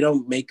 Like, if we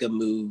don't make a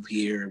move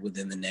here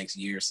within the next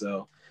year or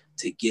so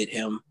to get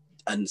him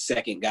a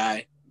second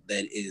guy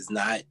that is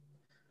not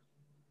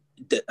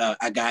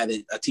a guy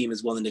that a team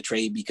is willing to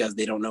trade because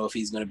they don't know if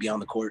he's going to be on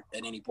the court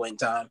at any point in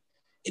time.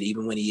 And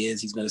even when he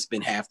is, he's going to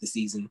spend half the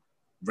season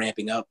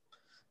ramping up.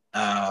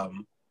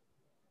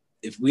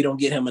 If we don't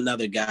get him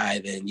another guy,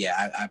 then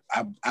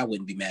I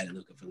wouldn't be mad at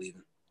Luka for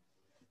leaving.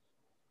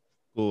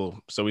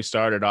 Cool. So we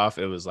started off,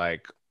 it was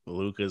like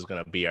Luka's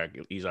gonna be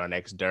he's our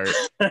next Dirk.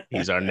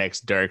 He's our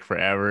next Dirk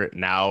forever.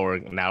 Now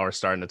we're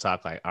starting to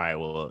talk like, all right,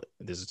 well,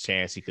 there's a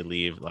chance he could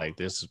leave. Like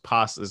there's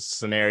possible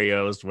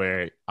scenarios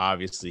where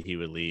obviously he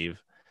would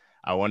leave.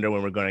 I wonder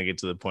when we're gonna get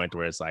to the point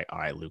where it's like, all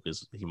right,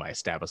 he might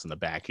stab us in the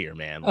back here,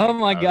 man. Like, oh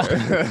my god.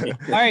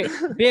 All right,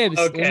 Bibbs.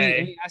 Okay.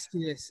 Let me ask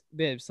you this,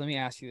 Bibbs. Let me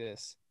ask you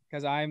this,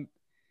 because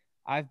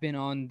I've been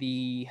on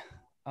the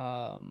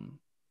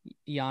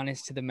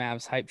Giannis to the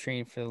Mavs hype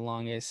train for the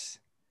longest.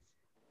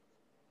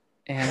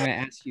 And I'm going to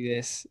ask you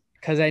this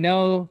because I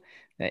know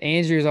that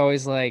Andrew's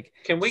always like,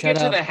 can we get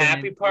to the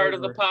happy part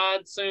of the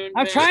pod soon?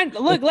 I'm trying.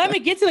 Look, let me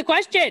get to the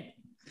question.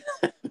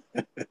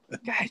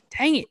 God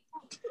dang it.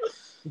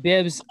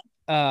 Bibbs,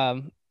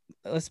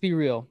 let's be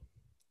real.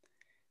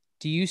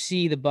 Do you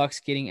see the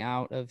Bucks getting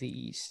out of the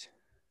East?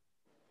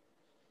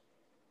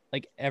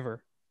 Like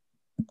ever?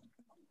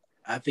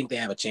 I think they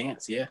have a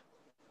chance, yeah.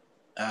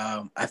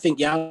 I think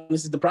Giannis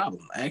is the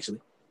problem,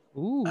 actually.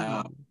 Ooh.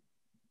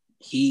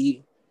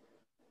 He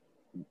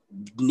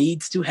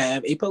needs to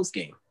have a post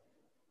game.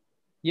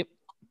 Yep.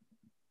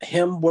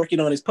 Him working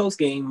on his post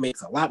game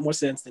makes a lot more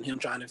sense than him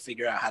trying to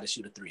figure out how to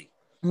shoot a three.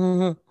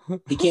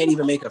 He can't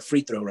even make a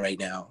free throw right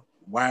now.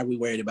 Why are we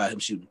worried about him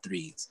shooting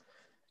threes?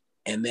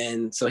 And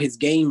then, so his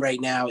game right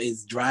now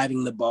is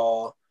driving the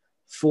ball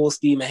full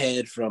steam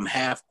ahead from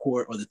half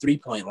court or the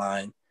 3-point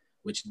line,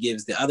 which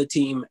gives the other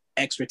team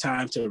extra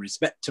time to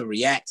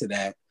react to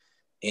that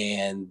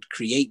and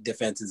create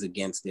defenses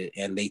against it.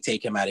 And they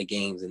take him out of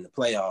games in the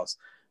playoffs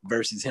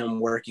versus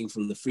him working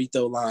from the free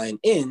throw line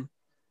in,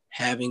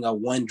 having a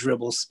one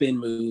dribble spin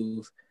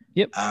move,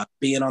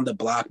 being on the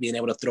block, being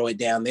able to throw it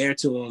down there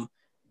to him,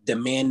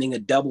 demanding a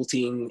double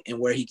team and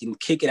where he can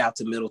kick it out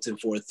to Middleton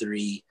for a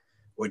three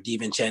or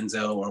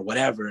DiVincenzo or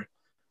whatever,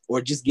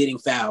 or just getting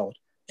fouled.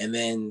 And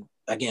then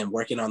again,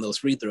 working on those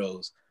free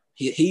throws.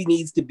 He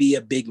needs to be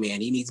a big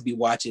man. He needs to be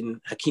watching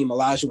Hakeem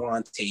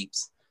Olajuwon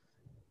tapes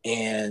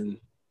and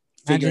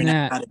figuring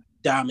out how to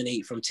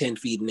dominate from 10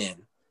 feet and in.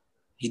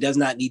 He does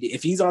not need it.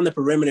 If he's on the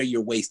perimeter,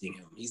 you're wasting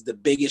him. He's the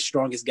biggest,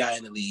 strongest guy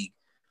in the league.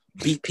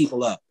 Beat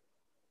people up.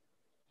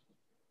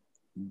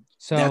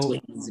 So that's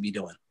what he needs to be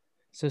doing.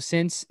 So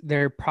since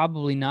they're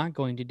probably not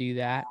going to do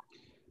that,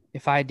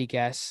 if I had to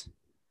guess,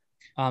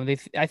 I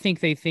think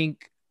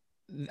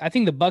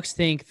the Bucks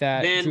think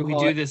that then we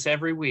do this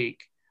every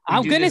week.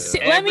 I'm gonna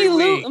say, let me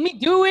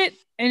do it,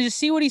 and just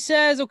see what he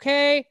says.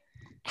 Okay.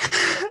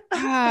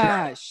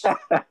 Gosh.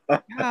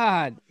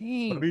 God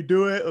dang. Let me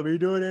do it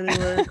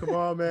anyway. Come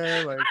on,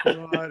 man. Like,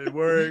 come on, it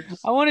works.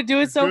 I want to do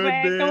it It's a so good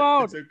bad. bit. Come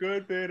on. It's a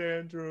good bit,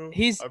 Andrew.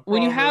 He's I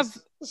when you have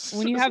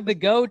promise. the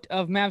GOAT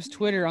of Mavs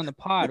Twitter on the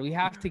pod, we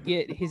have to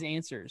get his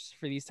answers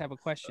for these type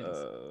of questions.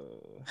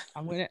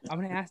 I'm gonna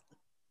ask.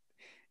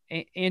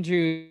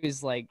 Andrew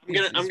is like.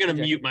 I'm gonna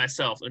mute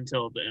myself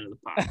until the end of the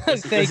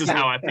podcast. This is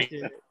how I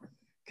feel.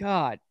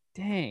 God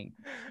dang.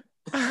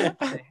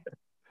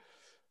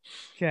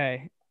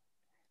 Okay.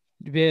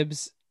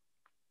 Bibbs,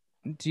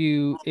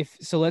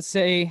 let's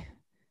say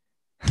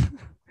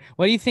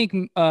what do you think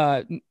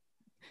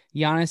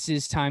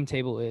Giannis's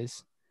timetable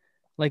is?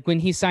 Like when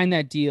he signed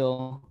that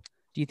deal,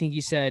 do you think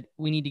he said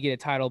we need to get a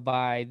title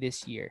by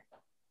this year?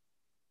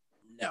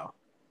 No.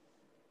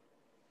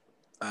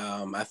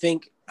 I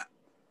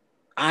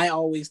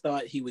always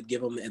thought he would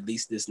give him at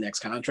least this next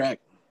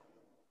contract.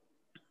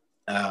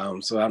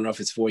 So I don't know if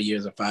it's 4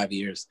 years or 5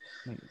 years.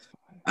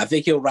 I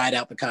think he'll ride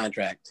out the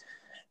contract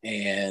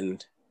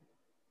and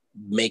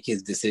make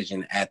his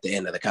decision at the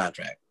end of the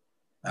contract.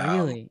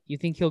 Really? You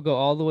think he'll go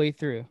all the way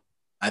through?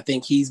 I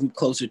think he's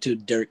closer to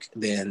Dirk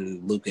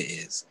than Luka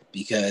is,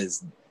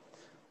 because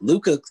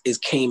Luka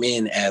came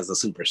in as a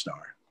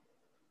superstar.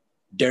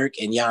 Dirk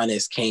and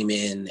Giannis came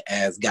in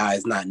as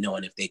guys not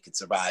knowing if they could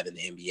survive in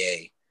the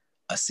NBA.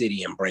 A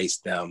city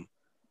embraced them,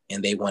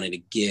 and they wanted to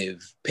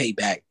give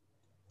payback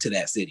to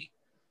that city.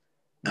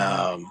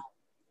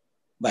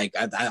 Like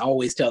I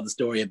always tell the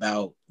story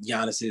about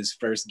Giannis's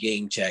first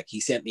game check. He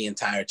sent the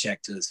entire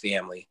check to his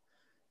family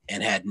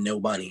and had no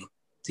money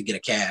to get a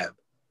cab.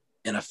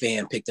 And a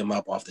fan picked him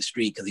up off the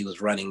street because he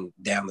was running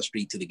down the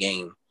street to the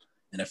game.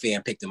 And a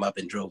fan picked him up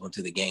and drove him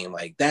to the game.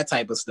 Like that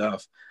type of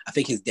stuff. I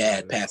think his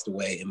dad passed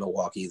away in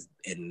Milwaukee,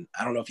 and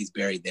I don't know if he's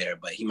buried there,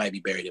 but he might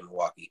be buried in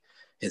Milwaukee.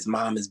 His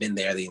mom has been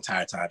there the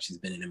entire time she's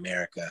been in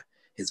America.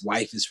 His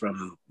wife is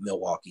from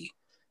Milwaukee,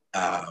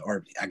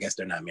 or I guess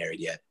they're not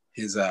married yet.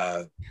 His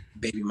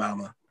baby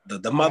mama,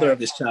 the mother of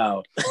his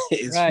child,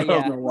 is from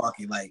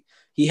Milwaukee. Like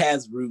he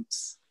has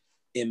roots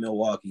in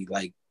Milwaukee.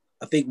 Like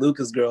I think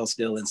Luka's girl's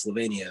still in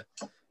Slovenia,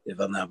 if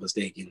I'm not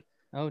mistaken.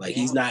 Oh, like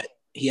damn.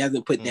 he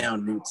hasn't put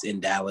down roots in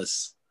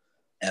Dallas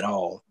at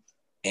all.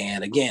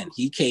 And again,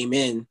 he came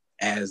in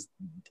as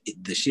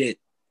the shit,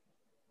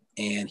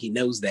 and he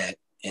knows that,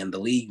 and the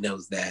league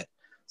knows that.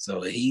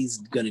 So he's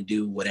gonna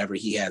do whatever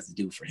he has to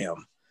do for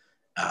him.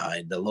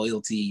 The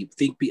loyalty.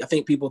 I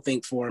think people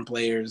think foreign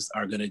players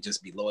are gonna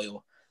just be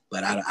loyal,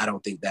 but I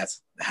don't think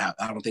that's how.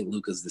 I don't think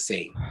Luka's the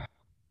same.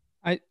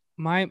 The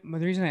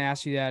reason I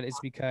asked you that is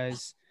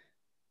because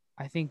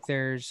I think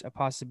there's a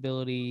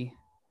possibility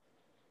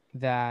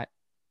that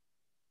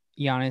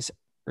Giannis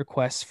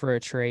requests for a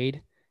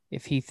trade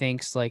if he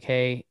thinks like,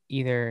 hey,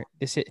 either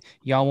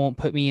y'all won't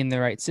put me in the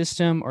right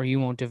system, or you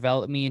won't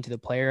develop me into the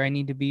player I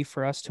need to be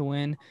for us to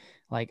win.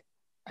 Like,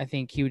 I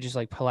think he would just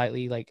like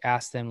politely like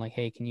ask them like,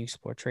 hey, can you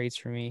explore trades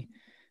for me?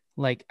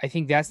 Like, I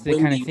think that's the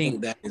kind of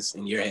thing that is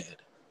in your head.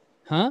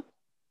 Huh?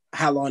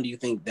 How long do you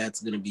think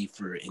that's going to be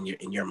for in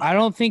your mind? I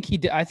don't think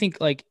I think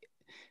like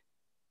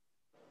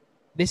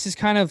this is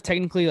kind of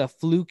technically a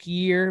fluke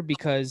year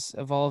because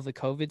of all of the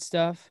COVID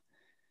stuff.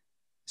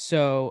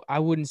 So I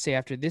wouldn't say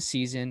after this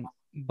season,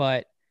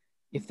 but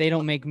if they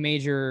don't make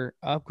major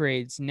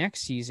upgrades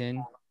next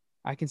season,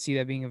 I can see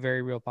that being a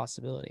very real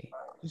possibility.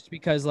 Just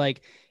because,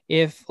 like,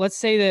 if let's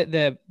say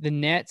that the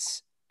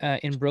Nets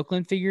in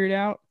Brooklyn figure it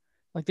out,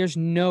 like, there's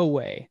no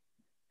way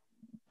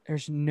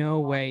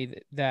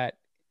that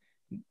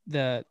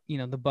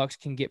the Bucks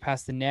can get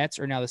past the Nets,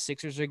 or now the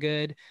Sixers are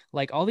good.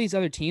 Like, all these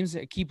other teams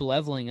that keep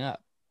leveling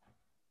up,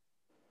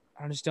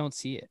 I just don't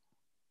see it.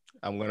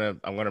 I'm gonna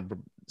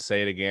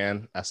say it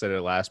again. I said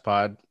it last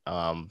pod.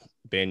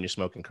 Ben, you're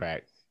smoking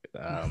crack.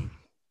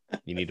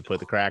 You need to put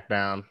the crack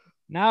down.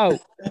 No.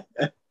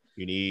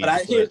 You need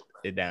to put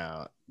it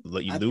down.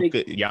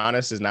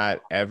 Giannis is not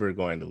ever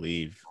going to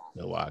leave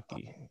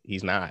Milwaukee.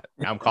 He's not.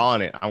 I'm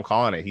calling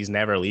it. He's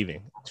never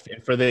leaving.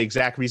 For the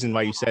exact reason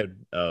why you said,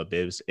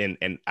 Bibbs. And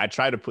I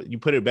try to put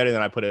it better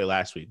than I put it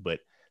last week, but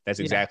that's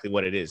exactly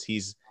what it is.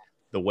 He's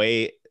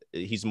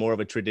more of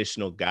a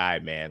traditional guy,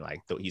 man. Like,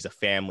 he's a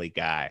family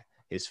guy.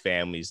 His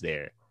family's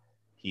there.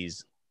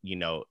 He's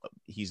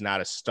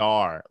not a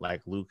star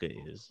like Luka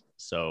is.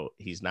 So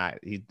he's not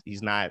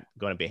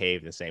going to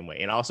behave the same way.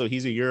 And also,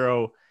 he's a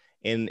Euro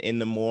in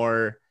the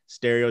more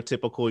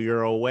stereotypical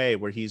Euro way,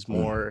 where he's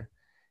not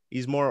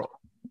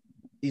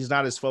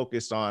as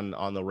focused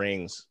on the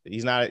rings.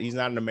 He's not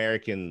an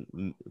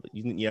American,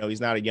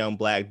 he's not a young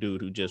black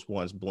dude who just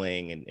wants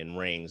bling and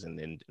rings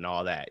and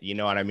all that. You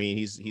know what I mean?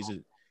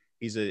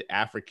 He's an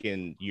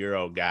African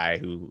Euro guy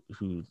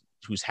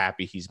who's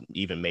happy he's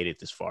even made it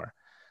this far.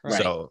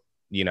 Right. So,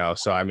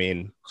 I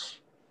mean,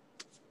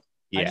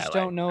 yeah, I just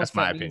don't know. That's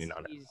my opinion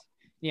on it.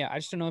 Yeah, I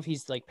just don't know if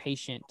he's like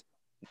patient.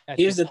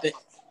 Here's the thing.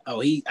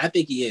 I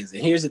think he is.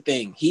 And here's the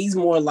thing. He's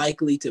more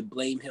likely to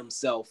blame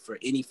himself for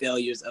any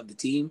failures of the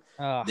team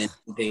than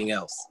anything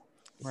else.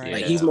 Right.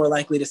 Like, he's more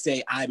likely to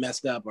say, I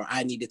messed up, or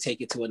I need to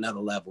take it to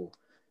another level,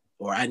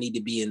 or I need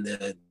to be in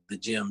the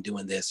gym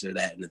doing this or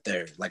that and the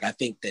third. Like, I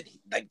think that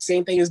like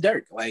same thing as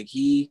Dirk. Like,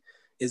 he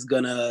is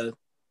gonna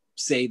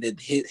say that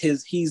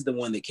he's the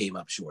one that came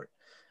up short.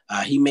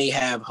 He may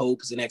have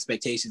hopes and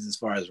expectations as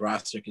far as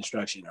roster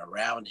construction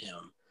around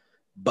him,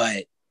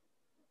 but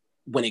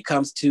when it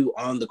comes to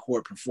on the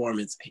court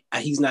performance,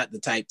 he's not the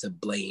type to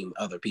blame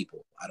other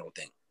people, I don't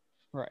think.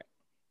 Right.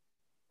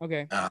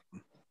 Okay.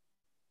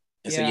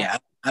 So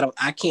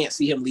I can't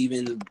see him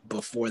leaving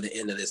before the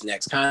end of this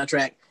next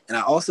contract. And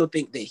I also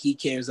think that he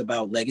cares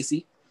about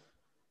legacy.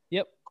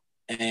 Yep.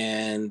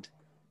 And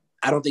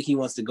I don't think he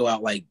wants to go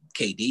out like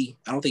KD.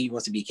 I don't think he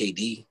wants to be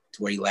KD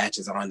to where he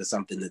latches on to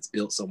something that's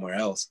built somewhere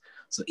else.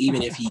 So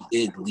even if he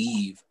did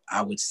leave,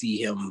 I would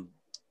see him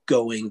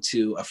going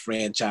to a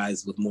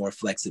franchise with more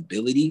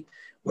flexibility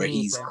where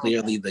he's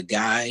clearly the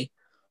guy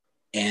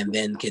and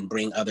then can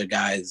bring other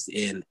guys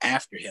in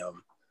after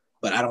him.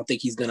 But I don't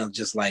think he's going to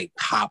just like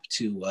hop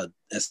to a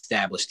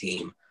established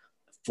team.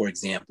 For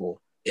example,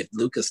 if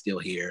Luka's still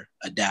here,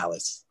 a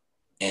Dallas,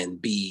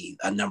 and be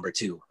a number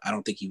 2. I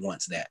don't think he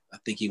wants that. I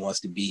think he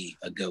wants to be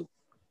a GOAT.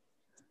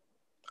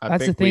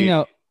 That's the thing,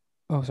 though.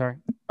 Oh, sorry.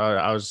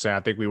 I was saying, I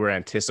think we were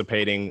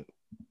anticipating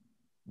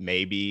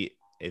maybe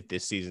if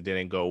this season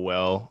didn't go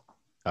well,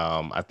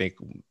 I think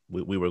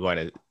we were going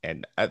to,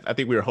 and I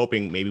think we were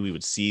hoping maybe we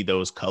would see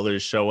those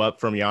colors show up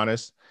from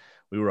Giannis.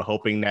 We were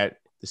hoping that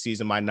the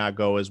season might not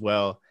go as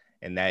well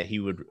and that he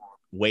would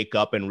wake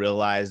up and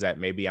realize that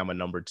maybe I'm a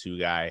number 2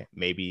 guy.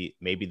 Maybe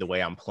the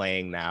way I'm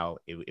playing now,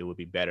 it would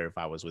be better if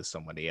I was with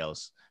somebody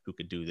else who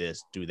could do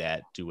this, do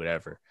that, do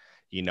whatever.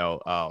 You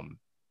know,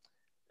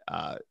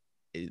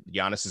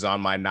 Giannis is on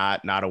my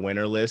not a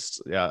winner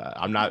list.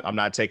 I'm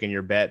not taking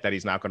your bet that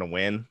he's not going to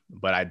win,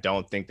 but I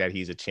don't think that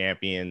he's a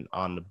champion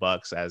on the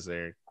Bucks as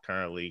they're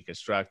currently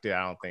constructed.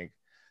 I don't think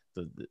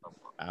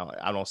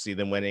I don't see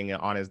them winning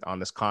on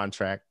this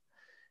contract.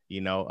 You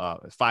know,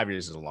 5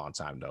 years is a long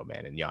time though,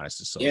 man. And Giannis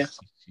is so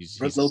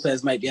Brook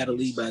Lopez might be out of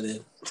league by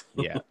then.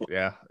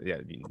 yeah.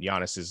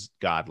 Giannis is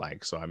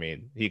godlike. So I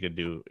mean, he could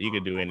do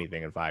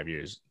anything in 5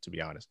 years, to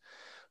be honest.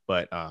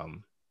 But I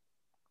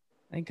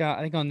think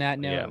on that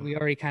note, we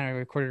already kind of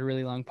recorded a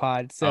really long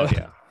pod. So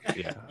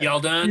yeah. Y'all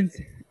done?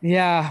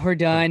 Yeah, we're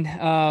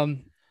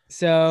done.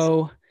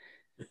 So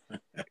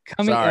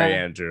coming. Sorry,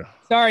 Andrew.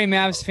 Sorry,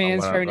 Mavs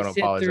fans, for having to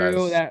sit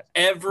through that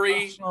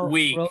every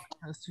week.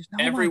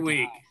 Every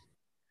week.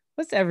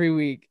 What's every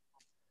week?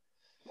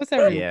 What's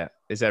every week? Yeah,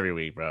 it's every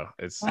week, bro.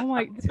 It's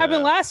this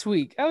happened last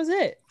week. That was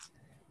it.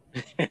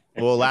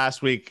 Well,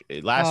 last week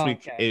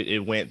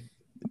it went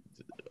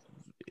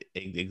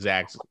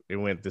it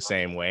went the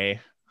same way.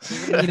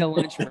 We need a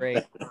lunch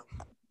break.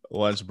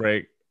 Lunch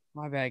break.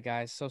 My bad,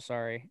 guys. So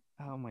sorry.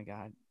 Oh my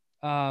God.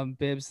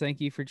 Bibbs,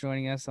 thank you for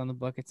joining us on the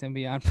Buckets and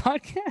Beyond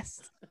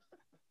podcast.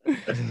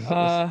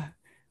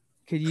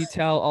 Could you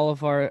tell all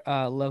of our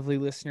lovely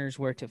listeners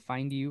where to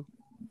find you?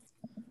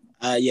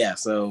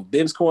 So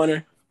Bibbs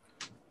Corner,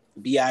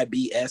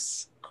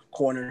 BIBS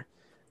Corner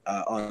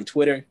on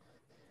Twitter.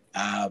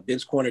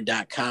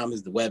 BibbsCorner.com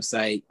is the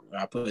website.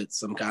 I put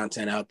some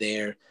content out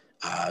there,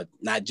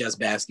 not just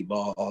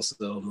basketball,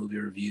 also movie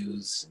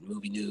reviews,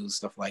 movie news,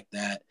 stuff like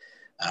that.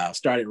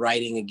 Started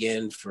writing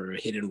again for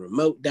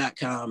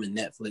hiddenremote.com and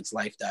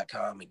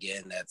netflixlife.com.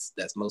 Again,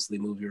 that's mostly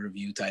movie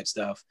review type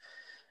stuff.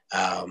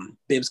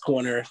 Bibbs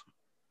Corner.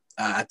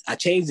 I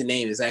changed the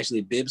name. It's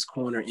actually Bibbs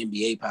Corner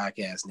NBA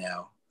podcast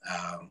now.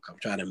 I'm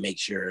trying to make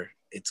sure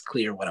it's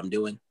clear what I'm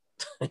doing.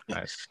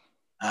 Nice.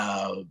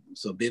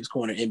 So Bibbs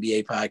Corner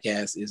NBA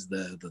podcast is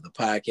the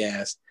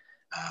podcast.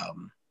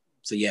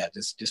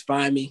 Just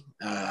find me.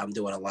 I'm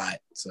doing a lot.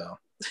 So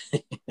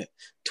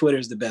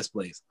Twitter's the best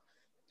place.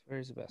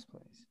 Twitter's the best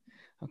place.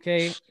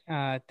 Okay.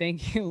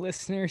 Thank you,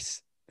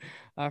 listeners,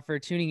 for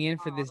tuning in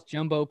for this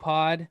jumbo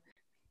pod.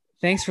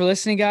 Thanks for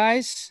listening,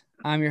 guys.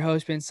 I'm your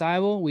host, Ben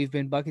Seibel. We've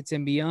been Buckets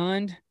and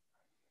Beyond.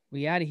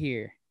 We out of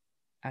here.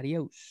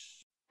 Adios.